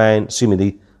Son of Man,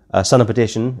 the Son of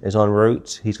Perdition is en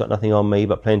route. He's got nothing on me,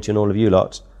 but plenty on all of you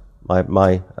lot.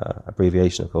 My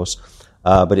abbreviation, of course.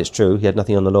 But it's true, he had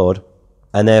nothing on the Lord.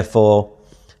 And therefore,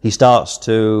 he starts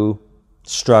to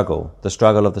struggle, the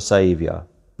struggle of the Saviour.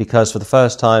 Because for the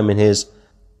first time in his,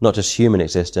 not just human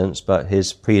existence, but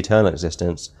his pre-eternal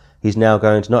existence, he's now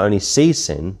going to not only see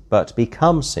sin, but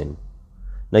become sin.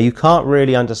 Now, you can't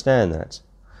really understand that.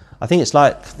 I think it's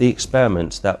like the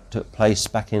experiment that took place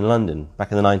back in London,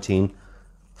 back in the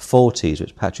 1940s,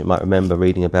 which Patrick might remember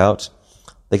reading about.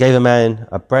 They gave a man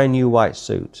a brand new white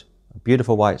suit, a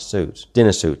beautiful white suit,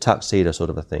 dinner suit, tuxedo sort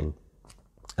of a thing.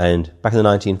 And back in the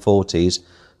 1940s,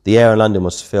 the air in London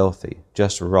was filthy,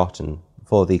 just rotten,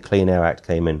 before the Clean Air Act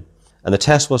came in. And the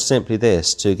test was simply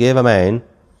this, to give a man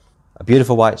a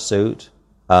beautiful white suit,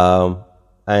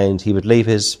 and he would leave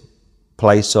his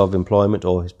place of employment,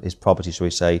 or his property, shall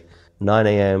we say, 9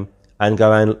 a.m, and go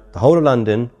around the whole of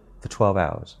London for 12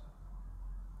 hours.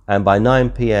 And by 9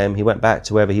 p.m, he went back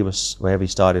to wherever he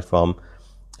started from,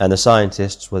 and the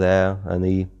scientists were there, and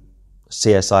the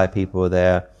CSI people were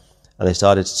there, and they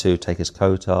started to take his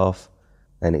coat off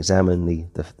and examine the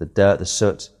dirt, the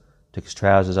soot, took his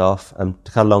trousers off, and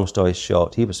to cut a long story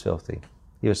short, he was filthy.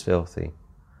 He was filthy.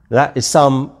 Now, that is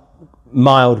some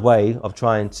mild way of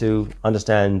trying to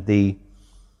understand the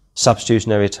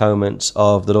substitutionary atonement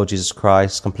of the Lord Jesus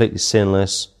Christ, completely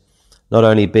sinless, not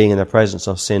only being in the presence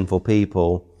of sinful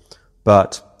people,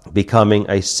 but becoming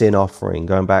a sin offering,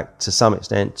 going back to some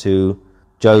extent to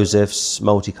Joseph's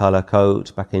multicolour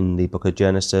coat back in the book of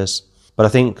Genesis. But I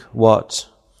think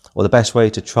the best way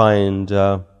to try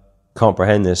and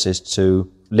comprehend this is to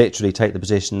literally take the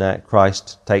position that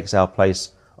Christ takes our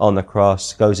place on the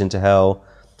cross, goes into hell,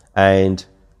 and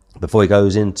before he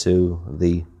goes into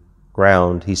the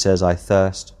ground, he says, I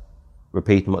thirst,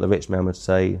 repeating what the rich man would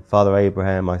say, Father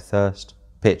Abraham, I thirst,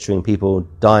 picturing people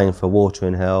dying for water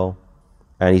in hell,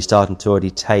 and he's starting to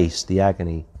already taste the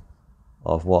agony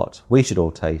of what we should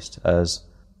all taste as,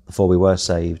 before we were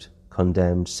saved,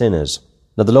 condemned sinners.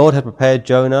 Now the Lord had prepared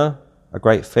Jonah, a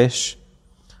great fish.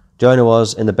 Jonah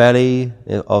was in the belly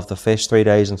of the fish 3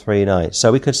 days and 3 nights.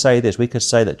 So we could say this, we could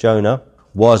say that Jonah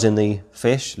was in the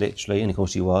fish, literally, and of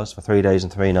course he was, for 3 days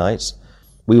and 3 nights.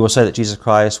 We will say that Jesus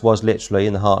Christ was literally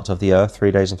in the heart of the earth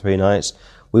 3 days and 3 nights.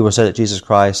 We will say that Jesus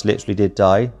Christ literally did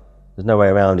die. There's no way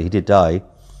around it, he did die.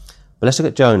 But let's look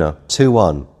at Jonah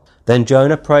 2:1. Then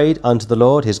Jonah prayed unto the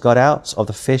Lord his God out of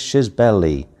the fish's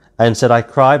belly, and said, I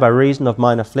cry by reason of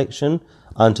mine affliction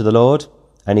unto the Lord,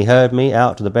 and he heard me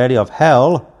out of the belly of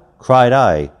hell, cried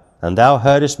I, and thou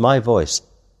heardest my voice.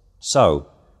 So,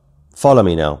 follow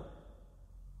me now.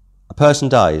 A person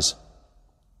dies,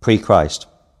 pre-Christ.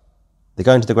 They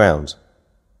go into the ground.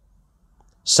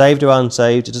 Saved or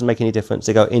unsaved, it doesn't make any difference.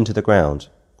 They go into the ground.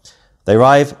 They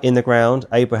arrive in the ground,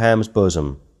 Abraham's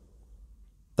bosom.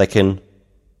 They can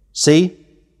see,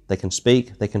 they can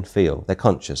speak, they can feel. They're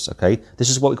conscious, okay? This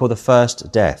is what we call the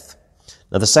first death.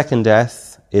 Now, the second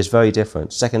death is very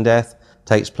different. Second death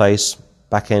takes place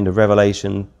back end of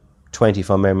Revelation 20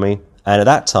 from memory. And at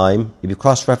that time, if you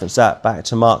cross-reference that back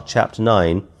to Mark chapter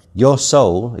 9, your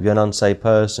soul, if you're an unsaved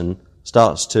person,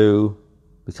 starts to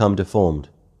become deformed.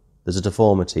 There's a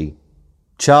deformity.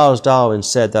 Charles Darwin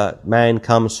said that man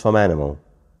comes from animal,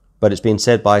 but it's been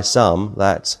said by some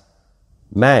that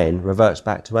man reverts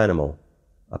back to animal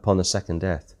upon the second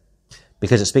death,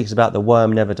 because it speaks about the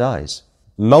worm never dies.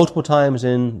 Multiple times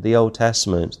in the Old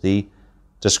Testament, the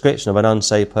description of an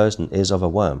unsaved person is of a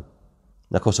worm.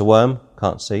 Now, of course, a worm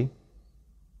can't see,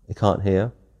 it can't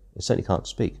hear, it certainly can't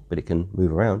speak, but it can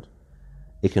move around.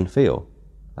 It can feel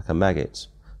like a maggot.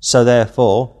 So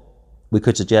therefore, we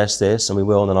could suggest this, and we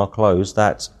will, and then I'll close,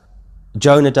 that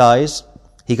Jonah dies,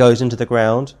 he goes into the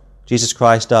ground. Jesus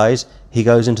Christ dies, he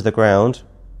goes into the ground.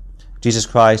 Jesus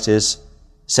Christ is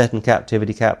set in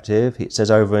captivity captive. It says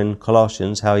over in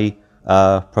Colossians how he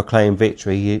proclaimed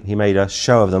victory. He made a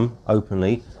show of them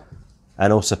openly.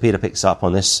 And also Peter picks up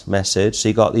on this message. So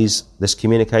you got this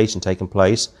communication taking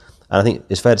place. And I think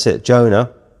it's fair to say that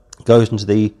Jonah goes into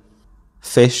the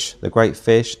fish, the great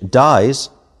fish, dies,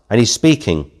 and he's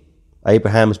speaking,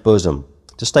 Abraham's bosom.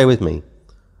 Just stay with me.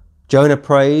 Jonah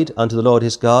prayed unto the Lord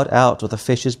his God out of the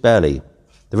fish's belly.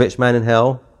 The rich man in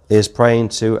hell is praying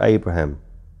to Abraham,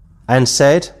 and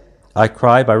said, I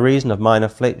cried by reason of mine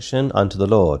affliction unto the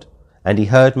Lord, and he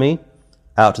heard me.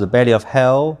 Out of the belly of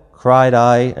hell cried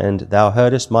I, and thou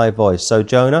heardest my voice. So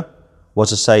Jonah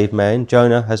was a saved man.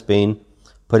 Jonah has been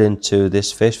put into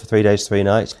this fish for 3 days, 3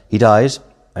 nights. He dies,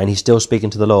 and he's still speaking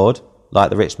to the Lord, like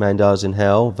the rich man does in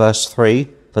hell. Verse 3,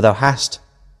 For thou hast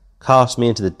cast me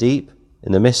into the deep,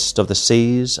 in the midst of the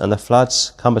seas, and the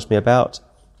floods compassed me about.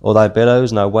 All thy billows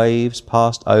and thy waves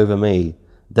passed over me.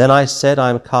 Then I said,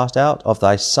 I am cast out of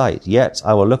thy sight, yet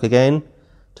I will look again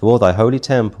toward thy holy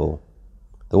temple.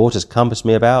 The waters compassed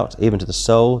me about, even to the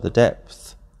soul, the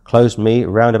depth closed me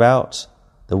round about,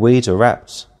 the weeds were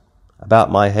wrapped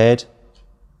about my head.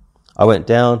 I went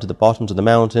down to the bottoms of the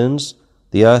mountains,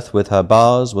 the earth with her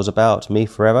bars was about me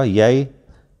forever. Yea,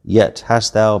 yet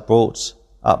hast thou brought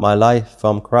up my life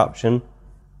from corruption,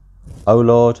 O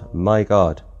Lord my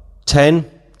God. 10.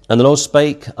 And the Lord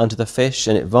spake unto the fish,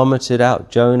 and it vomited out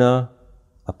Jonah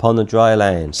upon the dry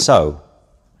land. So,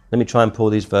 let me try and pull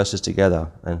these verses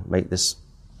together and make this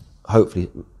hopefully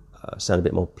sound a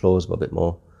bit more plausible, a bit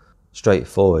more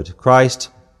straightforward. Christ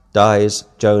dies,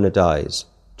 Jonah dies.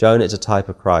 Jonah is a type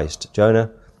of Christ.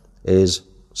 Jonah is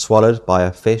swallowed by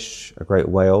a fish, a great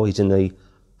whale. He's in the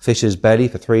fish's belly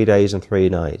for 3 days and 3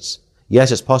 nights.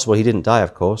 Yes, it's possible he didn't die,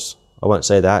 of course. I won't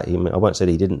say that. I won't say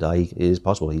that he didn't die. It is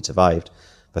possible he survived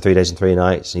for 3 days and 3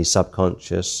 nights, and he's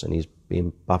subconscious, and he's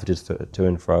being buffeted to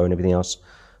and fro and everything else.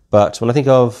 But when I think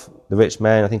of the rich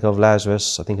man, I think of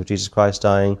Lazarus, I think of Jesus Christ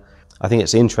dying. I think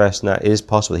it's interesting that it is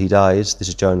possible that he dies. This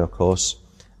is Jonah, of course,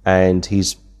 and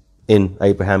he's in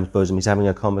Abraham's bosom. He's having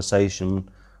a conversation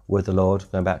with the Lord,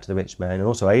 going back to the rich man, and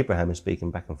also Abraham is speaking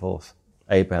back and forth.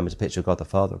 Abraham is a picture of God the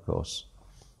Father, of course.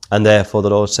 And therefore the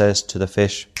Lord says to the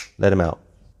fish, let him out.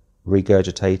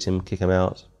 Regurgitate him, kick him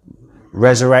out.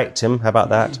 Resurrect him, how about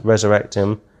that? Resurrect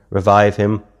him, revive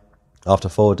him. After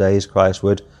 4 days, Christ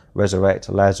would resurrect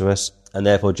Lazarus, and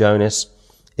therefore Jonas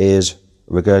is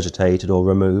regurgitated or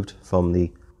removed from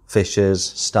the fish's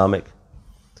stomach,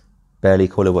 belly,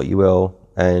 call it what you will,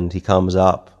 and he comes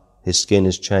up, his skin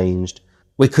is changed.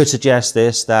 We could suggest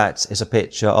that it's a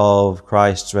picture of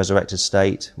Christ's resurrected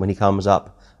state. When he comes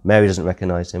up, Mary doesn't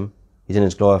recognize him. He's in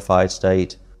his glorified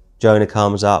state. Jonah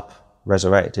comes up,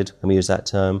 resurrected, can we use that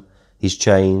term? He's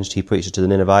changed, he preaches to the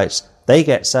Ninevites. They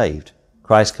get saved.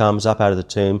 Christ comes up out of the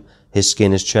tomb, his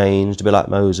skin is changed, a bit like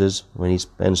Moses when he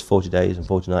spends 40 days and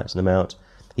 40 nights on the mount.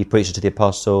 He preaches to the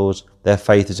apostles, their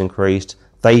faith is increased.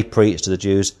 They preach to the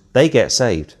Jews, they get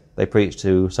saved. They preach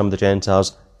to some of the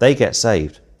Gentiles, they get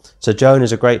saved. So Jonah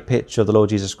is a great picture of the Lord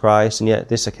Jesus Christ, and yet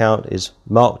this account is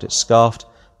mocked, it's scoffed.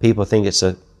 People think it's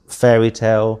a fairy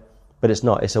tale, but it's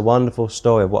not. It's a wonderful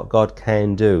story of what God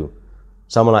can do.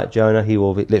 Someone like Jonah, he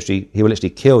will literally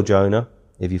kill Jonah,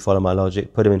 if you follow my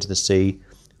logic, put him into the sea.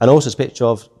 And also it's a picture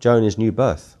of Jonah's new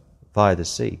birth via the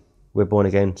sea. We're born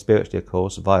again spiritually, of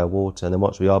course, via water, and then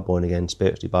once we are born again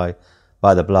spiritually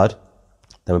by the blood,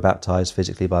 then we're baptized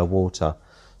physically by water.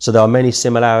 So there are many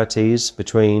similarities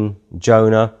between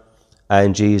Jonah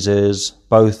and Jesus.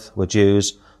 Both were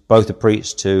Jews, both were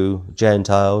preached to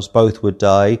Gentiles, both would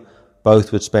die,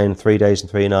 both would spend 3 days and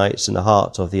 3 nights in the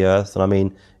heart of the earth. And I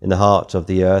mean in the heart of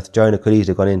the earth. Jonah could easily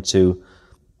have gone into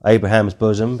Abraham's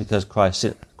bosom because Christ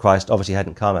obviously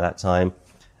hadn't come at that time.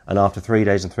 And after 3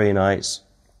 days and 3 nights,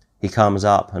 he comes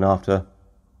up. And after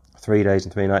 3 days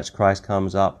and 3 nights, Christ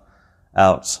comes up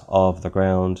out of the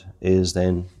ground, is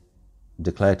then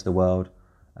declared to the world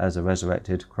as a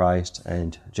resurrected Christ.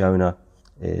 And Jonah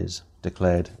is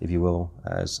declared, if you will,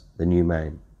 as the new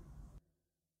man.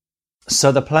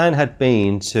 So the plan had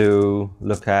been to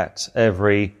look at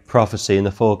every prophecy in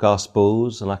the 4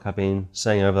 Gospels, and like I've been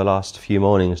saying over the last few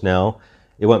mornings now,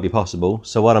 it won't be possible.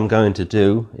 So what I'm going to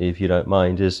do, if you don't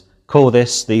mind, is call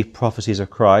this the Prophecies of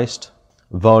Christ,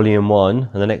 Volume 1,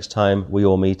 and the next time we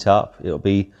all meet up, it'll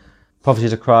be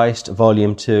Prophecies of Christ,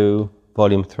 Volume 2,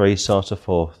 Volume 3, so on and so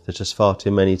forth. There's just far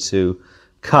too many to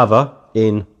cover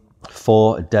in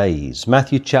 4 days.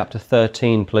 Matthew chapter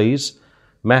 13, please.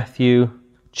 Matthew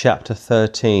chapter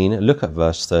 13, look at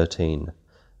verse 13.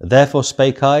 Therefore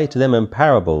spake I to them in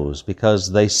parables,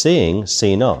 because they seeing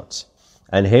see not,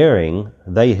 and hearing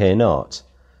they hear not,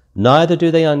 neither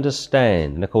do they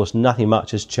understand. And of course nothing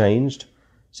much has changed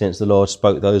since the Lord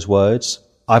spoke those words.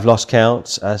 I've lost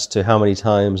count as to how many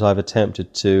times I've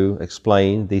attempted to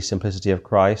explain the simplicity of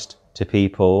Christ to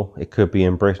people. It could be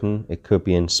in Britain, it could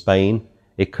be in Spain,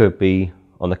 it could be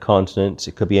on the continent,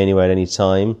 it could be anywhere at any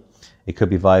time. It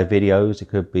could be via videos, it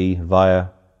could be via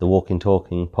the walking,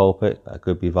 talking pulpit, it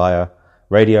could be via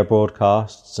radio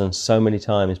broadcasts, and so many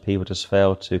times people just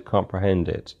fail to comprehend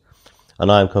it. And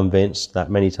I'm convinced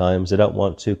that many times they don't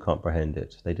want to comprehend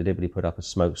it. They deliberately put up a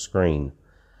smoke screen.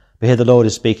 But here the Lord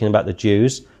is speaking about the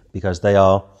Jews, because they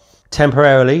are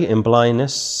temporarily in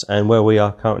blindness, and where we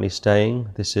are currently staying,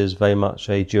 this is very much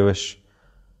a Jewish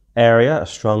area, a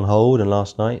stronghold. And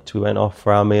last night we went off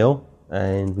for our meal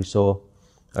and we saw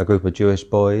a group of Jewish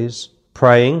boys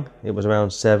praying. It was around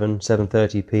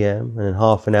 7:30 p.m. and in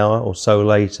half an hour or so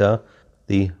later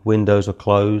the windows were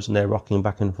closed and they're rocking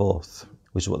back and forth,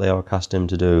 which is what they are accustomed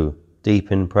to do, deep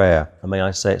in prayer. And may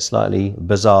I say, it's slightly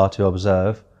bizarre to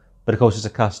observe, but of course it's a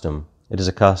custom. It is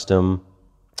a custom.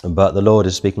 But the Lord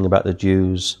is speaking about the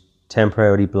Jews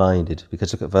temporarily blinded,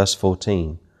 because look at verse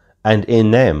 14. And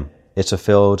in them is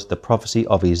fulfilled the prophecy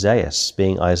of Isaiah,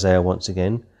 being Isaiah once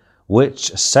again,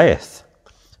 which saith,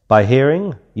 By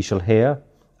hearing ye shall hear,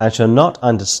 and shall not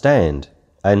understand,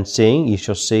 and seeing ye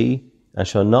shall see, and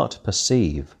shall not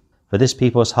perceive. For this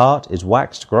people's heart is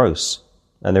waxed gross,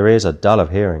 and their ears are dull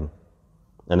of hearing,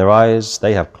 and their eyes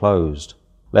they have closed,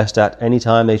 lest at any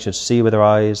time they should see with their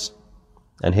eyes,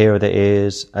 and hear with their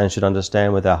ears, and should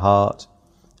understand with their heart,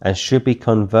 and should be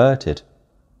converted,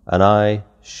 and I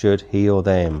should heal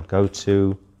them. Go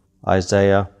to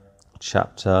Isaiah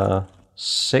chapter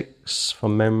 6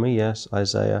 from memory. Yes,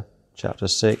 Isaiah chapter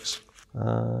 6.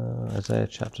 Isaiah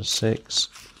chapter 6.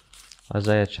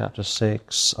 Isaiah chapter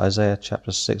 6. Isaiah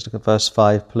chapter 6. Look at verse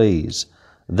 5, please.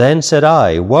 Then said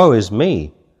I, Woe is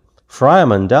me, for I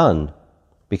am undone,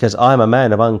 because I am a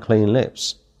man of unclean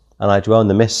lips, and I dwell in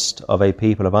the midst of a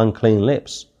people of unclean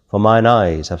lips, for mine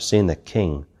eyes have seen the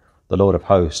King, the Lord of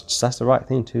hosts. That's the right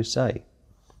thing to say.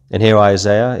 And here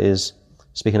Isaiah is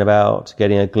speaking about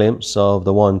getting a glimpse of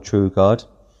the one true God.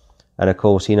 And of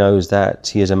course he knows that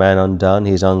he is a man undone,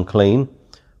 he is unclean,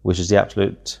 which is the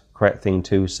absolute correct thing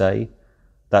to say.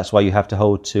 That's why you have to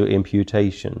hold to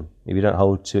imputation. If you don't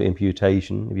hold to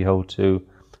imputation, if you hold to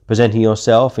presenting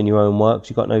yourself in your own works,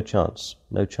 you've got no chance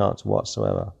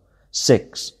whatsoever.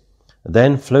 6.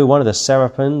 Then flew one of the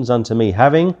seraphims unto me,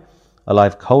 having a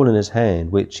live coal in his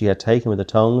hand, which he had taken with the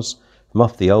tongs from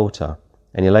off the altar.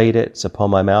 And he laid it upon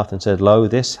my mouth, and said, Lo,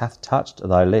 this hath touched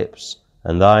thy lips,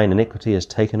 and thine iniquity is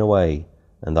taken away,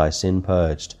 and thy sin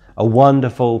purged. A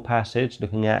wonderful passage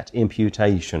looking at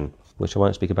imputation, which I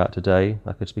won't speak about today.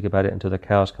 I could speak about it until the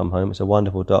cows come home. It's a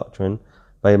wonderful doctrine,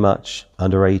 very much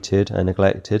underrated and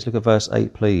neglected. Look at verse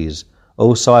 8, please.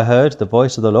 Also I heard the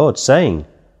voice of the Lord, saying,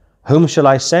 Whom shall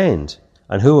I send,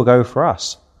 and who will go for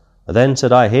us? Then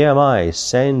said I, Here am I,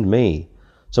 send me.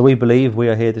 So we believe we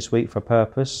are here this week for a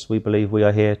purpose. We believe we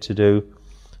are here to do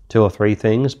 2 or 3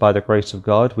 things. By the grace of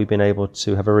God, we've been able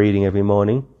to have a reading every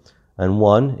morning, and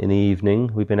 1 in the evening.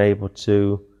 We've been able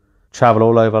to travel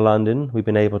all over London. We've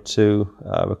been able to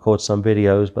record some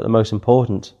videos, but the most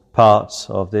important part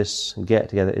of this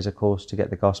get-together is, of course, to get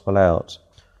the gospel out,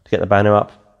 to get the banner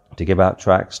up, to give out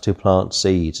tracts, to plant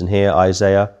seeds. And here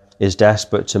Isaiah is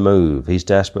desperate to move. He's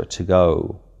desperate to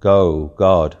go. Go,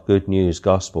 God, good news,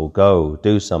 gospel, go,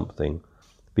 do something.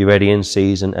 Be ready in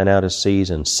season and out of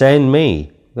season. Send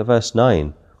me. Look at verse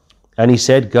 9. And he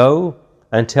said, Go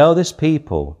and tell this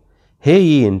people, Hear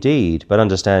ye indeed, but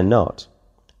understand not.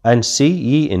 And see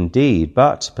ye indeed,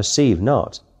 but perceive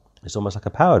not. It's almost like a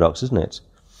paradox, isn't it?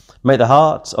 Make the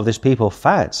hearts of this people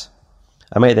fat,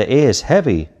 and make their ears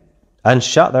heavy, and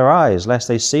shut their eyes, lest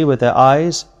they see with their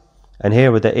eyes, and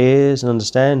hear with their ears, and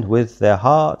understand with their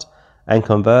heart, and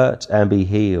convert and be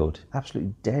healed.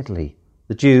 Absolutely deadly.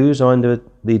 The Jews are under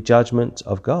the judgment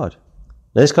of God.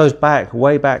 Now this goes back,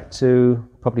 way back to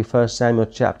probably 1 Samuel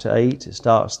chapter 8. It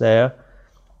starts there.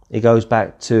 It goes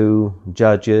back to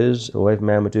Judges, or every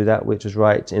man would do that which was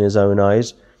right in his own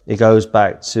eyes. It goes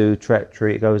back to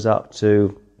treachery. It goes up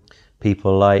to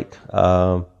people like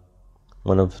one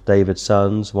of David's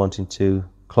sons wanting to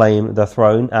claim the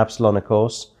throne, Absalom, of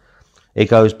course. It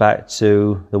goes back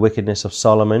to the wickedness of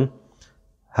Solomon,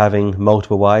 having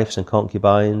multiple wives and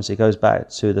concubines. It goes back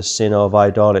to the sin of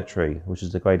idolatry, which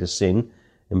is the greatest sin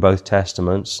in both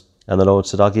testaments. And the Lord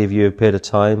said, I'll give you a period of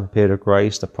time, a period of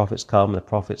grace. The prophets come, the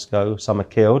prophets go. Some are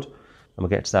killed. And we'll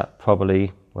get to that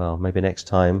probably, maybe next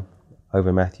time, over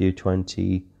in Matthew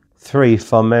 23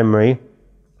 from memory.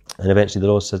 And eventually the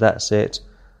Lord said, that's it.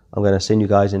 I'm going to send you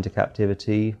guys into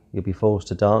captivity. You'll be forced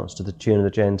to dance to the tune of the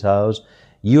Gentiles.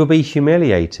 You will be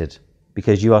humiliated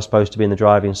because you are supposed to be in the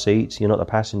driving seat. You're not the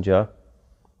passenger.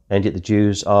 And yet the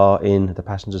Jews are in the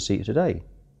passenger seat today.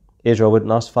 Israel wouldn't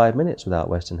last 5 minutes without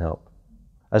Western help.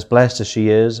 As blessed as she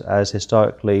is, as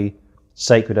historically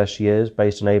sacred as she is,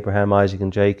 based on Abraham, Isaac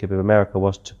and Jacob, if America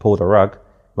was to pull the rug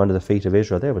from under the feet of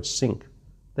Israel, they would sink.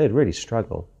 They'd really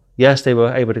struggle. Yes, they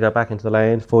were able to go back into the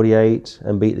land, 48,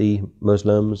 and beat the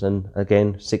Muslims, and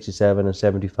again, 67 and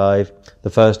 75. The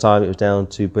first time it was down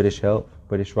to British help,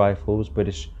 British rifles,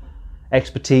 British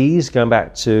expertise, going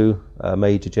back to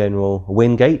Major General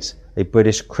Wingate, a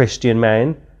British Christian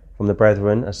man from the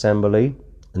Brethren Assembly,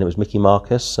 and it was Mickey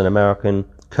Marcus, an American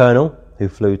colonel who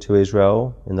flew to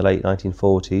Israel in the late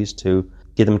 1940s to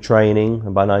give them training,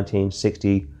 and by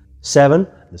 1967,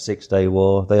 the Six-Day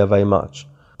War, they are very much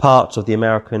parts of the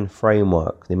American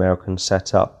framework, the American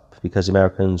setup, because the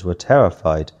Americans were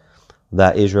terrified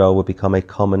that Israel would become a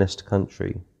communist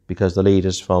country, because the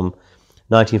leaders from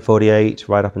 1948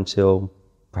 right up until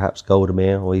perhaps Golda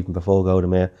Meir, or even before Golda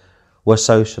Meir, were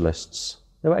socialists.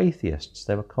 They were atheists,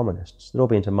 they were communists. They'd all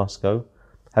been to Moscow,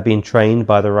 had been trained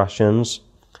by the Russians,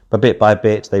 but bit by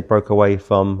bit they broke away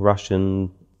from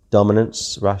Russian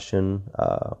dominance, Russian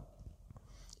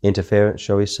interference,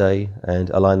 shall we say, and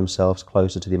align themselves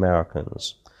closer to the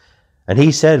Americans. And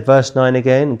he said, verse 9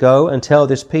 again, "Go and tell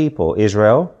this people,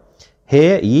 Israel,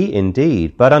 hear ye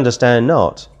indeed, but understand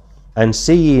not, and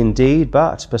see ye indeed,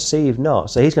 but perceive not."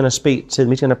 So he's going to speak to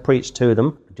them, he's going to preach to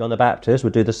them. John the Baptist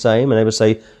would do the same, and they would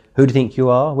say, "Who do you think you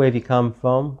are? Where have you come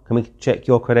from? Can we check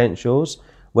your credentials?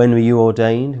 When were you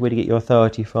ordained? Where do you get your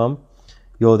authority from?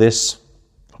 You're this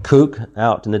kook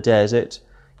out in the desert.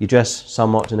 You dress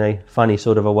somewhat in a funny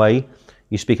sort of a way.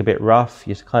 You speak a bit rough.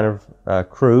 You're kind of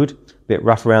crude, a bit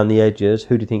rough around the edges.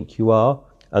 Who do you think you are?"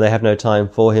 And they have no time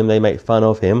for him. They make fun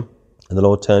of him. And the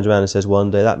Lord turns around and says one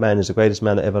day, "That man is the greatest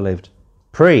man that ever lived."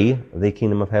 Pre the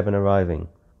kingdom of heaven arriving.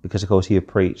 Because, of course, he would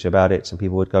preach about it and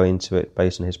people would go into it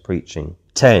based on his preaching.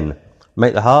 10.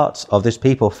 "Make the hearts of this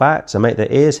people fat and make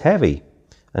their ears heavy,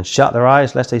 and shut their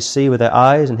eyes lest they see with their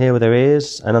eyes and hear with their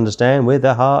ears and understand with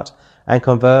their heart and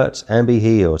convert and be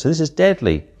healed." So this is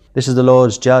deadly. This is the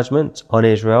Lord's judgment on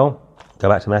Israel. Go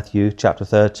back to Matthew chapter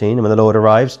 13, and when the Lord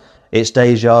arrives, it's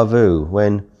deja vu.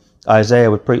 When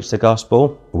Isaiah would preach the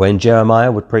gospel, when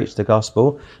Jeremiah would preach the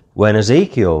gospel, when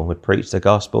Ezekiel would preach the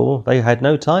gospel, they had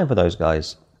no time for those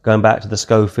guys. Going back to the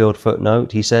Schofield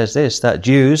footnote, he says this, that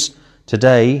Jews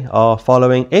today are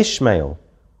following Ishmael.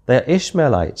 They are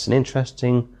Ishmaelites. An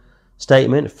interesting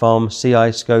statement from C.I.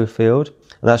 Schofield.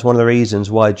 And that's one of the reasons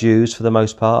why Jews, for the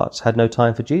most part, had no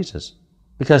time for Jesus.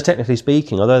 Because technically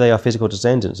speaking, although they are physical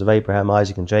descendants of Abraham,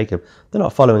 Isaac and Jacob, they're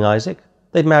not following Isaac.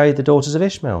 They've married the daughters of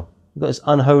Ishmael. You've got this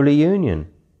unholy union.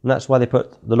 And that's why they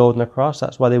put the Lord on the cross.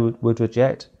 That's why they would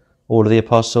reject all of the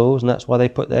apostles. And that's why they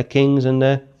put their kings and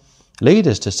their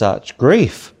leaders to such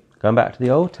grief. Going back to the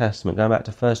Old Testament, going back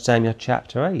to 1 Samuel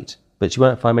chapter 8. But you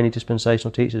won't find many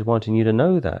dispensational teachers wanting you to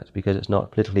know that because it's not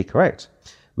politically correct.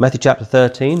 Matthew chapter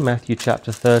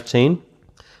 13.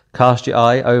 Cast your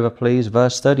eye over, please,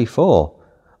 verse 34.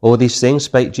 "All these things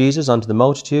spake Jesus unto the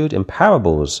multitude in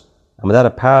parables, and without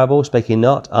a parable spake he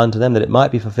not unto them, that it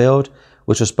might be fulfilled,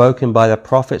 which was spoken by the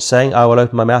prophet, saying, I will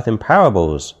open my mouth in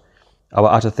parables. I will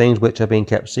utter things which have been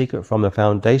kept secret from the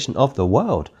foundation of the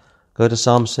world." Go to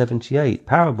Psalm 78.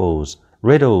 Parables,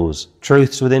 riddles,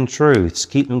 truths within truths.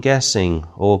 Keep them guessing,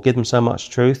 or give them so much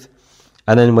truth.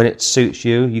 And then when it suits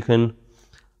you, you can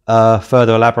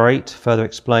further elaborate, further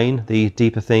explain the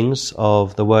deeper things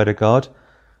of the Word of God.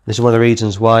 This is one of the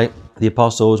reasons why the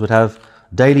apostles would have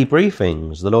daily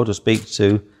briefings. The Lord would speak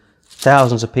to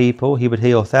thousands of people. He would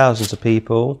heal thousands of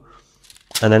people.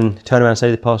 And then turn around and say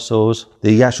to the apostles,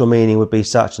 the actual meaning would be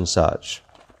such and such.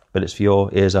 But it's for your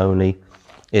ears only.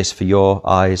 It's for your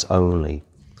eyes only.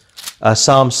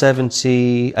 Psalm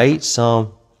 78.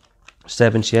 So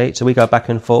we go back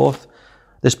and forth.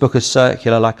 This book is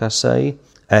circular, like I say.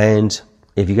 And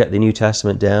if you get the New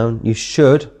Testament down, you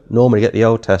should normally get the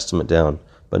Old Testament down,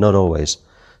 but not always.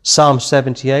 Psalm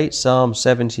 78,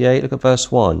 look at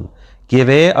verse 1. "Give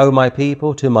ear, O my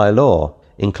people, to my law.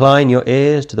 Incline your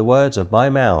ears to the words of my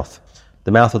mouth."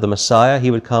 The mouth of the Messiah,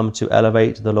 he would come to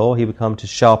elevate the law, he would come to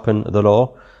sharpen the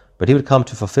law, but he would come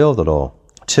to fulfill the law.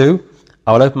 2,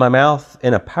 "I will open my mouth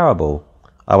in a parable.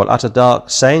 I will utter dark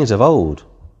sayings of old,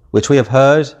 which we have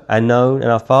heard and known, and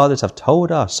our fathers have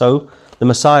told us." So the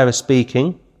Messiah is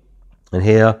speaking, and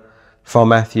here from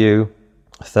Matthew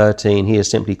 13, he is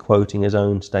simply quoting his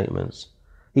own statements.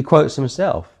 He quotes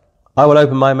himself. "I will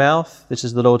open my mouth," this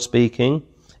is the Lord speaking,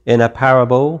 "in a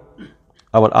parable.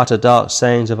 I will utter dark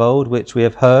sayings of old, which we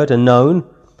have heard and known,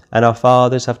 and our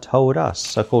fathers have told us."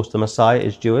 So, of course, the Messiah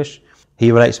is Jewish.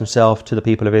 He relates himself to the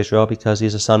people of Israel because he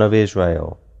is a son of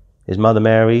Israel. His mother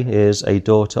Mary is a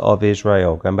daughter of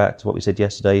Israel. Going back to what we said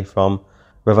yesterday from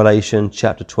Revelation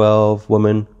chapter 12,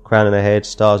 woman, crown on her head,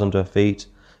 stars under her feet,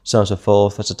 so on and so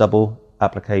forth. That's a double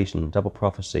application, double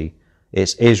prophecy.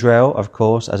 It's Israel, of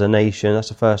course, as a nation. That's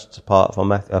the first part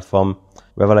from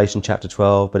Revelation chapter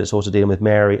 12, but it's also dealing with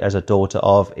Mary as a daughter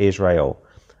of Israel.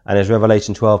 And as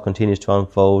Revelation 12 continues to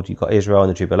unfold, you've got Israel in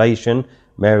the tribulation.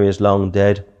 Mary is long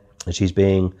dead, and she's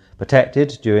being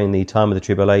protected during the time of the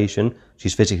tribulation.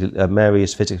 Mary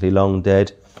is physically long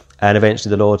dead, and eventually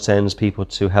the Lord sends people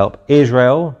to help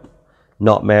Israel,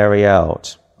 not Mary,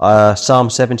 out. Psalm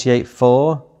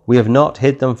 78:4, we have not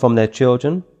hid them from their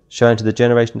children, showing to the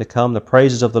generation to come the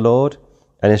praises of the Lord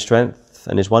and his strength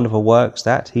and his wonderful works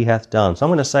that he hath done. So I'm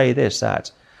going to say this, that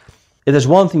if there's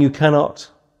one thing you cannot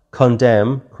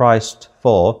condemn Christ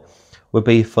for, would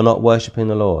be for not worshipping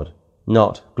the Lord,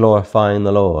 not glorifying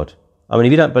the Lord. I mean,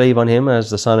 if you don't believe on him as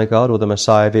the Son of God or the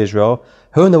Messiah of Israel,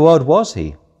 who in the world was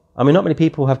he? I mean, not many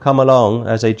people have come along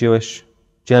as a Jewish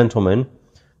gentleman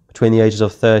between the ages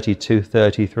of 30 to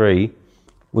 33,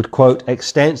 would quote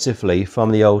extensively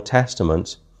from the Old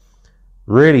Testament,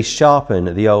 really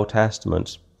sharpen the Old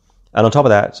Testament, and on top of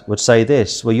that would say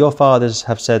this, well, your fathers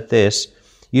have said this,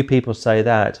 you people say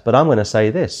that, but I'm going to say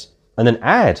this, and then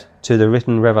add to the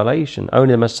written revelation.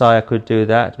 Only the Messiah could do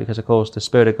that, because of course the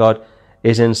Spirit of God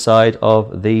is inside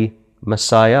of the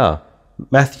Messiah.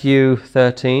 Matthew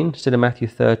 13, still in Matthew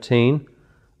 13,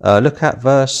 look at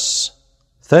verse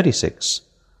 36.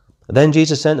 Then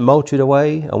Jesus sent the multitude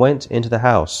away and went into the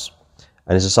house.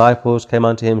 And his disciples came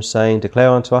unto him, saying, declare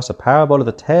unto us a parable of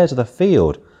the tares of the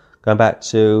field. Going back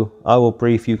to, I will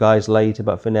brief you guys later,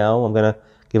 but for now I'm going to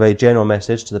give a general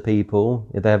message to the people.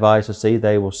 If they have eyes to see,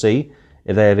 they will see.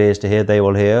 If they have ears to hear, they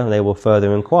will hear, and they will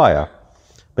further inquire.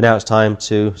 But now it's time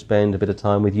to spend a bit of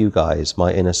time with you guys,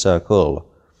 my inner circle.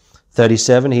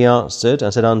 37, he answered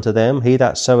and said unto them, he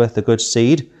that soweth the good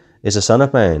seed is the Son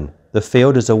of Man. The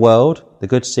field is the world, the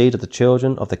good seed of the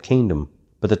children of the kingdom,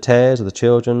 but the tares are the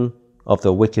children of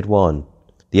the wicked one.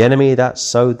 The enemy that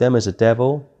sowed them is the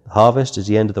devil, the harvest is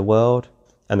the end of the world,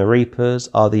 and the reapers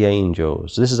are the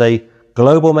angels. So this is a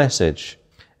global message,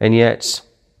 and yet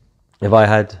if I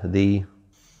had I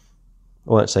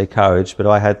won't say courage, but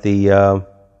I had the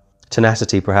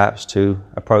tenacity perhaps to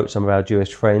approach some of our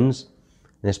Jewish friends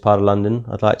in this part of London,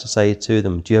 I'd like to say to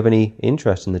them, do you have any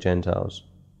interest in the Gentiles?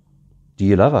 Do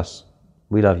you love us?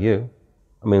 We love you.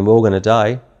 I mean, we're all going to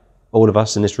die. All of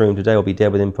us in this room today will be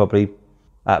dead within probably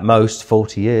at most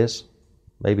 40 years,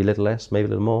 maybe a little less, maybe a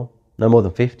little more. No more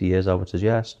than 50 years, I would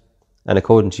suggest. And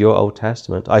according to your Old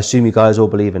Testament, I assume you guys all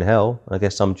believe in hell. I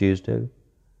guess some Jews do.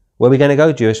 Where are we going to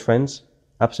go, Jewish friends?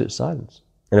 Absolute silence.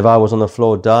 And if I was on the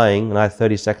floor dying and I had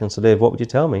 30 seconds to live, what would you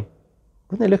tell me?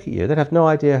 Wouldn't they look at you? They'd have no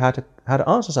idea how to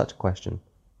answer such a question.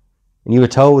 And you were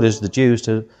told as the Jews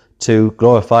to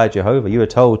glorify Jehovah. You were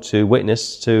told to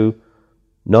witness to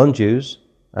non-Jews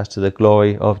as to the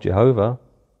glory of Jehovah.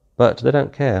 But they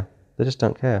don't care. They just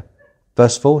don't care.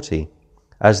 Verse 40.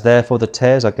 As therefore the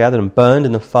tares are gathered and burned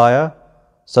in the fire,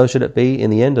 so shall it be in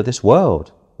the end of this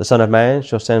world. The Son of Man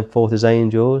shall send forth his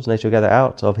angels, and they shall gather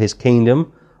out of his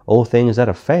kingdom all things that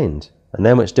offend, and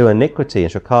them which do iniquity,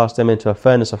 and shall cast them into a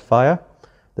furnace of fire.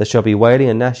 There shall be wailing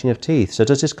and gnashing of teeth. So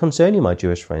does this concern you, my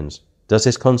Jewish friends? Does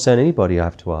this concern anybody, I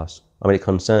have to ask? I mean, it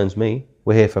concerns me.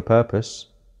 We're here for a purpose.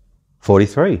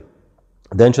 43.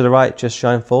 Then shall the righteous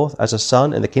shine forth as a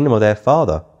sun in the kingdom of their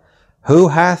Father. Who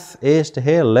hath ears to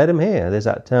hear, let him hear. There's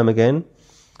that term again.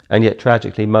 And yet,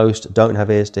 tragically, most don't have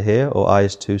ears to hear or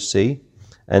eyes to see.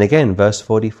 And again, verse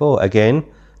 44. Again,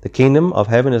 the kingdom of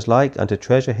heaven is like unto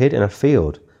treasure hid in a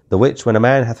field, the which when a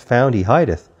man hath found he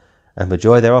hideth, and for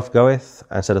joy thereof goeth,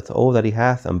 and selleth all that he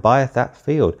hath, and buyeth that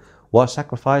field. What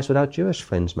sacrifice would our Jewish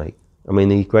friends make? I mean,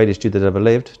 the greatest Jew that ever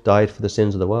lived died for the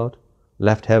sins of the world,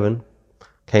 left heaven,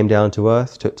 came down to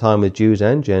earth, took time with Jews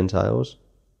and Gentiles,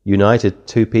 united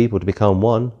two people to become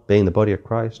one, being the body of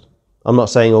Christ. I'm not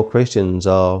saying all Christians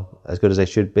are as good as they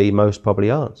should be, most probably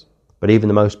aren't. But even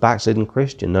the most backslidden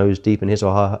Christian knows deep in his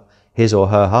or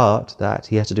her heart that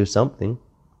he has to do something.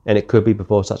 And it could be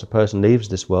before such a person leaves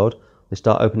this world, they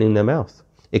start opening their mouth.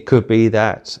 It could be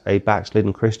that a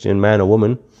backslidden Christian man or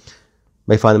woman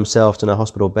may find themselves in a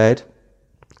hospital bed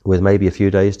with maybe a few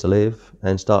days to live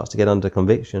and starts to get under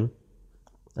conviction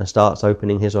and starts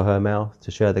opening his or her mouth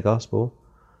to share the gospel.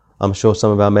 I'm sure some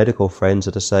of our medical friends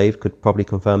that are saved could probably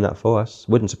confirm that for us.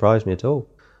 Wouldn't surprise me at all.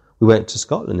 We went to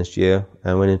Scotland this year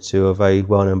and went into a very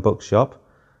well-known bookshop,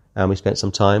 and we spent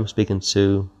some time speaking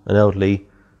to an elderly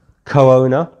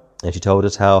co-owner, and she told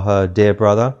us how her dear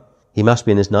brother, he must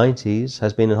be in his 90s,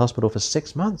 has been in hospital for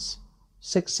 6 months.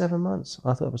 6-7 months.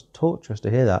 I thought it was torturous to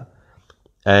hear that.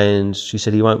 And she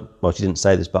said he won't, well, she didn't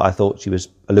say this, but I thought she was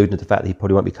alluding to the fact that he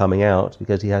probably won't be coming out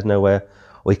because he has nowhere,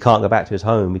 or he can't go back to his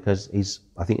home because he's,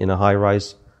 I think, in a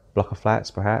high-rise block of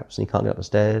flats perhaps, and he can't get up the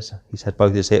stairs. He's had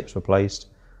both his hips replaced.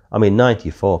 I mean,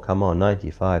 94, come on,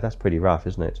 95, that's pretty rough,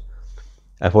 isn't it?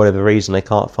 And for whatever reason, they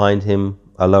can't find him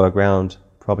a lower ground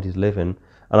property to live in.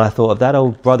 And I thought, if that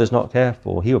old brother's not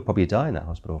careful, he would probably die in that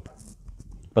hospital.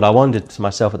 But I wondered to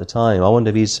myself at the time, I wonder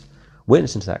if he's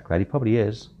witnessing to that crowd. He probably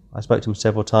is. I spoke to him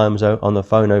several times on the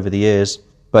phone over the years.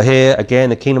 But here, again,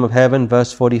 the kingdom of heaven,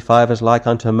 verse 45, is like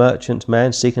unto a merchant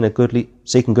man seeking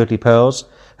goodly pearls,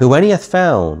 who when he hath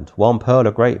found one pearl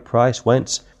of great price,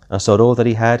 went and sold all that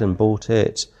he had and bought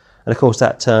it. And of course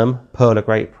that term, pearl of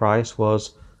great price,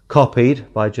 was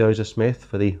copied by Joseph Smith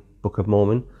for the Book of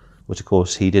Mormon, which of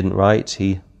course he didn't write.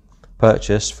 He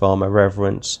purchased from a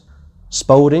Reverend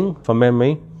Spalding, from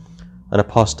memory, an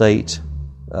apostate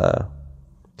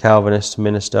Calvinist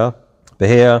minister. But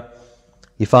here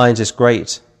he finds this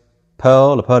great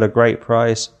pearl, a pearl of great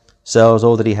price, sells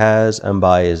all that he has and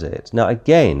buys it. Now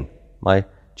again, my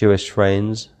Jewish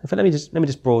friends, let me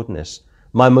just broaden this.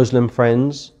 My Muslim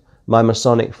friends, my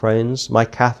Masonic friends, my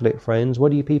Catholic friends,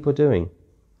 what are you people doing?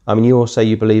 I mean, you all say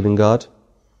you believe in God.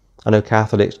 I know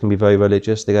Catholics can be very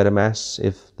religious. They go to Mass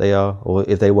if they are, or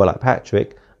if they were like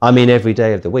Patrick. I mean, every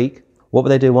day of the week. What would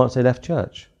they do once they left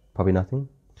church? Probably nothing.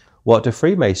 What do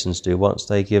Freemasons do once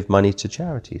they give money to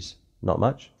charities? Not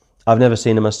much. I've never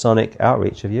seen a Masonic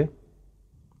outreach, have you?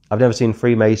 I've never seen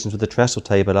Freemasons with a trestle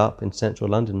table up in central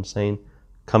London saying,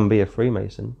 come be a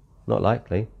Freemason. Not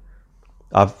likely.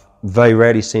 I've very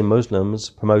rarely seen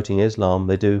Muslims promoting Islam.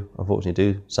 They do,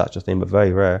 unfortunately, do such a thing, but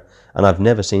very rare. And I've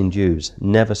never seen Jews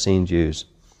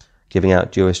giving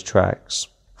out Jewish tracts.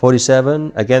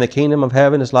 47, again, the kingdom of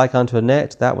heaven is like unto a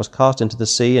net that was cast into the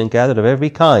sea and gathered of every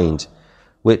kind,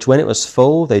 which when it was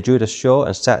full, they drew it ashore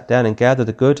and sat down and gathered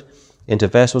the good into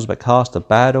vessels, but cast the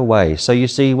bad away. So you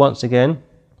see, once again,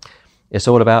 it's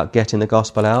all about getting the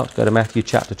gospel out. Go to Matthew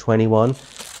chapter 21.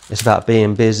 It's about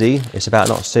being busy. It's about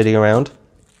not sitting around.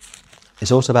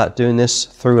 It's also about doing this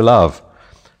through love,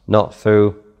 not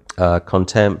through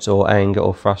contempt or anger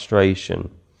or frustration.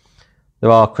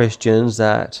 There are Christians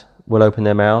that will open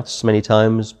their mouths many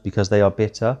times because they are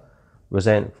bitter,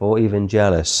 resentful, even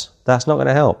jealous. That's not going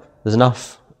to help. There's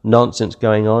enough nonsense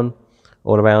going on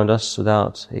all around us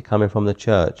without it coming from the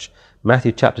church.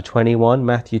 Matthew chapter 21.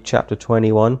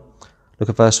 Look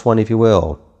at verse 1 if you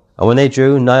will. And when they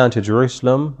drew nigh unto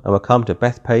Jerusalem, and were come to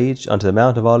Bethpage, unto the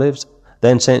Mount of Olives,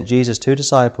 then sent Jesus 2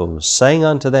 disciples, saying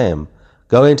unto them,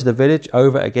 Go into the village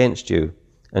over against you,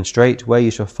 and straightway you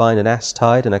shall find an ass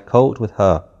tied and a colt with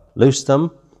her. Loose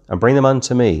them, and bring them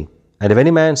unto me. And if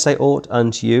any man say aught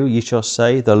unto you, ye shall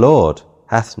say, The Lord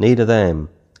hath need of them.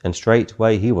 And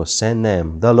straightway he will send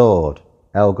them. The Lord.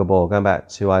 El Gabor, going back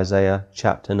to Isaiah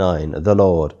chapter 9, the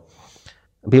Lord.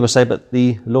 And people say, but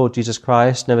the Lord Jesus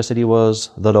Christ never said he was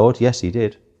the Lord. Yes, he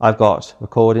did. I've got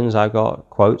recordings, I've got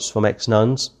quotes from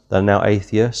ex-nuns that are now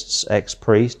atheists,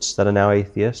 ex-priests that are now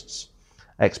atheists,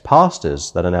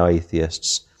 ex-pastors that are now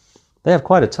atheists. They have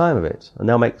quite a time of it, and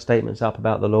they'll make statements up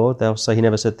about the Lord. They'll say he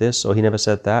never said this, or he never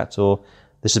said that, or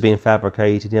this is being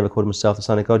fabricated. He never called himself the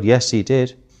Son of God. Yes, he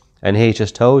did. And he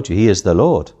just told you he is the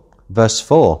Lord. Verse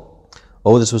 4,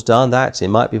 all this was done that it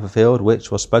might be fulfilled,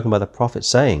 which was spoken by the prophet,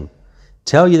 saying,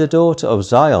 Tell ye the daughter of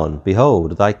Zion,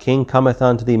 Behold, thy king cometh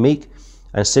unto thee meek,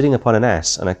 and sitting upon an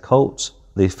ass, and a colt,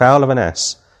 the foal of an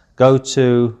ass. Go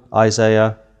to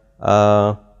Isaiah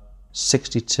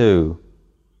 62.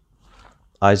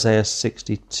 Isaiah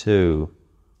 62.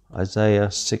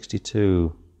 Isaiah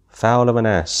 62. Foal of an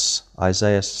ass.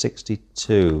 Isaiah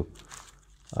 62.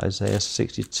 Isaiah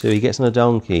 62. He gets on a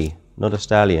donkey, not a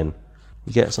stallion.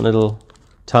 He gets on a little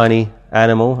tiny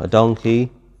animal, a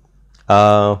donkey.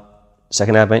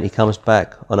 Second Advent, he comes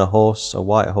back on a horse, a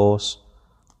white horse.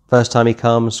 First time he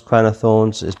comes, crown of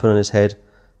thorns is put on his head.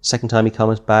 Second time he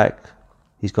comes back,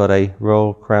 he's got a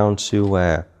royal crown to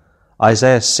wear.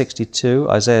 Isaiah 62,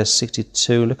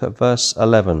 look at verse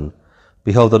 11.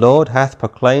 Behold, the Lord hath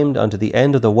proclaimed unto the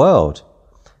end of the world.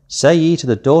 Say ye to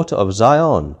the daughter of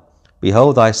Zion,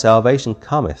 Behold, thy salvation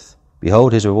cometh.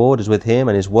 Behold, his reward is with him,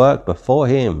 and his work before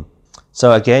him.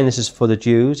 So again, this is for the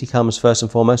Jews. He comes first and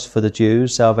foremost for the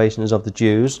Jews. Salvation is of the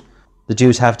Jews. The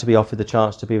Jews have to be offered the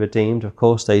chance to be redeemed. Of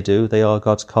course they do. They are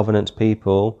God's covenant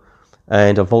people.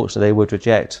 And unfortunately, they would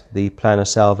reject the plan of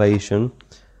salvation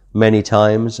many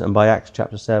times. And by Acts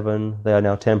chapter 7, they are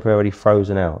now temporarily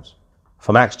frozen out.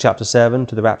 From Acts chapter 7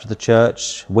 to the rapture of the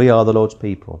church, we are the Lord's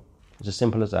people. It's as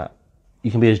simple as that.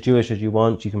 You can be as Jewish as you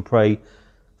want. You can pray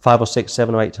 5 or 6,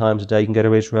 7 or 8 times a day. You can go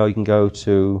to Israel. You can go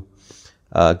to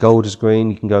Golders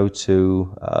Green. You can go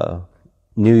to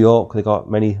New York. They've got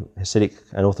many Hasidic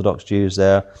and Orthodox Jews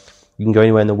there. You can go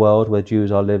anywhere in the world where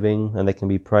Jews are living and they can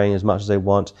be praying as much as they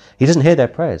want. He doesn't hear their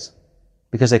prayers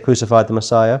because they crucified the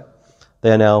Messiah. They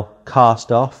are now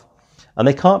cast off and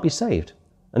they can't be saved.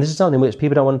 And this is something which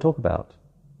people don't want to talk about.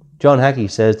 John Hagee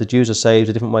says the Jews are saved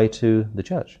a different way to the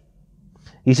church.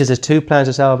 He says there's two plans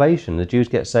of salvation. The Jews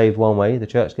get saved one way, the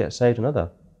church gets saved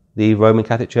another. The Roman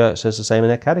Catholic Church says the same in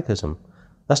their catechism.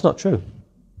 That's not true.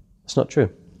 It's not true.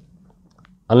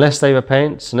 Unless they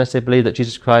repent, unless they believe that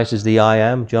Jesus Christ is the I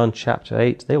am, John chapter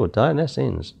 8, they will die in their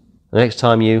sins. The next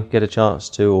time you get a chance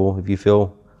to, or if you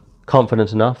feel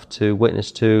confident enough to witness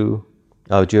to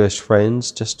our Jewish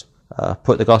friends, just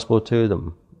put the gospel to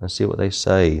them and see what they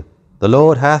say. The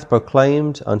Lord hath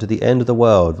proclaimed unto the end of the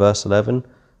world, verse 11,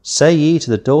 say ye to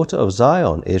the daughter of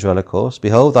Zion, Israel of course,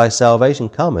 behold thy salvation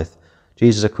cometh.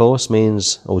 Jesus of course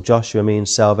means, or Joshua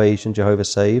means salvation, Jehovah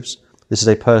saves. This is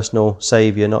a personal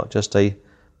saviour, not just a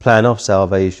plan of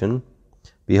salvation.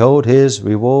 Behold, his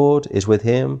reward is with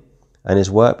him and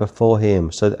his work before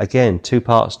him. So again, two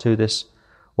parts to this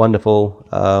wonderful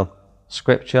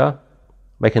scripture,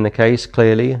 making the case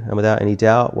clearly and without any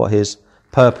doubt what his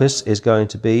purpose is going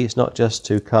to be. It's not just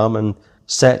to come and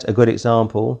set a good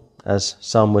example, as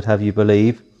some would have you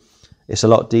believe. It's a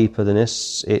lot deeper than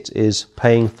this. It is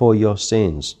paying for your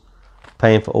sins,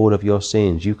 paying for all of your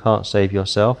sins. You can't save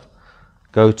yourself.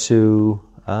 Go to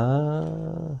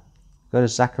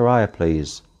Zechariah,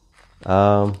 please.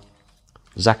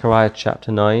 Zechariah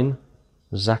chapter 9.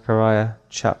 Zechariah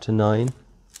chapter 9.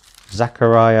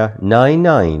 Zechariah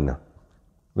 9:9.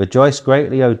 Rejoice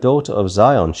greatly, O daughter of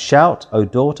Zion. Shout, O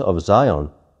daughter of Zion.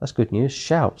 That's good news.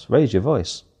 Shout. Raise your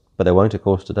voice. But they won't, of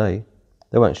course, today.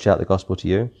 They won't shout the gospel to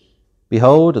you.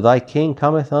 Behold, thy king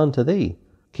cometh unto thee.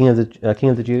 King of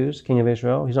the Jews, King of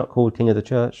Israel. He's not called King of the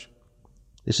church.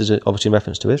 This is obviously in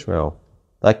reference to Israel.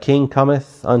 Thy king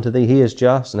cometh unto thee. He is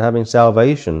just and having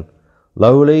salvation,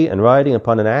 lowly and riding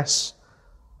upon an ass,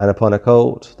 and upon a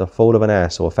colt, the foal of an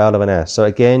ass, or foal of an ass. So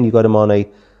again, you got him on a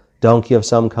donkey of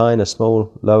some kind, a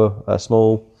small,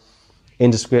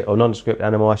 indescript or nondescript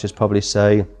animal, I should probably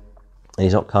say. And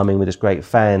he's not coming with this great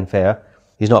fanfare.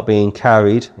 He's not being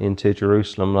carried into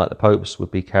Jerusalem like the popes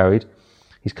would be carried.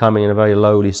 He's coming in a very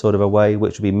lowly sort of a way,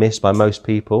 which would be missed by most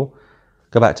people.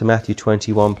 Go back to Matthew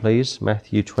 21, please.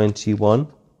 Matthew 21.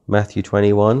 Matthew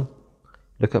 21.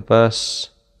 Look at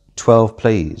verse 12,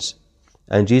 please.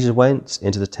 And Jesus went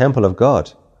into the temple of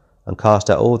God, and cast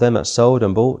out all them that sold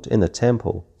and bought in the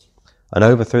temple, and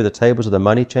overthrew the tables of the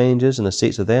money changers and the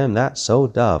seats of them that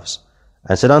sold doves,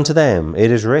 and said unto them,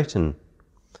 It is written,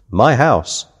 My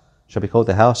house shall be called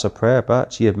the house of prayer,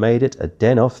 but ye have made it a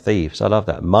den of thieves. I love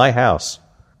that. My house.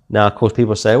 Now, of course,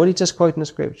 people say, well, he's just quoting the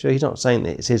scripture. He's not saying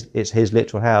that it's his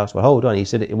literal house. Well, hold on. He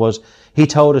said he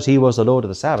told us he was the Lord of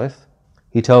the Sabbath.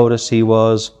 He told us he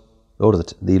was the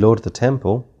Lord of the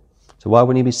temple. So why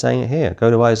wouldn't he be saying it here? Go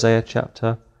to Isaiah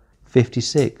chapter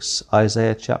 56.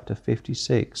 Isaiah chapter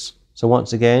 56. So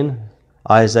once again,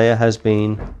 Isaiah has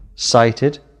been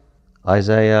cited.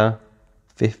 Isaiah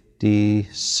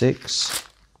 56.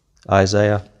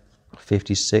 Isaiah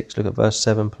 56. Look at verse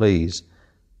 7, please.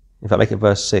 In fact, make it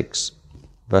verse 6.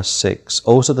 Verse 6.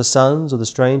 Also the sons of the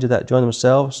stranger that join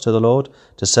themselves to the Lord,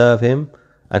 to serve him,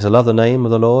 and to love the name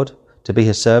of the Lord, to be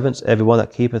his servants, every one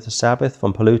that keepeth the Sabbath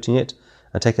from polluting it,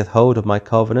 and taketh hold of my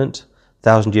covenant.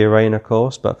 1,000-year reign, of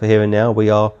course, but for here and now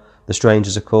we are the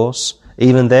strangers, of course.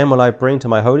 Even them will I bring to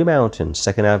my holy mountain,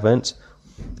 second advent,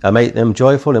 and make them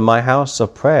joyful in my house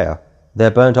of prayer.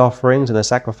 Their burnt offerings and their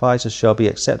sacrifices shall be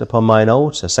accepted upon mine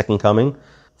altar, second coming.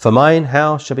 For mine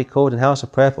house shall be called an house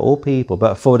of prayer for all people.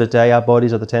 But for today our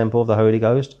bodies are the temple of the Holy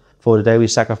Ghost. For today we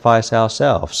sacrifice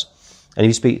ourselves. And if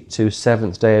you speak to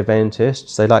Seventh-day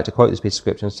Adventists, they like to quote this piece of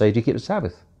scripture and say, do you keep the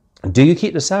Sabbath? Do you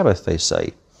keep the Sabbath, they say.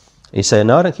 And you say,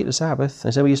 no, I don't keep the Sabbath. They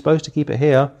say, well, you're supposed to keep it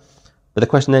here. But the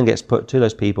question then gets put to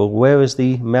those people, where is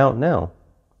the mount now?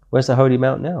 Where's the Holy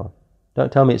Mount now?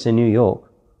 Don't tell me it's in New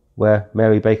York, where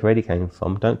Mary Baker Eddy came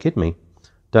from. Don't kid me.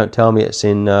 Don't tell me it's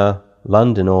in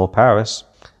London or Paris.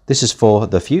 This is for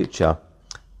the future.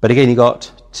 But again, you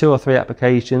got 2 or 3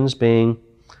 applications being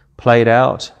played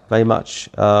out, very much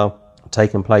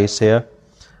taking place here.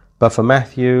 But for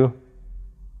Matthew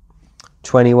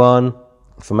 21,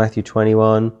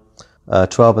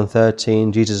 12 and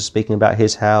 13, Jesus is speaking about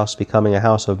his house becoming a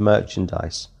house of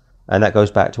merchandise. And that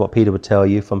goes back to what Peter would tell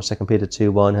you from 2 Peter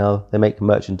 2:1, how they make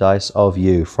merchandise of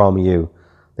you, from you.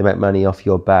 They make money off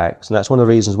your backs. And that's one of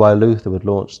the reasons why Luther would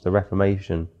launch the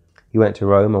Reformation. He went to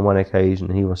Rome on one occasion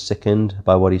and he was sickened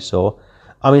by what he saw.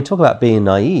 I mean, talk about being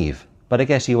naive. But I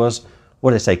guess he was,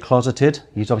 what do they say, closeted.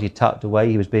 He was obviously tucked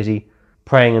away. He was busy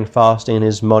praying and fasting in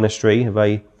his monastery, a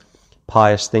very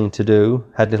pious thing to do,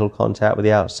 had little contact with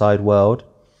the outside world.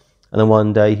 And then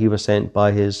one day he was sent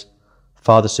by his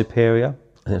Father Superior,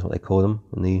 and that's what they call them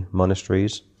in the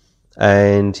monasteries.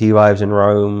 And he arrives in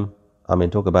Rome. I mean,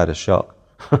 talk about a shock.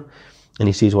 And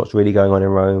he sees what's really going on in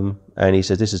Rome, and he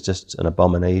says, this is just an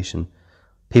abomination.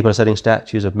 People are setting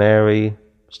statues of Mary,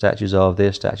 statues of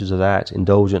this, statues of that,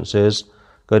 indulgences.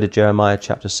 Go to Jeremiah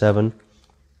chapter 7,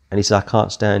 and he says, I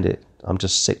can't stand it. I'm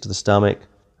just sick to the stomach.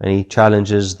 And he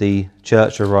challenges the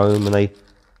Church of Rome, and they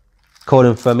call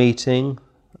him for a meeting,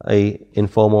 a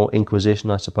informal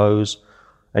inquisition, I suppose.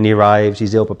 And he arrives,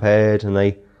 he's ill-prepared, and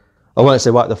I won't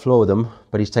say wipe the floor with them,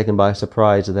 but he's taken by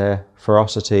surprise of their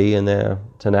ferocity and their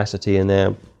tenacity and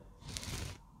their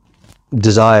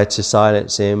desire to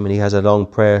silence him. And he has a long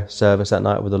prayer service that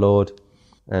night with the Lord.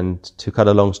 And to cut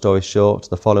a long story short,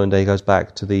 the following day he goes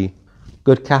back to the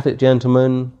good Catholic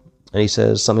gentleman, and he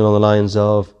says something along the lines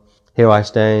of, here I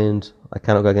stand, I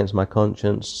cannot go against my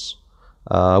conscience,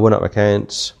 I will not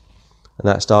recant. And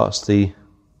that starts the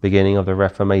beginning of the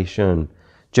Reformation.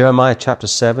 Jeremiah chapter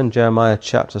 7,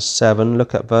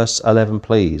 look at verse 11,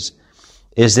 please.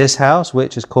 Is this house,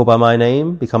 which is called by my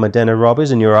name, become a den of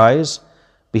robbers in your eyes?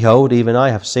 Behold, even I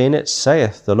have seen it,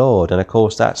 saith the Lord. And of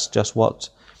course, that's just what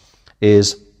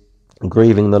is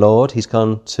grieving the Lord. He's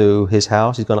gone to his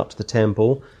house, he's gone up to the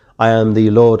temple. I am the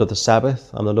Lord of the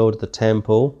Sabbath, I'm the Lord of the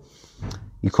temple.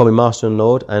 You call me Master and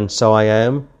Lord, and so I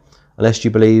am. Unless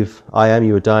you believe I am,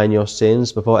 you would die in your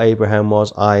sins. Before Abraham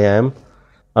was, I am.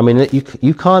 I mean,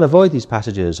 you can't avoid these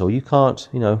passages, or you can't,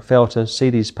 fail to see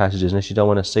these passages unless you don't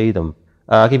want to see them.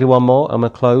 I'll give you one more. I'm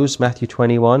going to close. Matthew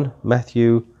 21.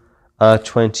 Matthew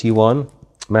 21.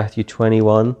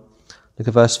 Look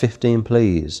at verse 15,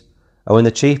 please. And when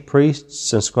the chief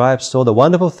priests and scribes saw the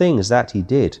wonderful things that he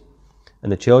did,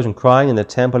 and the children crying in the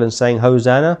temple and saying,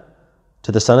 Hosanna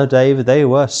to the Son of David, they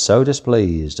were so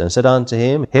displeased, and said unto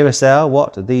him, Hearest thou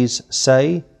what these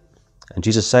say? And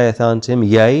Jesus saith unto him,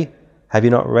 Yea, have you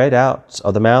not read out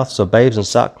of the mouths of babes and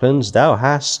sucklings, thou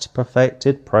hast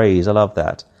perfected praise? I love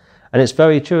that. And it's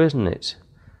very true, isn't it?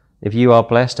 If you are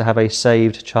blessed to have a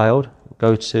saved child,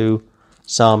 go to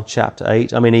Psalm chapter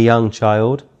 8. I mean, a young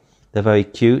child. They're very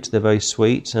cute, they're very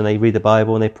sweet, and they read the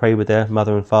Bible and they pray with their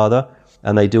mother and father,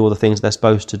 and they do all the things they're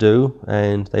supposed to do,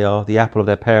 and they are the apple of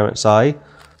their parents' eye,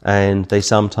 and they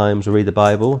sometimes read the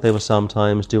Bible, they will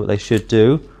sometimes do what they should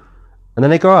do, and then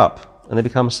they grow up and they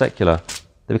become secular.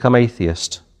 They become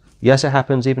atheist. Yes, it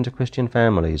happens even to Christian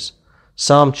families.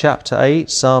 Psalm chapter 8,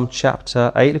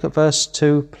 look at verse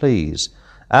 2, please.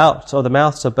 Out of the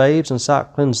mouths of babes and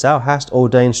sucklings thou hast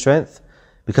ordained strength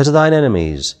because of thine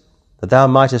enemies, that thou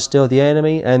mightest still the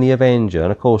enemy and the avenger.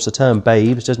 And of course, the term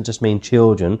babes doesn't just mean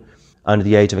children under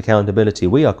the age of accountability.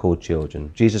 We are called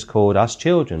children. Jesus called us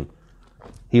children.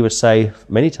 He would say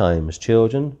many times,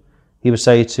 children. He would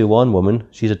say to one woman,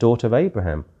 she's a daughter of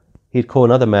Abraham. He'd call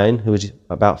another man who was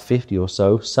about 50 or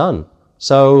so, son.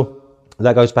 So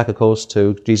that goes back, of course,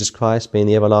 to Jesus Christ being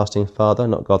the everlasting Father,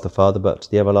 not God the Father, but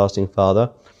the everlasting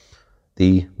Father,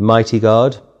 the mighty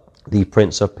God, the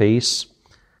Prince of Peace.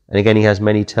 And again, he has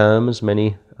many terms,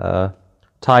 many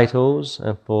titles,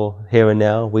 and for here and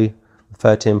now, we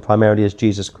refer to him primarily as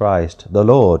Jesus Christ, the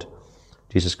Lord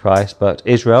Jesus Christ. But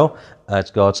Israel,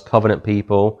 as God's covenant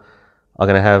people, are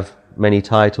going to have many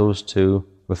titles to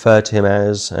refer to him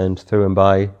as and through and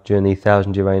by during the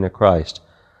 1,000-year reign of Christ.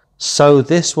 So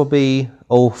this will be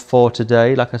all for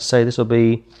today. Like I say, this will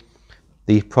be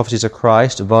the Prophecies of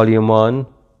Christ, Volume 1,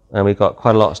 and we've got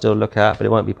quite a lot still to look at, but it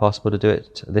won't be possible to do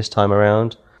it this time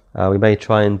around. We may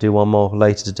try and do one more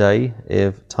later today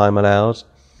if time allows.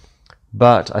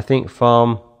 But I think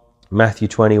from Matthew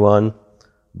 21,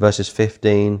 verses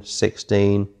 15,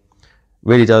 16,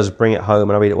 really does bring it home,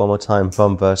 and I'll read it one more time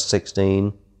from verse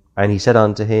 16. And he said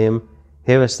unto him,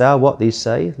 Hearest thou what these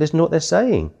say? Listen to what they're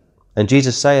saying. And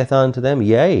Jesus saith unto them,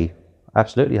 Yea,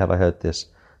 absolutely have I heard this.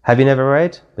 Have you never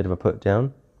read? Bit of a put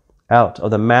down. Out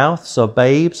of the mouths of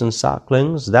babes and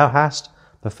sucklings thou hast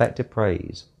perfected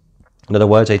praise. In other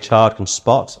words, a child can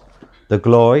spot the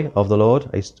glory of the Lord.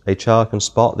 A child can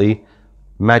spot the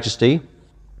majesty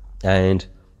and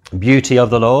beauty of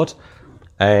the Lord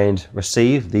and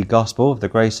receive the gospel of the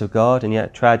grace of God. And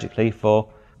yet, tragically,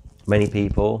 for many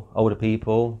people, older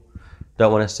people,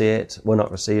 don't want to see it, will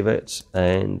not receive it,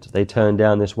 and they turn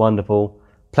down this wonderful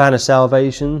plan of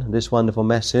salvation, this wonderful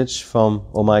message from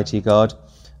Almighty God,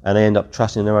 and they end up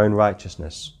trusting in their own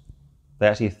righteousness. They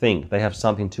actually think they have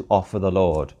something to offer the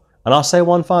Lord. And I'll say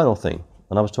one final thing.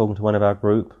 And I was talking to one of our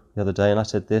group the other day, and I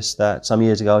said this, that some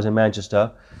years ago I was in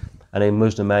Manchester, and a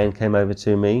Muslim man came over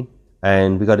to me,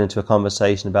 and we got into a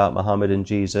conversation about Muhammad and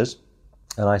Jesus,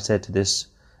 and I said to this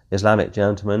Islamic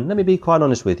gentleman, let me be quite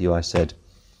honest with you, I said.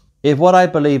 If what I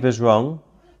believe is wrong,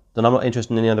 then I'm not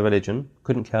interested in any other religion,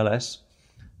 couldn't care less.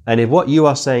 And if what you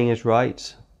are saying is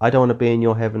right, I don't want to be in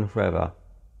your heaven forever.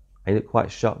 And he looked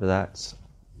quite shocked at that.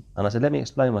 And I said, let me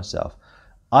explain myself.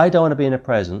 I don't want to be in the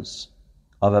presence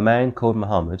of a man called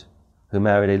Muhammad who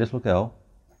married a little girl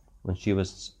when she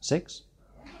was 6,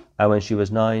 and when she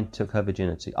was 9 took her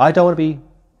virginity. I don't want to be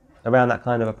around that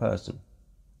kind of a person.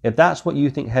 If that's what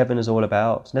you think heaven is all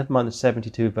about, never mind the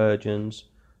 72 virgins,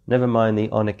 never mind the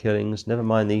honor killings, never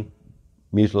mind the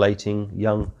mutilating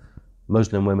young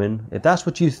Muslim women, if that's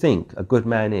what you think a good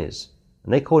man is,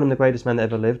 and they called him the greatest man that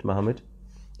ever lived, Muhammad,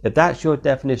 if that's your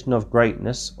definition of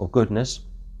greatness or goodness,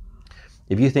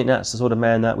 if you think that's the sort of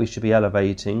man that we should be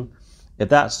elevating, if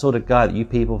that's the sort of guy that you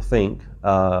people think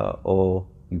or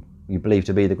you believe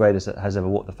to be the greatest that has ever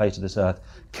walked the face of this earth,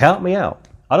 count me out.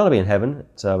 I don't want to be in heaven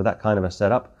with that kind of a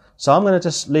setup. So I'm going to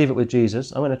just leave it with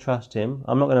Jesus. I'm going to trust him.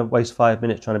 I'm not going to waste 5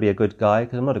 minutes trying to be a good guy,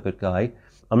 because I'm not a good guy.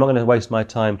 I'm not going to waste my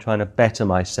time trying to better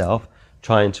myself,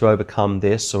 trying to overcome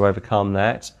this or overcome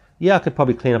that. Yeah, I could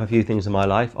probably clean up a few things in my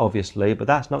life, obviously, but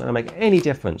that's not going to make any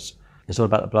difference. It's all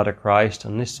about the blood of Christ.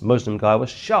 And this Muslim guy was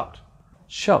shocked.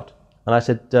 And I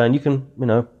said, you can,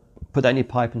 put that in your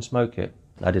pipe and smoke it.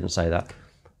 I didn't say that.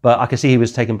 But I could see he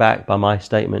was taken back by my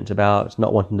statement about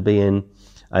not wanting to be in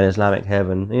an Islamic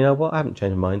heaven. And you know what? I haven't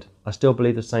changed my mind. I still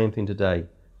believe the same thing today.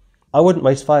 I wouldn't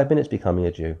waste 5 minutes becoming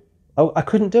a Jew. I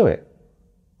couldn't do it.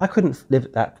 I couldn't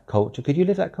live that culture. Could you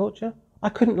live that culture? I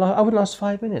wouldn't last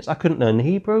 5 minutes. I couldn't learn the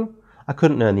Hebrew. I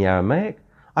couldn't learn the Aramaic.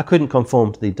 I couldn't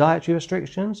conform to the dietary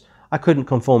restrictions. I couldn't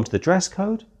conform to the dress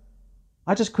code.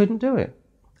 I just couldn't do it.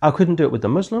 I couldn't do it with the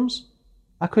Muslims.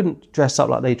 I couldn't dress up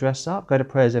like they dress up, go to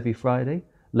prayers every Friday,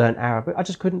 learn Arabic. I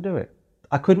just couldn't do it.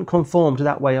 I couldn't conform to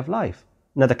that way of life.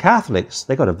 Now, the Catholics,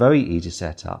 they got a very easy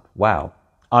setup. Wow.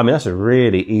 I mean, that's a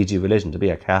really easy religion to be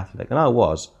a Catholic. And I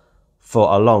was for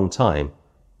a long time.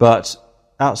 But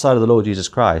outside of the Lord Jesus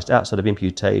Christ, outside of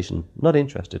imputation, not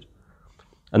interested.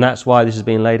 And that's why this has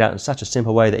been laid out in such a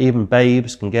simple way that even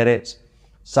babes can get it,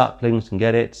 sucklings can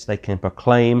get it, they can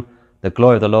proclaim the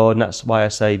glory of the Lord. And that's why I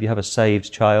say if you have a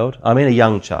saved child, I mean a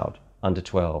young child, under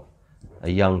 12, a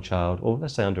young child, or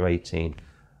let's say under 18,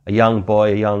 a young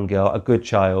boy, a young girl, a good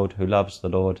child who loves the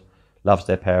Lord, loves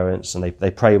their parents, and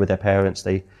they pray with their parents,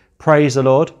 they praise the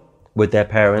Lord with their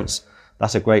parents.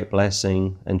 That's a great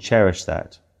blessing, and cherish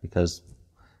that, because,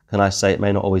 can I say, it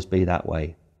may not always be that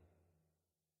way.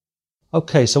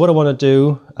 Okay, so what I want to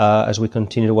do as we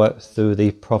continue to work through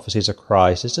the prophecies of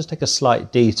Christ is just take a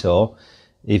slight detour,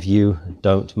 if you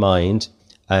don't mind,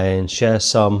 and share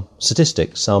some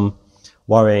statistics, some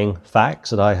worrying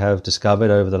facts that I have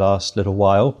discovered over the last little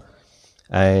while,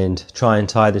 and try and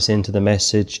tie this into the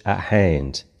message at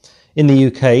hand. In the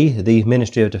UK, the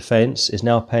Ministry of Defence is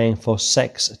now paying for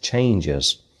sex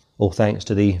changes, all thanks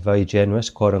to the very generous,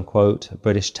 quote-unquote,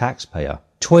 British taxpayer.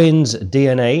 Twins'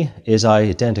 DNA is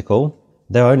identical.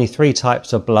 There are only 3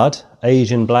 types of blood,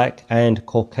 Asian, black and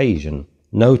Caucasian.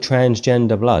 No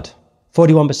transgender blood.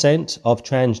 41% of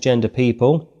transgender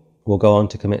people will go on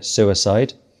to commit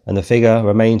suicide, and the figure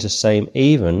remains the same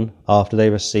even after they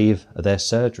receive their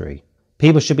surgery.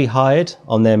 People should be hired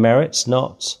on their merits,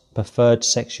 not preferred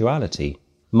sexuality.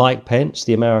 Mike Pence,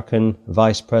 the American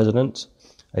Vice President,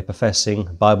 a professing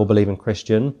Bible-believing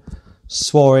Christian,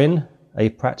 swore in a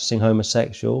practicing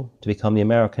homosexual to become the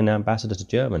American ambassador to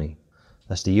Germany.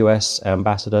 That's the US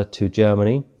ambassador to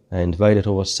Germany, and very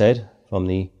little was said from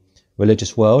the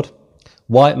religious world.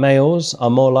 White males are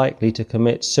more likely to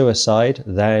commit suicide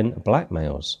than black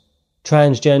males.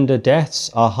 Transgender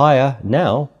deaths are higher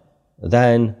now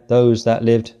than those that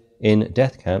lived in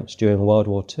death camps during World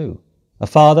War II. A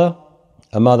father,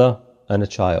 a mother, and a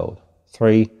child.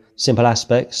 3 simple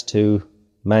aspects to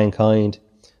mankind,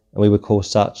 and we would call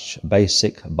such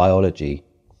basic biology.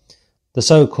 The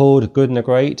so-called good and the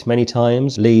great many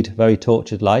times lead very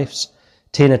tortured lives.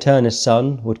 Tina Turner's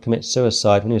son would commit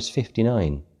suicide when he was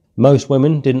 59. Most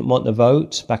women didn't want the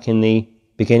vote back in the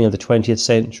beginning of the 20th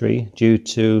century due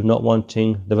to not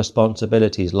wanting the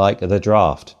responsibilities like the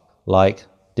draft, like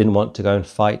didn't want to go and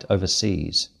fight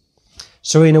overseas.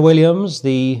 Serena Williams,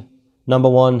 the number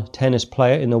 1 tennis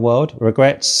player in the world,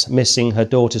 regrets missing her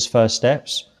daughter's first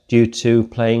steps due to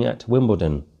playing at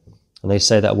Wimbledon. And they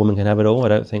say that a woman can have it all. I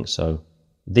don't think so.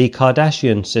 The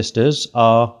Kardashian sisters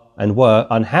are and were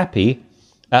unhappy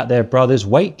at their brother's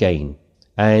weight gain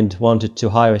and wanted to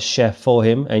hire a chef for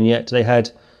him, and yet they had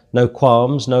no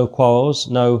qualms, no quarrels,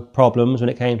 no problems when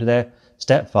it came to their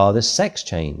stepfather's sex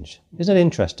change. Isn't it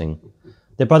interesting?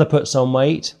 Their brother puts on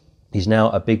weight. He's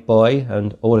now a big boy,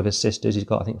 and all of his sisters, he's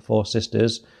got I think 4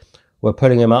 sisters, were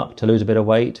pulling him up to lose a bit of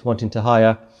weight, wanting to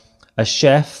hire a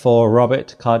chef for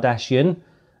Robert Kardashian,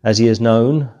 as he is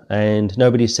known, and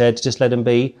nobody said, just let him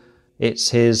be. It's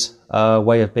his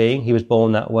way of being. He was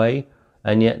born that way,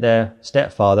 and yet their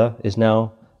stepfather is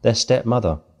now their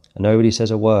stepmother, and nobody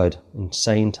says a word.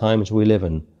 Insane times we live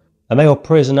in. A male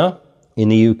prisoner in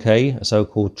the UK, a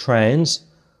so-called trans,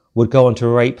 would go on to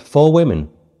rape 4 women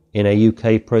in a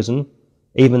UK prison,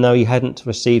 even though he hadn't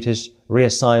received his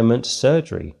reassignment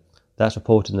surgery. That's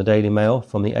reported in the Daily Mail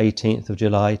from the 18th of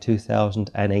July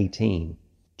 2018.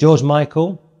 George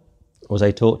Michael was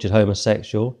a tortured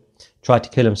homosexual, tried to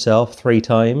kill himself 3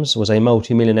 times, was a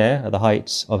multi-millionaire at the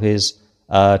heights of his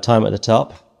time at the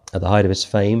top, at the height of his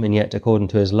fame, and yet, according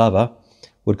to his lover,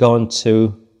 would go on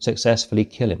to successfully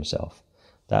kill himself.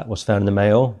 That was found in the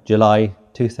Mail, July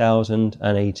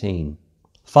 2018.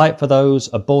 Fight for those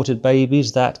aborted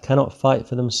babies that cannot fight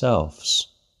for themselves.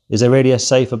 Is there really a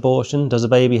safe abortion? Does a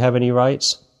baby have any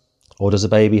rights? Or does a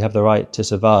baby have the right to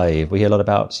survive? We hear a lot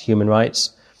about human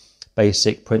rights,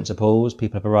 basic principles.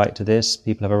 People have a right to this,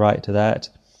 people have a right to that.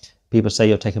 People say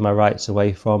you're taking my rights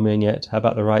away from me, and yet how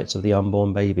about the rights of the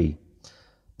unborn baby?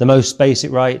 The most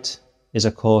basic right is,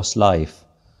 of course, life.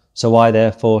 So why,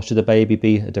 therefore, should the baby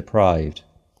be deprived?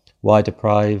 Why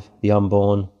deprive the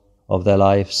unborn of their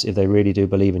lives if they really do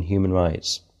believe in human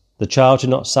rights? The child should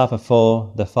not suffer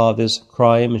for the father's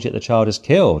crimes, yet the child is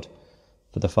killed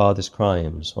for the father's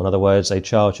crimes. Or in other words, a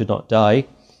child should not die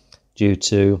due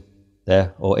to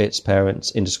their or its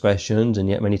parents' indiscretions, and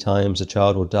yet many times a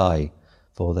child will die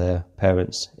for their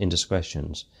parents'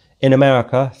 indiscretions. In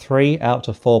America, 3 out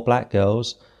of 4 black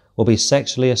girls will be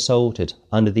sexually assaulted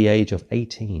under the age of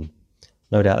 18.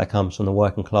 No doubt that comes from the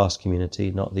working class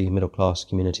community, not the middle class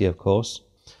community, of course.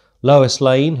 Lois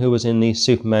Lane, who was in the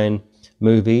Superman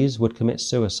movies, would commit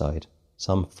suicide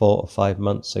some 4 or 5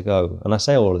 months ago. And I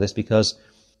say all of this because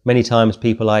many times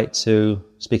people like to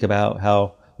speak about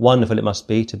how wonderful it must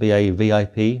be to be a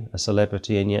VIP, a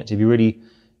celebrity, and yet if you really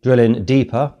drill in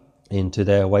deeper into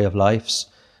their way of lives,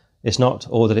 it's not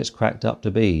all that it's cracked up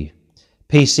to be.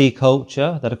 PC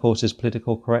culture, that of course is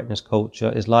political correctness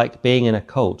culture, is like being in a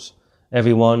cult.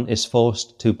 Everyone is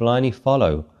forced to blindly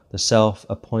follow the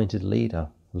self-appointed leader.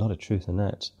 A lot of truth in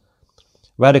that.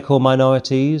 Radical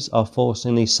minorities are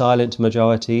forcing the silent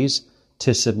majorities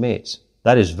to submit.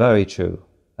 That is very true.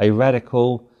 A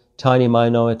radical, tiny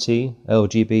minority,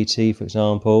 LGBT for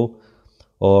example,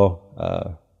 or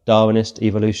Darwinist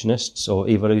evolutionists or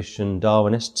evolution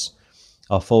Darwinists,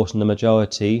 are forcing the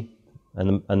majority,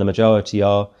 and the majority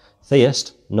are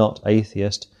theist, not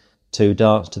atheist, to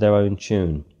dance to their own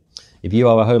tune. If you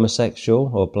are a homosexual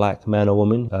or black man or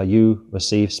woman, you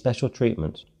receive special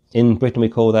treatment. In Britain we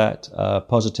call that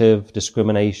positive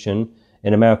discrimination.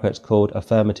 In America it's called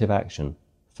affirmative action.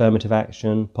 Affirmative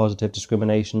action, positive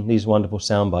discrimination, these wonderful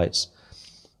sound bites.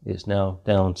 It's now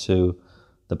down to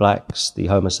the blacks, the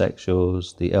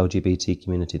homosexuals, the LGBT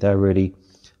community. They're really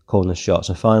calling the shots.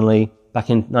 And finally, back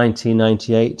in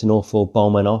 1998, an awful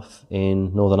bomb went off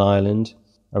in Northern Ireland.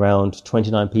 Around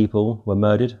 29 people were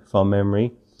murdered from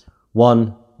memory.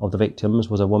 One of the victims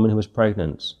was a woman who was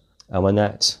pregnant. And when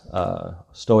that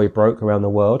story broke around the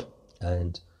world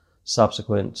and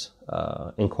subsequent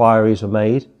inquiries were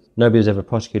made, nobody was ever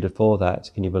prosecuted for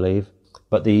that, can you believe?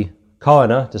 But the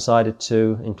coroner decided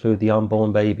to include the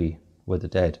unborn baby with the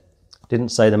dead. Didn't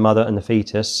say the mother and the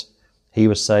fetus, he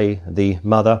would say the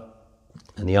mother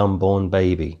and the unborn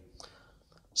baby.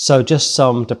 So just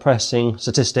some depressing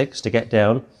statistics to get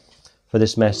down for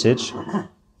this message.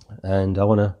 And I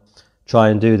want to try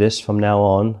and do this from now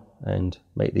on and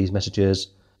make these messages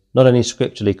not only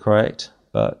scripturally correct,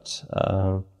 but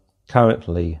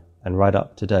currently and right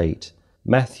up to date.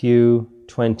 Matthew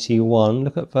 21,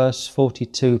 look at verse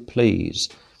 42, please.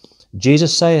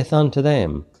 Jesus saith unto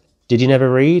them, Did ye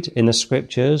never read in the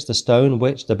scriptures, the stone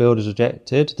which the builders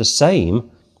rejected, the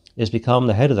same is become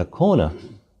the head of the corner.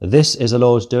 This is the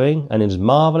Lord's doing, and it is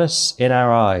marvellous in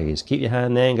our eyes. Keep your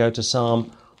hand there and go to Psalm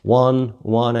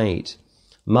 118.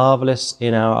 Marvellous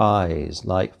in our eyes,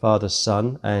 like Father,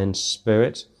 Son, and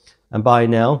Spirit. And by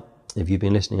now, if you've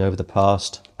been listening over the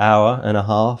past hour and a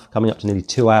half, coming up to nearly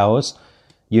 2 hours,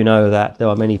 you know that there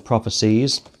are many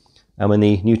prophecies. And when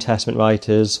the New Testament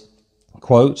writers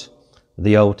quote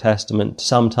the Old Testament,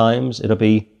 sometimes it'll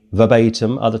be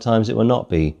verbatim, other times it will not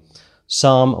be.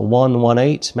 Psalm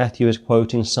 118, Matthew is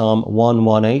quoting Psalm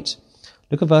 118.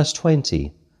 Look at verse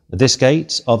 20. This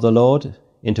gate of the Lord,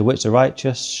 into which the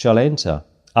righteous shall enter.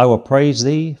 I will praise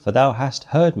thee, for thou hast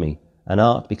heard me, and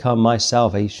art become my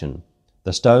salvation.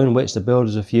 The stone which the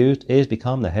builders refused is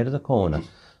become the head of the corner.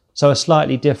 So a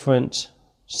slightly different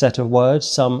set of words,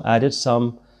 some added,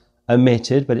 some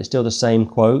omitted, but it's still the same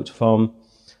quote from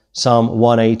Psalm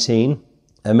 118.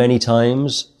 And many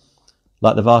times,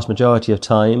 like the vast majority of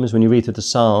times, when you read through the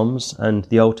Psalms and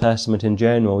the Old Testament in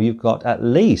general, you've got at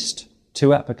least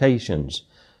two applications.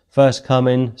 First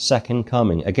coming, second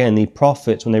coming. Again, the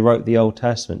prophets, when they wrote the Old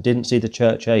Testament, didn't see the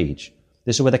church age.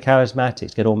 This is where the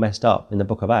charismatics get all messed up in the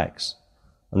book of Acts.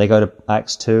 And they go to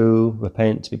Acts 2,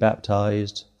 repent, be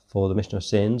baptized for the remission of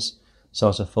sins, so on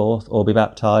and so forth, or be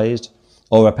baptized,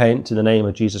 or repent in the name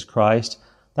of Jesus Christ.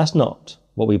 That's not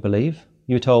what we believe.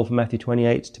 You were told from Matthew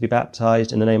 28 to be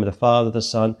baptized in the name of the Father, the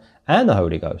Son, and the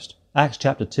Holy Ghost. Acts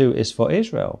chapter 2 is for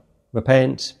Israel.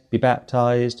 Repent, be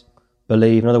baptized,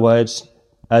 believe. In other words,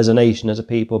 as a nation, as a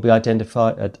people, be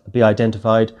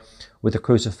identified with the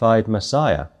crucified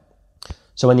Messiah.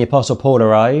 So when the Apostle Paul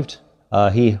arrived,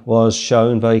 he was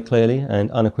shown very clearly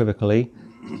and unequivocally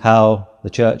how the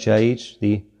church age,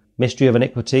 the mystery of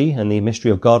iniquity and the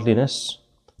mystery of godliness,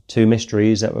 two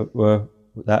mysteries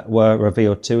that were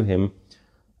revealed to him,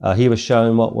 he was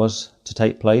shown what was to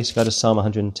take place. Go to Psalm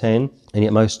 110, and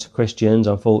yet most Christians,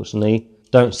 unfortunately,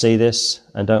 don't see this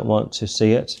and don't want to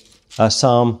see it.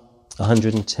 Psalm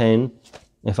 110.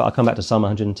 In fact, I'll come back to Psalm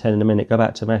 110 in a minute. Go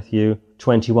back to Matthew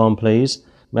 21, please.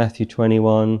 Matthew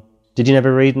 21. Did you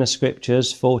never read in the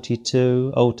scriptures,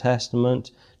 42, Old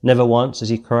Testament? Never once does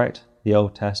he correct the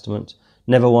Old Testament.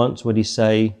 Never once would he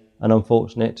say an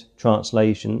unfortunate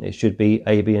translation. It should be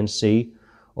A, B, and C,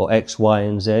 or X, Y,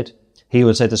 and Z. He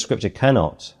would say the scripture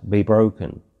cannot be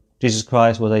broken. Jesus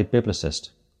Christ was a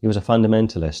biblicist. He was a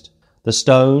fundamentalist. The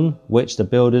stone which the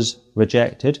builders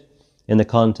rejected, in the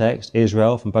context,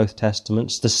 Israel from both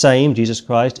testaments, the same, Jesus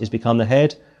Christ, is become the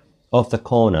head of the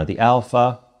corner, the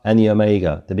Alpha and the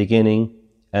Omega, the beginning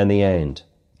and the end.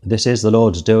 This is the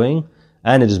Lord's doing,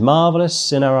 and it is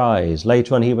marvelous in our eyes.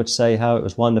 Later on he would say how it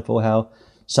was wonderful how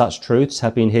such truths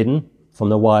have been hidden from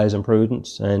the wise and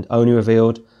prudent and only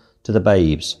revealed to the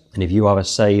babes. And if you are a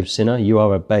saved sinner, you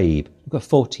are a babe. Look at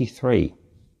 43.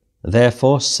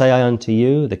 Therefore say I unto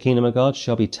you, the kingdom of God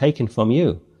shall be taken from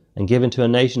you, and given to a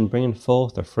nation bringing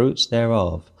forth the fruits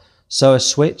thereof. So a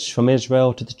switch from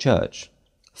Israel to the church.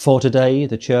 For today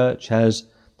the church has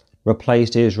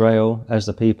replaced Israel as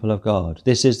the people of God.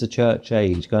 This is the church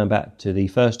age, going back to the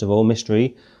first of all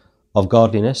mystery of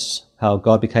godliness, how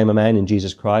God became a man in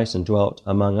Jesus Christ and dwelt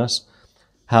among us,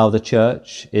 how the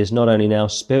church is not only now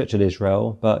spiritual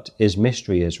Israel, but is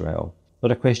mystery Israel. A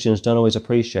lot of Christians don't always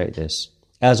appreciate this.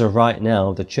 As of right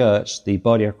now, the church, the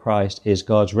body of Christ, is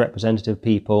God's representative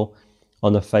people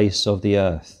on the face of the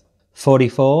earth.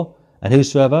 44, and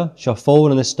whosoever shall fall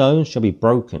on the stone shall be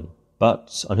broken,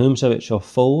 but on whomsoever it shall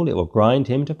fall, it will grind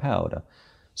him to powder.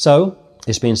 So,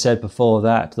 it's been said before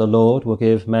that the Lord will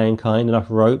give mankind enough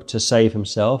rope to save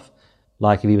himself,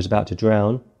 like if he was about to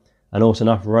drown, and also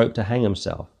enough rope to hang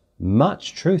himself.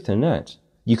 Much truth in that.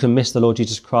 You can miss the Lord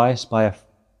Jesus Christ by a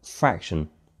fraction,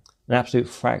 an absolute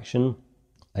fraction,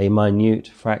 a minute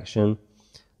fraction,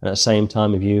 and at the same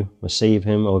time, if you receive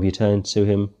him or if you turn to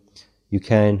him, you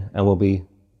can and will be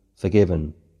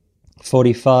forgiven.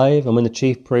 45, and when the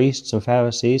chief priests and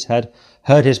Pharisees had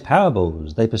heard his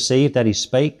parables, they perceived that he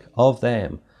spake of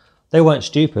them. They weren't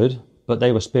stupid, but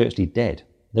they were spiritually dead.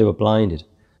 They were blinded.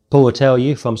 Paul will tell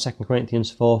you from 2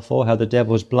 Corinthians 4:4 how the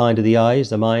devil has blinded the eyes,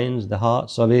 the minds, the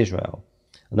hearts of Israel.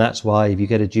 And that's why if you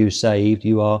get a Jew saved,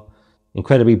 you are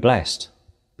incredibly blessed,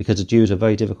 because the Jews are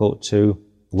very difficult to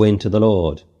win to the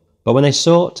Lord. But when they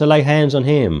sought to lay hands on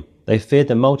him, they feared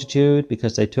the multitude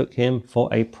because they took him for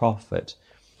a prophet.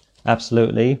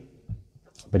 Absolutely,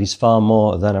 but he's far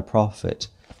more than a prophet.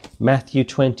 Matthew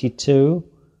 22,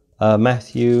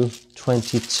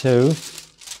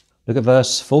 look at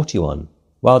verse 41.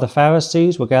 While the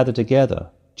Pharisees were gathered together,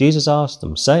 Jesus asked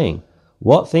them, saying,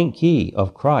 What think ye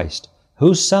of Christ?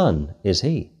 Whose son is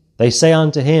he? They say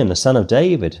unto him, the son of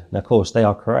David. And of course, they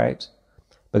are correct.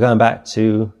 But going back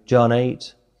to John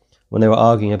 8, when they were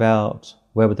arguing about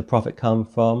where would the prophet come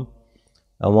from,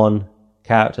 and one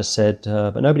character said,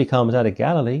 but nobody comes out of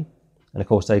Galilee. And of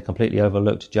course, they completely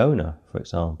overlooked Jonah, for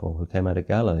example, who came out of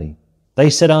Galilee. They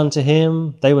would say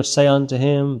unto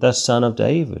him, the son of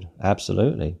David.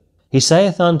 Absolutely. He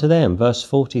saith unto them, verse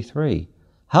 43,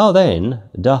 How then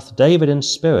doth David in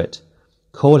spirit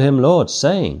call him Lord,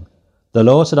 saying, The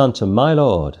Lord said unto my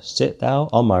Lord, Sit thou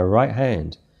on my right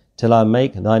hand, till I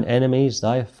make thine enemies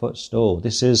thy footstool.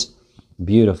 This is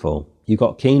beautiful. You've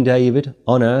got King David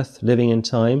on earth, living in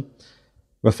time,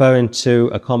 referring to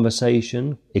a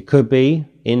conversation. It could be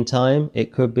in time,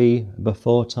 it could be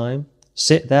before time.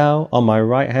 Sit thou on my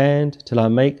right hand, till I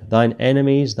make thine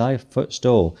enemies thy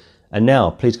footstool. And now,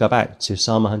 please go back to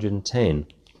Psalm 110.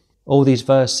 All these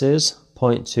verses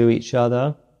point to each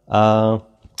other. I've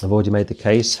already made the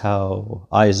case how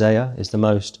Isaiah is the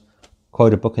most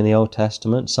quoted book in the Old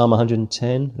Testament. Psalm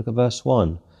 110, look at verse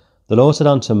 1. The Lord said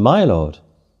unto my Lord,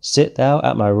 sit thou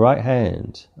at my right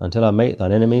hand until I make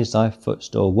thine enemies thy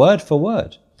footstool. Word for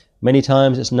word. Many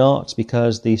times it's not,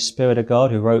 because the Spirit of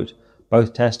God who wrote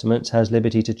both Testaments has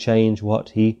liberty to change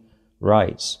what he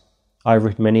writes. I've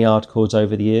written many articles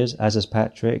over the years, as has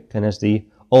Patrick, and as the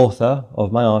author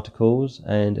of my articles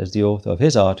and as the author of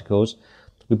his articles,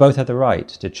 we both have the right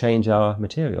to change our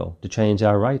material, to change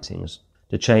our writings,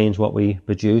 to change what we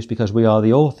produce, because we are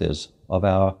the authors of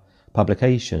our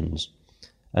publications.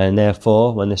 And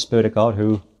therefore, when the Spirit of God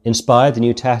who inspired the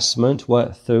New Testament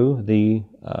worked through the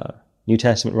New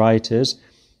Testament writers,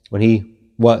 when he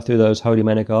worked through those holy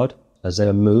men of God as they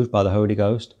were moved by the Holy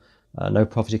Ghost, no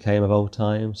prophecy came of old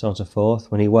time, so on and so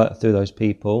forth. When he worked through those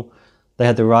people, they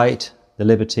had the right, the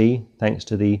liberty, thanks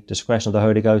to the discretion of the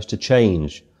Holy Ghost, to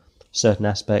change certain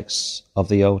aspects of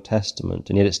the Old Testament,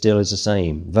 and yet it still is the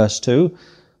same. Verse 2,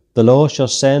 the Lord shall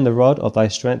send the rod of thy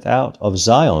strength out of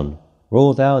Zion.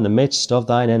 Rule thou in the midst of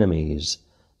thine enemies.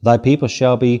 Thy people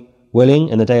shall be willing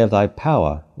in the day of thy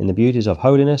power. In the beauties of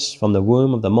holiness, from the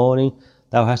womb of the morning,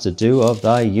 thou hast the dew of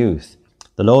thy youth.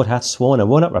 The Lord hath sworn and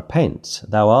will not repent.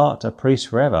 Thou art a priest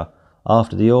forever,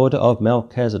 after the order of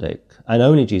Melchizedek. And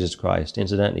only Jesus Christ,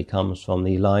 incidentally, comes from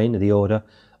the line, the order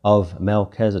of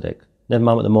Melchizedek. Never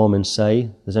mind what the Mormons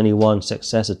say, there's only one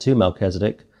successor to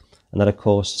Melchizedek, and that, of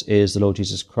course, is the Lord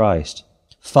Jesus Christ.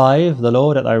 5, the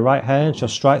Lord at thy right hand shall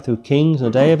strike through kings in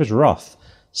the day of his wrath.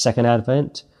 Second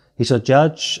Advent. He shall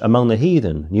judge among the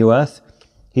heathen. New earth.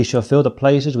 He shall fill the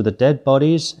places with the dead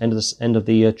bodies, end of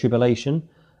the tribulation,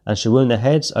 and shall wound the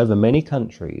heads over many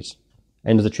countries.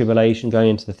 End of the tribulation, going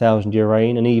into the 1,000-year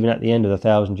reign, and even at the end of the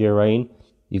 1,000-year reign,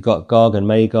 you've got Gog and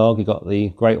Magog, you've got the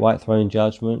great white throne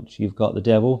judgment, you've got the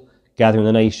devil gathering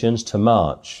the nations to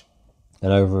march.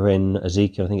 And over in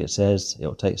Ezekiel, I think it says, it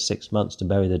will take 6 months to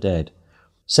bury the dead.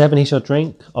 7, he shall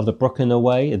drink of the brook in the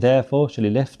way, therefore shall he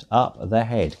lift up the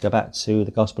head. Go back to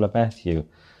the Gospel of Matthew.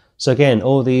 So again,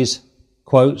 all these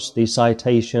quotes, these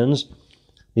citations,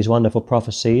 these wonderful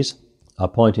prophecies are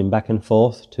pointing back and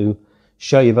forth to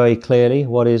show you very clearly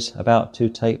what is about to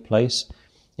take place.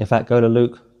 In fact, go to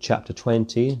Luke chapter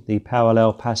 20, the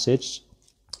parallel passage.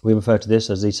 We refer to this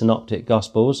as the Synoptic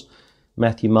Gospels,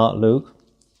 Matthew, Mark, Luke,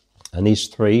 and these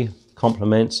three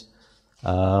complement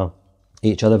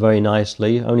each other very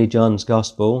nicely. Only John's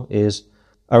Gospel is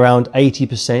around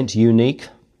 80% unique.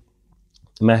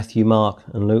 Matthew, Mark,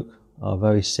 and Luke are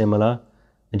very similar,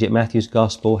 and yet Matthew's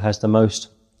Gospel has the most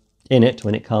in it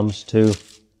when it comes to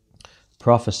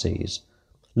prophecies.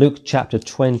 Luke chapter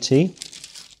 20,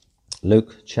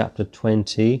 look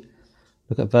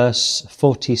at verse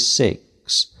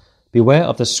 46. Beware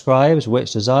of the scribes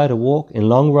which desire to walk in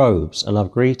long robes and love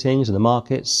greetings in the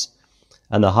markets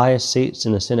and the highest seats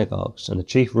in the synagogues and the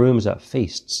chief rooms at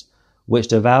feasts, which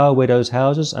devour widows'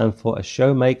 houses and for a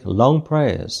show make long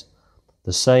prayers.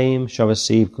 The same shall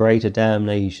receive greater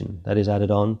damnation. That is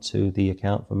added on to the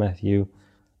account from Matthew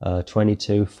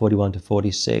 22, 41 to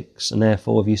 46. And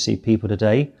therefore, if you see people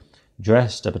today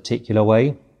dressed a particular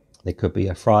way, they could be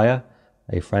a friar,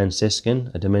 a Franciscan,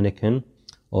 a Dominican,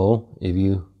 or if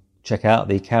you check out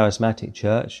the charismatic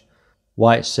church,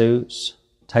 white suits,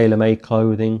 tailor-made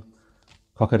clothing,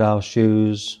 crocodile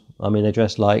shoes. I mean, they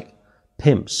dress like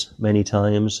pimps many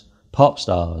times, pop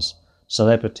stars,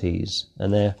 celebrities,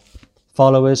 and their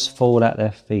followers fall at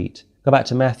their feet. Go back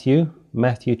to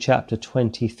Matthew chapter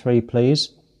 23,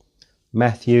 please.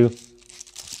 Matthew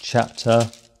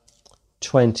chapter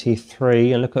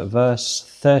 23, and look at verse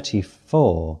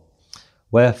 34.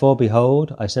 Wherefore,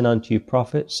 behold, I send unto you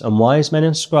prophets and wise men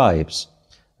and scribes,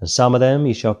 and some of them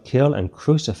ye shall kill and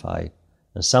crucify,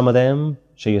 and some of them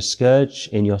shall ye scourge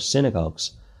in your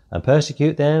synagogues, and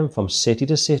persecute them from city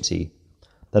to city,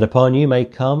 that upon you may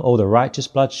come all the righteous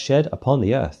blood shed upon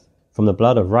the earth, from the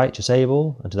blood of righteous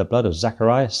Abel unto the blood of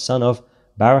Zacharias, son of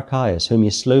Barachias, whom ye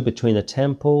slew between the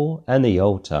temple and the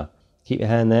altar. Keep your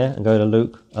hand there and go to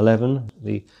Luke 11,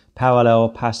 the parallel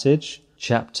passage,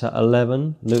 chapter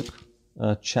 11, Luke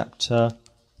chapter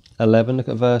 11, look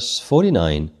at verse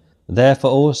 49. Therefore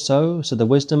also, said the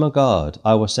wisdom of God,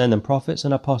 I will send them prophets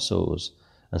and apostles,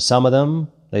 and some of them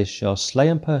they shall slay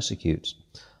and persecute,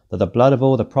 that the blood of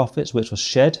all the prophets which was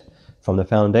shed from the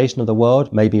foundation of the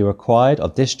world may be required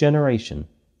of this generation,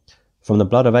 from the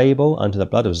blood of Abel unto the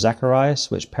blood of Zacharias,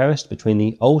 which perished between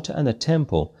the altar and the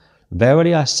temple.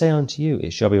 Verily I say unto you,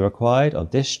 it shall be required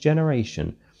of this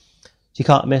generation. You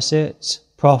can't miss it.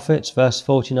 Prophets, verse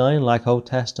 49, like Old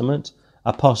Testament.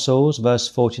 Apostles, verse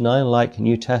 49, like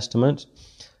New Testament.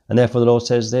 And therefore the Lord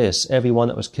says this, everyone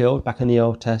that was killed back in the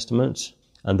Old Testament,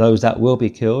 and those that will be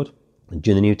killed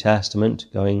during the New Testament,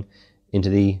 going into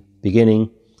the beginning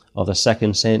of the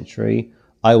 2nd century,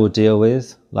 I will deal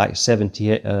with, like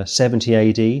 70 AD,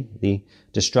 the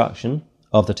destruction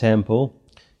of the temple.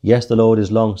 Yes, the Lord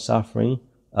is long-suffering,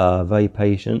 very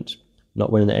patient,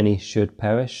 not willing that any should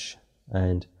perish,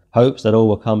 and hopes that all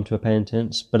will come to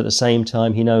repentance, but at the same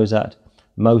time he knows that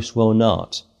most will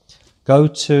not. Go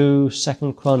to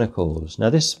 2 Chronicles. Now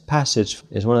this passage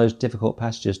is one of those difficult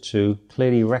passages to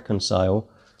clearly reconcile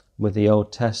with the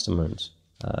Old Testament.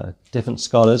 Different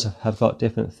scholars have got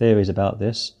different theories about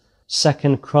this.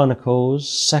 2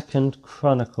 Chronicles,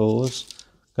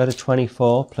 go to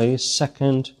 24 please.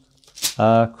 2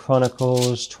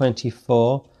 Chronicles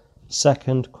 24,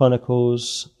 2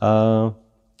 Chronicles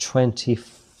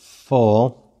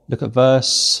 24, look at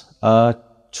verse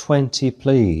 20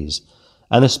 please.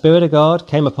 And the Spirit of God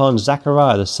came upon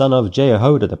Zechariah the son of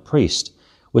Jehoiada the priest,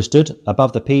 which stood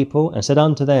above the people, and said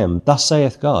unto them, Thus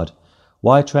saith God,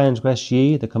 Why transgress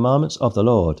ye the commandments of the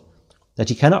Lord, that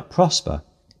ye cannot prosper?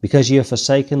 Because ye have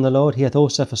forsaken the Lord, he hath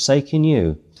also forsaken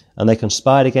you. And they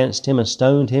conspired against him, and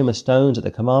stoned him with stones at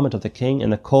the commandment of the king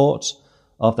in the court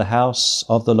of the house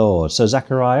of the Lord. So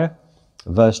Zechariah,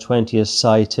 verse 20 is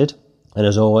cited, and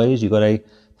as always, you've got a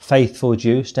faithful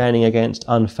Jew standing against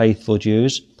unfaithful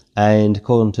Jews, and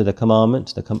according to the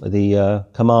commandment, the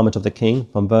commandment of the king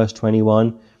from verse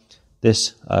 21,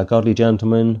 this godly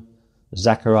gentleman,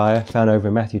 Zechariah, found over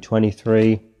in Matthew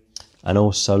 23 and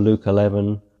also Luke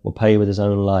 11, will pay with his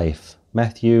own life.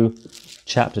 Matthew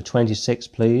chapter 26,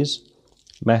 please.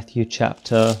 Matthew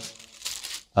chapter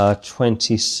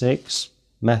 26.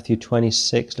 Matthew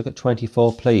 26, look at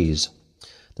 24, please.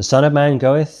 The Son of Man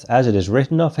goeth as it is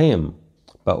written of him,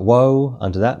 but woe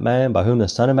unto that man by whom the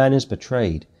Son of Man is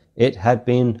betrayed. It had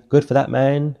been good for that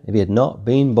man if he had not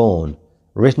been born.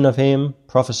 Written of him,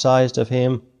 prophesied of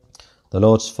him, the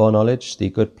Lord's foreknowledge, the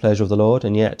good pleasure of the Lord,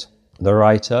 and yet the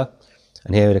writer,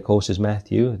 and here it of course is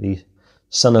Matthew, the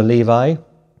son of Levi,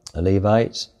 a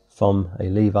Levite from a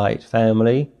Levite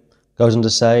family, goes on to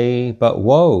say, But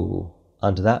woe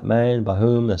unto that man by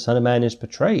whom the Son of Man is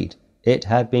betrayed. It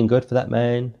had been good for that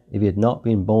man if he had not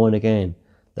been born again.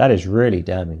 That is really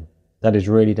damning. That is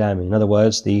really damning. In other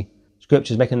words, the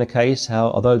Scripture is making the case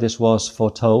how, although this was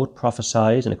foretold,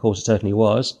 prophesied, and of course it certainly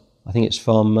was, I think it's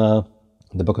from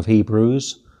the book of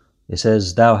Hebrews, it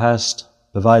says, Thou hast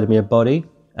provided me a body,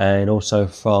 and also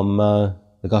from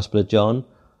the Gospel of John,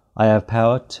 I have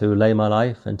power to lay my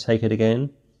life and take it again,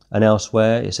 and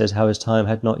elsewhere it says how his time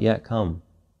had not yet come.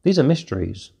 These are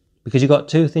mysteries, because you've got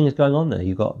two things going on there.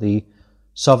 You've got the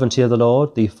sovereignty of the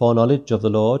Lord, the foreknowledge of the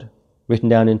Lord, written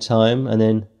down in time, and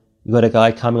then you've got a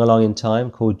guy coming along in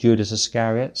time called Judas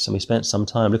Iscariot, and we spent some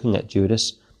time looking at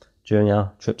Judas during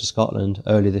our trip to Scotland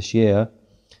earlier this year.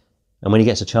 And when he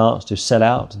gets a chance to sell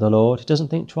out to the Lord, he doesn't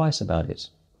think twice about it.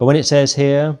 But when it says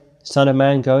here, Son of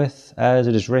Man goeth as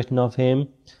it is written of him,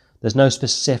 there's no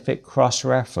specific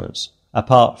cross-reference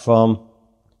apart from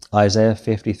Isaiah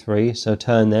 53. So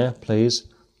turn there, please.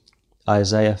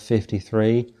 Isaiah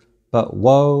 53. But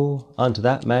woe unto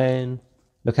that man,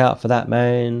 look out for that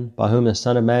man by whom the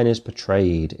Son of Man is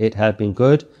betrayed. It had been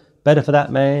good, better for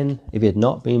that man if he had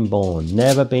not been born,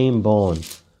 never been born.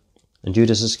 And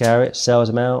Judas Iscariot sells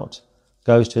him out,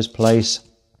 goes to his place,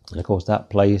 and of course that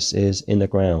place is in the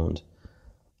ground.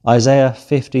 Isaiah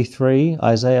 53,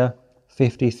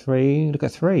 look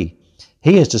at 3.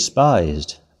 He is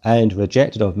despised and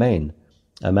rejected of men,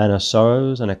 a man of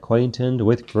sorrows and acquainted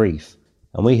with grief,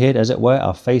 and we hid as it were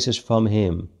our faces from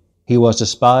him. He was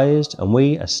despised, and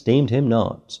we esteemed him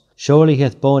not. Surely he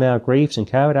hath borne our griefs and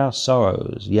carried our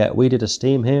sorrows, yet we did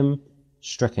esteem him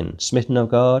stricken, smitten of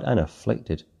God, and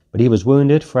afflicted. But he was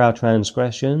wounded for our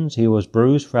transgressions, he was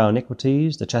bruised for our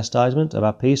iniquities, the chastisement of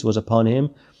our peace was upon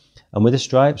him, and with his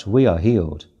stripes we are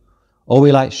healed. All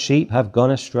we like sheep have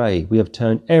gone astray, we have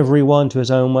turned every one to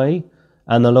his own way,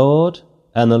 and the Lord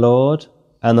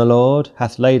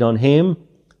hath laid on him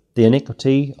the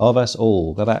iniquity of us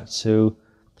all. Go back to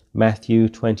Matthew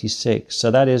 26.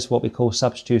 So that is what we call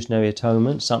substitutionary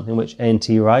atonement, something which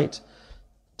N.T. Wright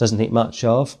doesn't think much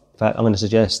of. In fact, I'm going to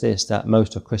suggest this, that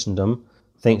most of Christendom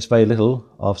thinks very little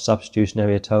of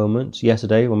substitutionary atonement.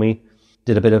 Yesterday, when we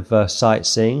did a bit of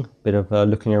sightseeing, a bit of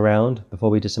looking around before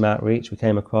we did some outreach, we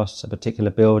came across a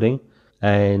particular building,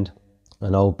 and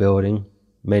an old building,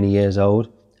 many years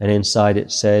old, and inside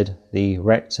it said the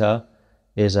rector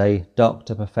is a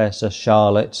Dr. Professor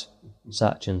Charlotte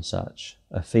such and such,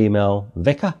 a female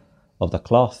vicar of the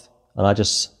cloth. And I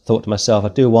just thought to myself, I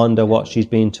do wonder what she's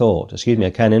been taught. Excuse me,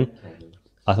 a canon.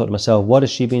 I thought to myself, what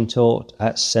has she been taught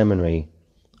at seminary?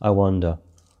 I wonder.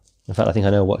 In fact, I think I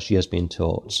know what she has been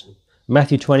taught.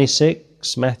 Matthew 26,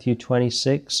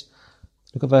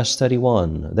 look at verse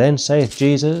 31. Then saith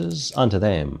Jesus unto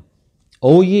them,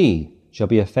 All ye shall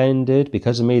be offended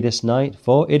because of me this night,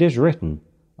 for it is written,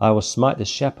 I will smite the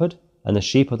shepherd, and the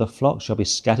sheep of the flock shall be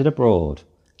scattered abroad.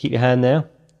 Keep your hand there.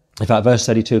 In fact, verse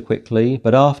 32 quickly.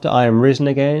 But after I am risen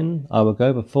again, I will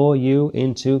go before you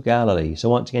into Galilee. So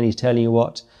once again, he's telling you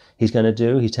what he's going to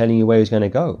do. He's telling you where he's going to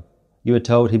go. You were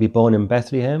told he'd be born in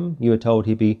Bethlehem. You were told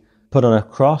he'd be put on a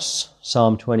cross,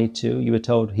 Psalm 22. You were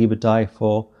told he would die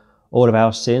for all of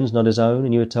our sins, not his own.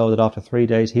 And you were told that after 3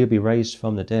 days he would be raised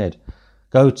from the dead.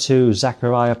 Go to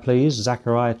Zechariah, please.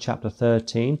 Zechariah chapter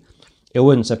 13. It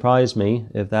wouldn't surprise me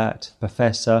if that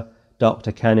professor,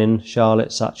 Dr. Canon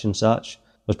Charlotte such and such,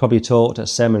 was probably taught at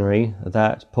seminary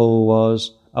that Paul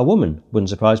was a woman. Wouldn't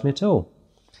surprise me at all.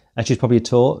 And she's probably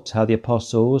taught how the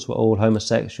apostles were all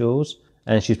homosexuals.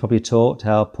 And she's probably taught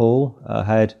how Paul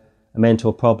had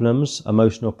mental problems,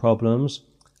 emotional problems.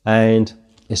 And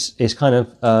it's kind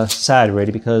of sad,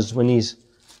 really, because when these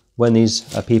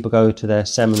people go to their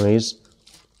seminaries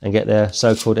and get their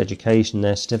so-called education,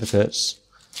 their certificates,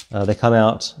 they come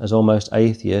out as almost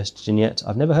atheists. And yet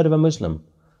I've never heard of a Muslim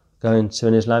going to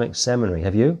an Islamic seminary.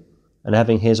 Have you? And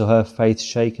having his or her faith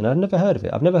shaken. I've never heard of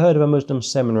it. I've never heard of a Muslim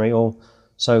seminary or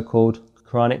so-called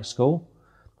Quranic school.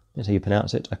 That's how you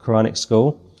pronounce it, a Quranic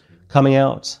school, coming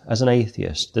out as an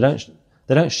atheist. They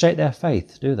don't shake their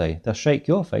faith, do they? They'll shake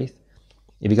your faith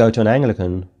if you go to an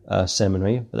Anglican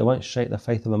seminary, but they won't shake the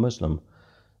faith of a Muslim.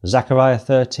 Zechariah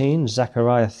 13,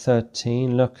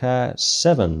 look at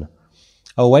 7.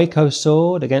 Awake, O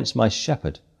sword, against my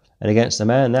shepherd, and against the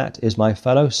man that is my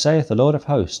fellow, saith the Lord of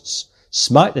hosts.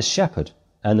 Smite the shepherd,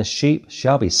 and the sheep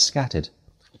shall be scattered.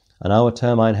 And I will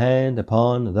turn mine hand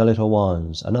upon the little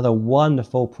ones. Another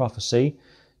wonderful prophecy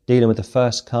dealing with the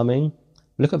first coming.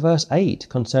 Look at verse 8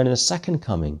 concerning the second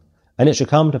coming. And it shall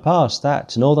come to pass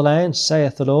that in all the land,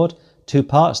 saith the Lord, 2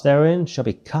 parts therein shall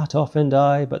be cut off and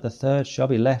die, but the third shall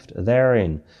be left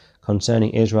therein.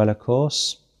 Concerning Israel, of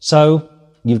course. So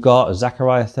you've got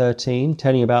Zechariah 13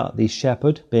 telling you about the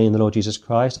shepherd being the Lord Jesus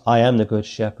Christ. I am the good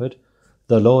shepherd.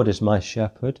 The Lord is my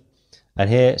shepherd.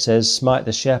 And here it says, smite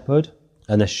the shepherd,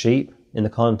 and the sheep, in the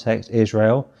context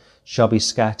Israel, shall be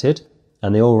scattered.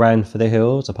 And they all ran for the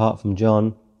hills, apart from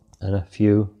John and a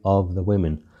few of the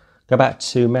women. Go back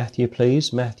to Matthew,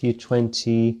 please. Matthew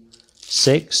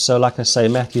 26. So like I say,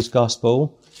 Matthew's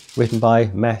Gospel, written by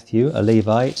Matthew, a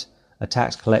Levite, a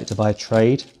tax collector by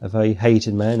trade, a very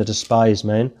hated man, a despised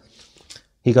man.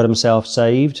 He got himself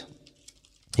saved.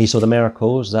 He saw the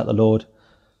miracles that the Lord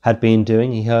had been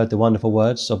doing. He heard the wonderful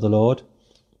words of the Lord,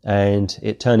 and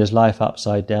it turned his life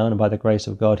upside down, and by the grace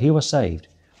of God, he was saved.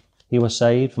 He was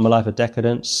saved from a life of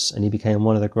decadence, and he became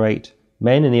one of the great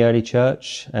men in the early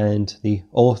church and the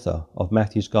author of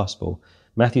Matthew's Gospel.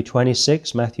 Matthew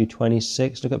 26,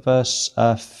 look at verse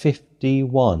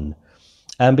 51.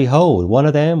 And behold, one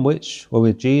of them which were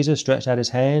with Jesus stretched out his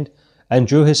hand, and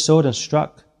drew his sword, and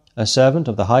struck a servant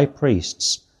of the high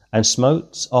priest's, and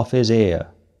smote off his ear.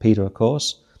 Peter, of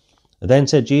course. Then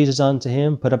said Jesus unto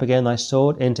him, Put up again thy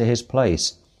sword into his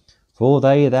place. For all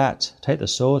they that take the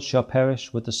sword shall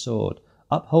perish with the sword.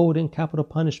 Upholding capital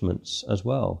punishments as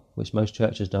well, which most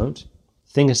churches don't.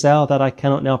 Thinkest thou that I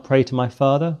cannot now pray to my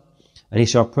Father, and he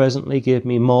shall presently give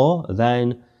me more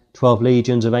than 12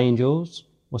 legions of angels?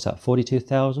 What's that,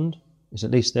 42,000? It's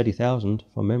at least 30,000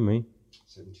 from memory.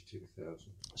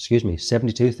 72,000.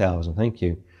 72,000, thank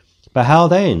you. But how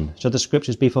then shall the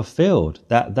scriptures be fulfilled,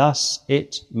 that thus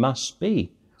it must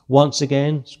be? Once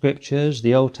again, scriptures,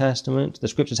 the Old Testament, the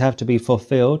scriptures have to be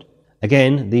fulfilled.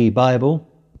 Again, the Bible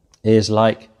is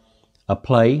like a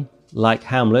play, like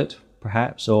Hamlet,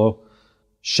 perhaps, or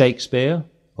Shakespeare,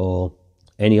 or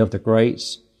any of the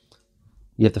greats.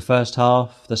 You have the first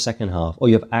half, the second half, or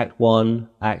you have Act 1,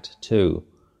 Act 2.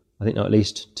 I think there are at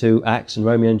least 2 acts in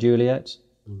Romeo and Juliet,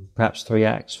 perhaps 3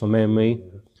 acts from memory.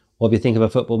 Or if you think of a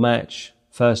football match,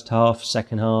 first half,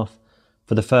 second half.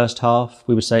 For the first half,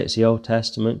 we would say it's the Old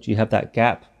Testament. You have that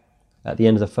gap at the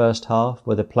end of the first half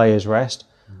where the players rest.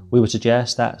 We would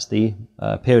suggest that's the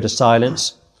period of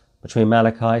silence between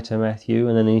Malachi to Matthew,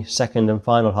 and then the second and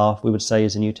final half we would say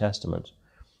is the New Testament.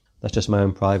 That's just my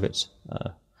own private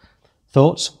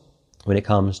thoughts when it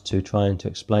comes to trying to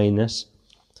explain this.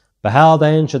 But how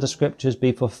then should the scriptures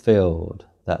be fulfilled,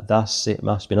 that thus it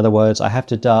must be? In other words, I have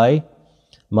to die,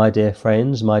 my dear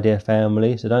friends, my dear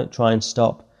family, so don't try and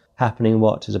stop happening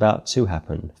what is about to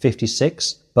happen.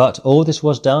 56. But all this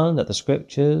was done that the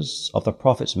scriptures of the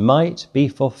prophets might be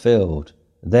fulfilled.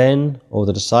 Then all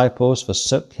the disciples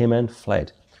forsook him and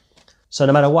fled. So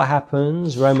no matter what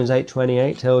happens, Romans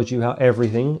 8:28 tells you how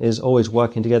everything is always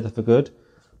working together for good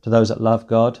to those that love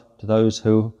God, to those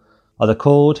who are the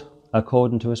called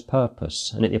according to his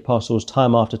purpose. And yet the apostles,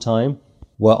 time after time,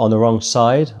 were on the wrong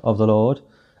side of the Lord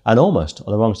and almost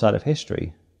on the wrong side of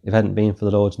history if it hadn't been for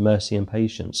the Lord's mercy and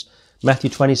patience. Matthew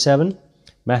 27,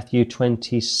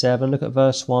 look at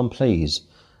verse 1, please.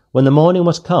 When the morning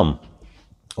was come,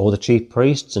 all the chief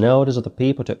priests and elders of the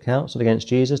people took counsel against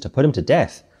Jesus to put him to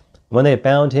death. And when they had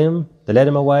bound him, they led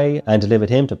him away and delivered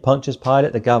him to Pontius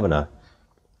Pilate the governor.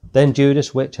 Then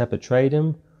Judas, which had betrayed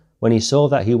him, when he saw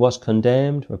that he was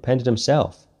condemned, repented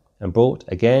himself, and brought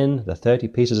again the 30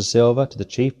 pieces of silver to the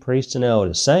chief priests and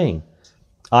elders, saying,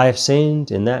 I have sinned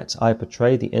in that I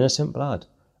betrayed the innocent blood.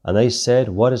 And they said,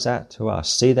 what is that to us?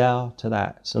 See thou to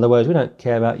that. In other words, we don't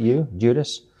care about you,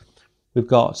 Judas. We've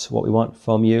got what we want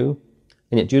from you.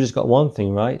 And yet Judas got one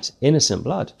thing right, innocent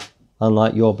blood.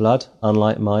 Unlike your blood,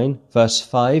 unlike mine. Verse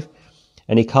 5,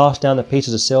 and he cast down the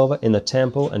pieces of silver in the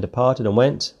temple and departed and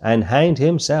went and hanged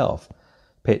himself.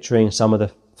 Picturing some of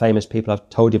the famous people I've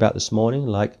told you about this morning,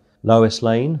 like Lois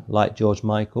Lane, like George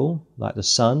Michael, like the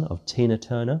son of Tina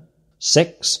Turner.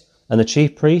 6, and the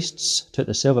chief priests took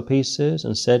the silver pieces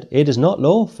and said, it is not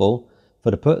lawful for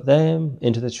to put them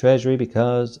into the treasury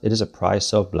because it is a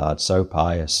price of blood, so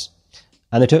pious.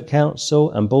 And they took counsel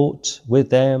and bought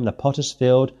with them the potter's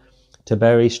field to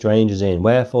bury strangers in.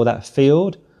 Wherefore that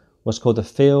field was called the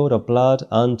field of blood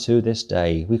unto this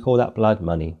day. We call that blood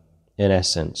money, in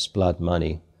essence, blood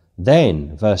money.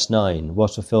 Then, verse 9,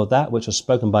 was fulfilled that which was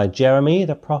spoken by Jeremiah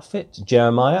the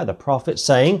prophet,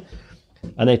 saying,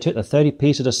 and they took the 30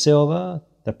 pieces of silver,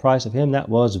 the price of him that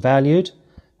was valued,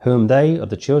 whom they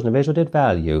of the children of Israel did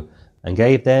value, and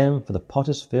gave them for the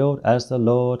potter's field as the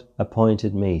Lord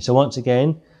appointed me. So once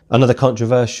again, another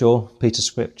controversial piece of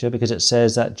scripture, because it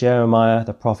says that Jeremiah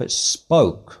the prophet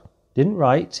spoke. Didn't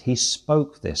write, he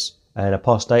spoke this. And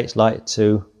apostates like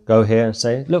to go here and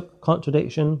say, look,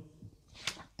 contradiction.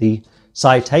 The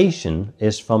citation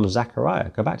is from Zechariah.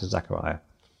 Go back to Zechariah.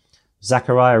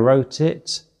 Zechariah wrote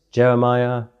it,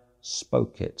 Jeremiah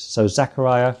spoke it. So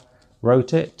Zechariah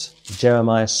wrote it,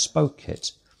 Jeremiah spoke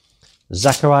it.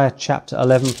 Zechariah chapter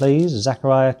 11, please.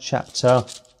 Zechariah chapter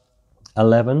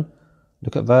 11.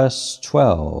 Look at verse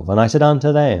 12. And I said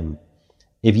unto them,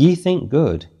 if ye think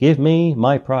good, give me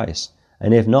my price,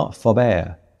 and if not,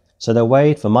 forbear. So they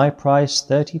weighed for my price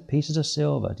 30 pieces of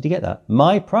silver. Did you get that?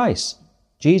 My price.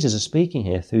 Jesus is speaking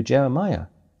here through Jeremiah.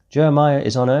 Jeremiah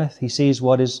is on earth. He sees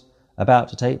what is about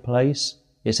to take place.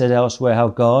 It says elsewhere how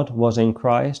God was in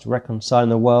Christ, reconciling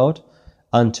the world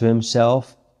unto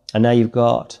himself. And now you've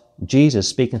got Jesus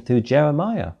speaking through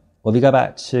Jeremiah. Well, if you go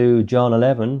back to John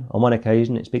 11, on one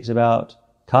occasion it speaks about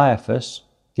Caiaphas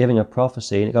giving a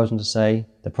prophecy, and it goes on to say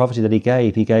the prophecy that he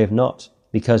gave not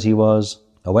because he was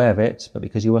aware of it, but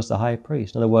because he was the high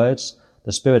priest. In other words,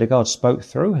 the Spirit of God spoke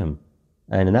through him.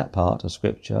 And in that part of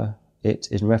Scripture, it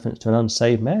is in reference to an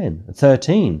unsaved man.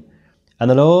 13, and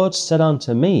the Lord said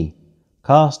unto me,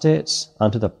 cast it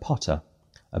unto the potter,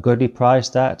 a goodly price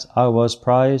that I was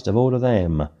prized of all of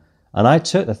them. And I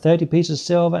took the 30 pieces of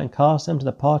silver and cast them to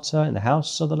the potter in the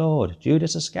house of the Lord.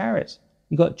 Judas Iscariot.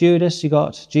 You got Judas, you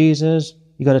got Jesus,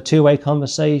 you got a two-way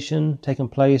conversation taking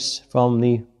place from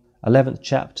the 11th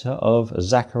chapter of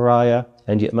Zechariah,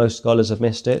 and yet most scholars have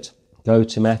missed it. Go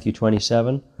to Matthew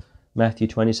 27. Matthew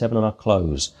 27 and I'll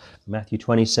close. Matthew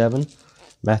 27,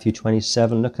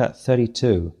 look at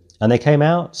 32. And they came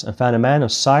out and found a man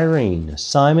of Cyrene,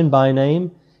 Simon by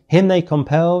name. Him they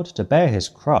compelled to bear his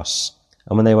cross.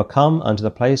 And when they were come unto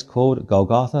the place called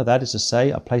Golgotha, that is to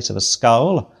say, a place of a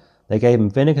skull, they gave him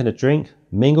vinegar to drink,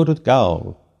 mingled with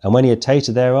gall. And when he had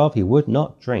tasted thereof, he would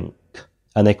not drink.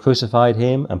 And they crucified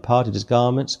him, and parted his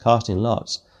garments, casting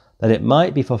lots, that it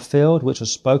might be fulfilled which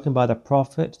was spoken by the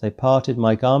prophet. They parted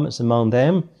my garments among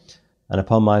them, and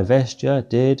upon my vesture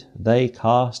did they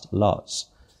cast lots.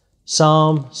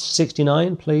 Psalm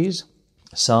 69, please.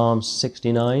 Psalm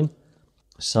 69.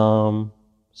 Psalm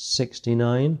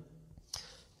 69.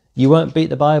 You won't beat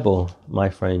the Bible, my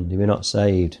friend, if you're not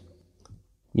saved.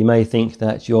 You may think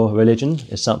that your religion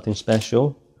is something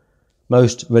special.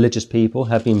 Most religious people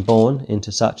have been born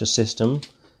into such a system.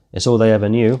 It's all they ever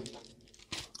knew.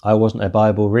 I wasn't a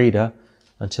Bible reader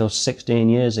until 16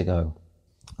 years ago.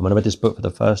 And when I read this book for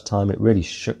the first time, it really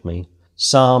shook me.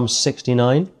 Psalm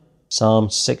 69. Psalm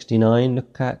 69,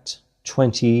 look at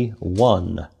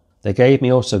 21. They gave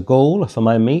me also gall for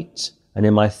my meat, and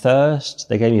in my thirst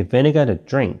they gave me vinegar to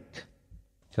drink.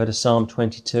 Go to Psalm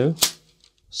 22.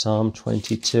 Psalm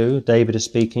 22. David is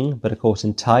speaking, but of course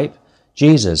in type,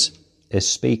 Jesus is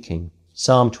speaking.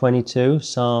 Psalm 22.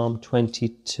 Psalm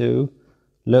 22.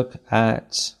 look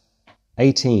at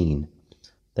 18.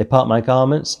 They part my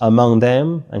garments among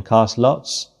them and cast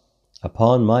lots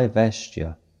upon my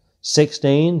vesture.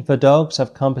 16. For dogs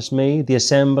have compassed me, the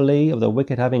assembly of the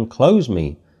wicked have enclosed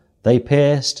me. They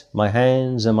pierced my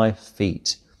hands and my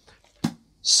feet.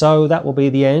 So that will be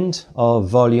the end of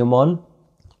volume 1,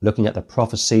 looking at the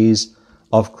prophecies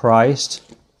of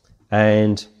Christ.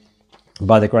 And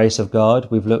by the grace of God,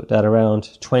 we've looked at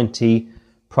around 20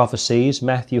 prophecies.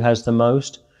 Matthew has the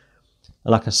most.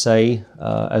 And like I say,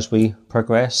 as we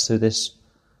progress through this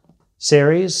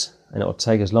series, and it will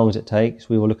take as long as it takes,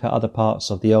 we will look at other parts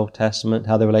of the Old Testament,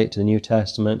 how they relate to the New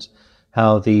Testament,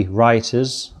 how the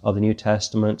writers of the New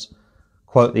Testament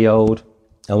quote the Old,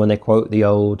 and when they quote the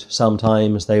Old,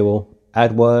 sometimes they will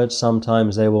add words,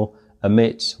 sometimes they will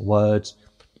omit words,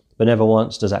 but never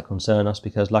once does that concern us,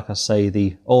 because like I say,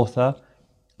 the author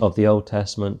of the Old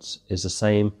Testament is the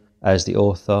same as the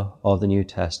author of the New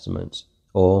Testament.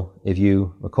 Or if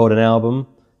you record an album,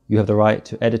 you have the right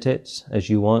to edit it as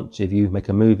you want. If you make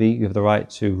a movie, you have the right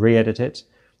to re-edit it.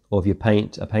 Or if you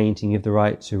paint a painting, you have the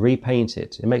right to repaint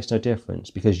it. It makes no difference,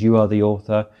 because you are the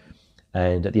author,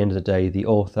 and at the end of the day, the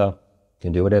author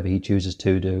can do whatever he chooses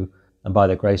to do. And by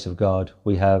the grace of God,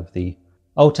 we have the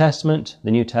Old Testament,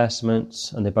 the New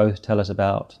Testament, and they both tell us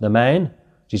about the man,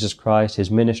 Jesus Christ,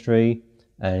 his ministry,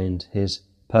 and his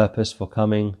purpose for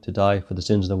coming to die for the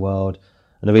sins of the world.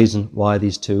 And the reason why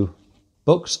these two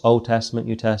books, Old Testament,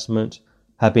 New Testament,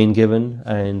 have been given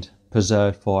and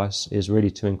preserved for us is really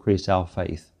to increase our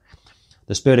faith.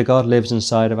 The Spirit of God lives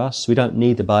inside of us. We don't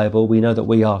need the Bible. We know that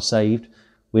we are saved.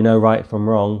 We know right from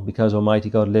wrong because Almighty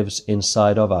God lives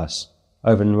inside of us.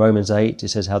 Over in Romans 8, it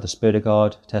says how the Spirit of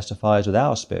God testifies with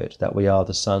our spirit that we are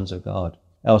the sons of God.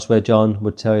 Elsewhere, John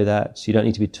would tell you that you don't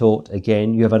need to be taught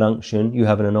again. You have an unction, you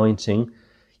have an anointing,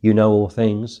 you know all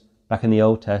things. Back in the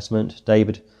Old Testament,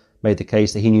 David made the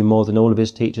case that he knew more than all of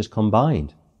his teachers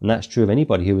combined. And that's true of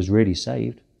anybody who was really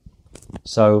saved.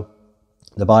 So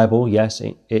the Bible, yes,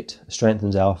 it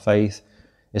strengthens our faith.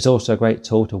 It's also a great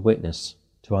tool to witness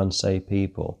to unsaved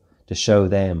people, to show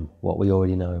them what we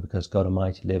already know, because God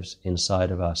Almighty lives inside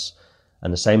of us.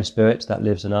 And the same Spirit that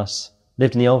lives in us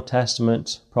lived in the Old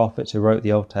Testament prophets who wrote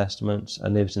the Old Testament,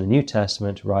 and lives in the New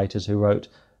Testament writers who wrote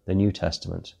the New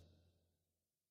Testament.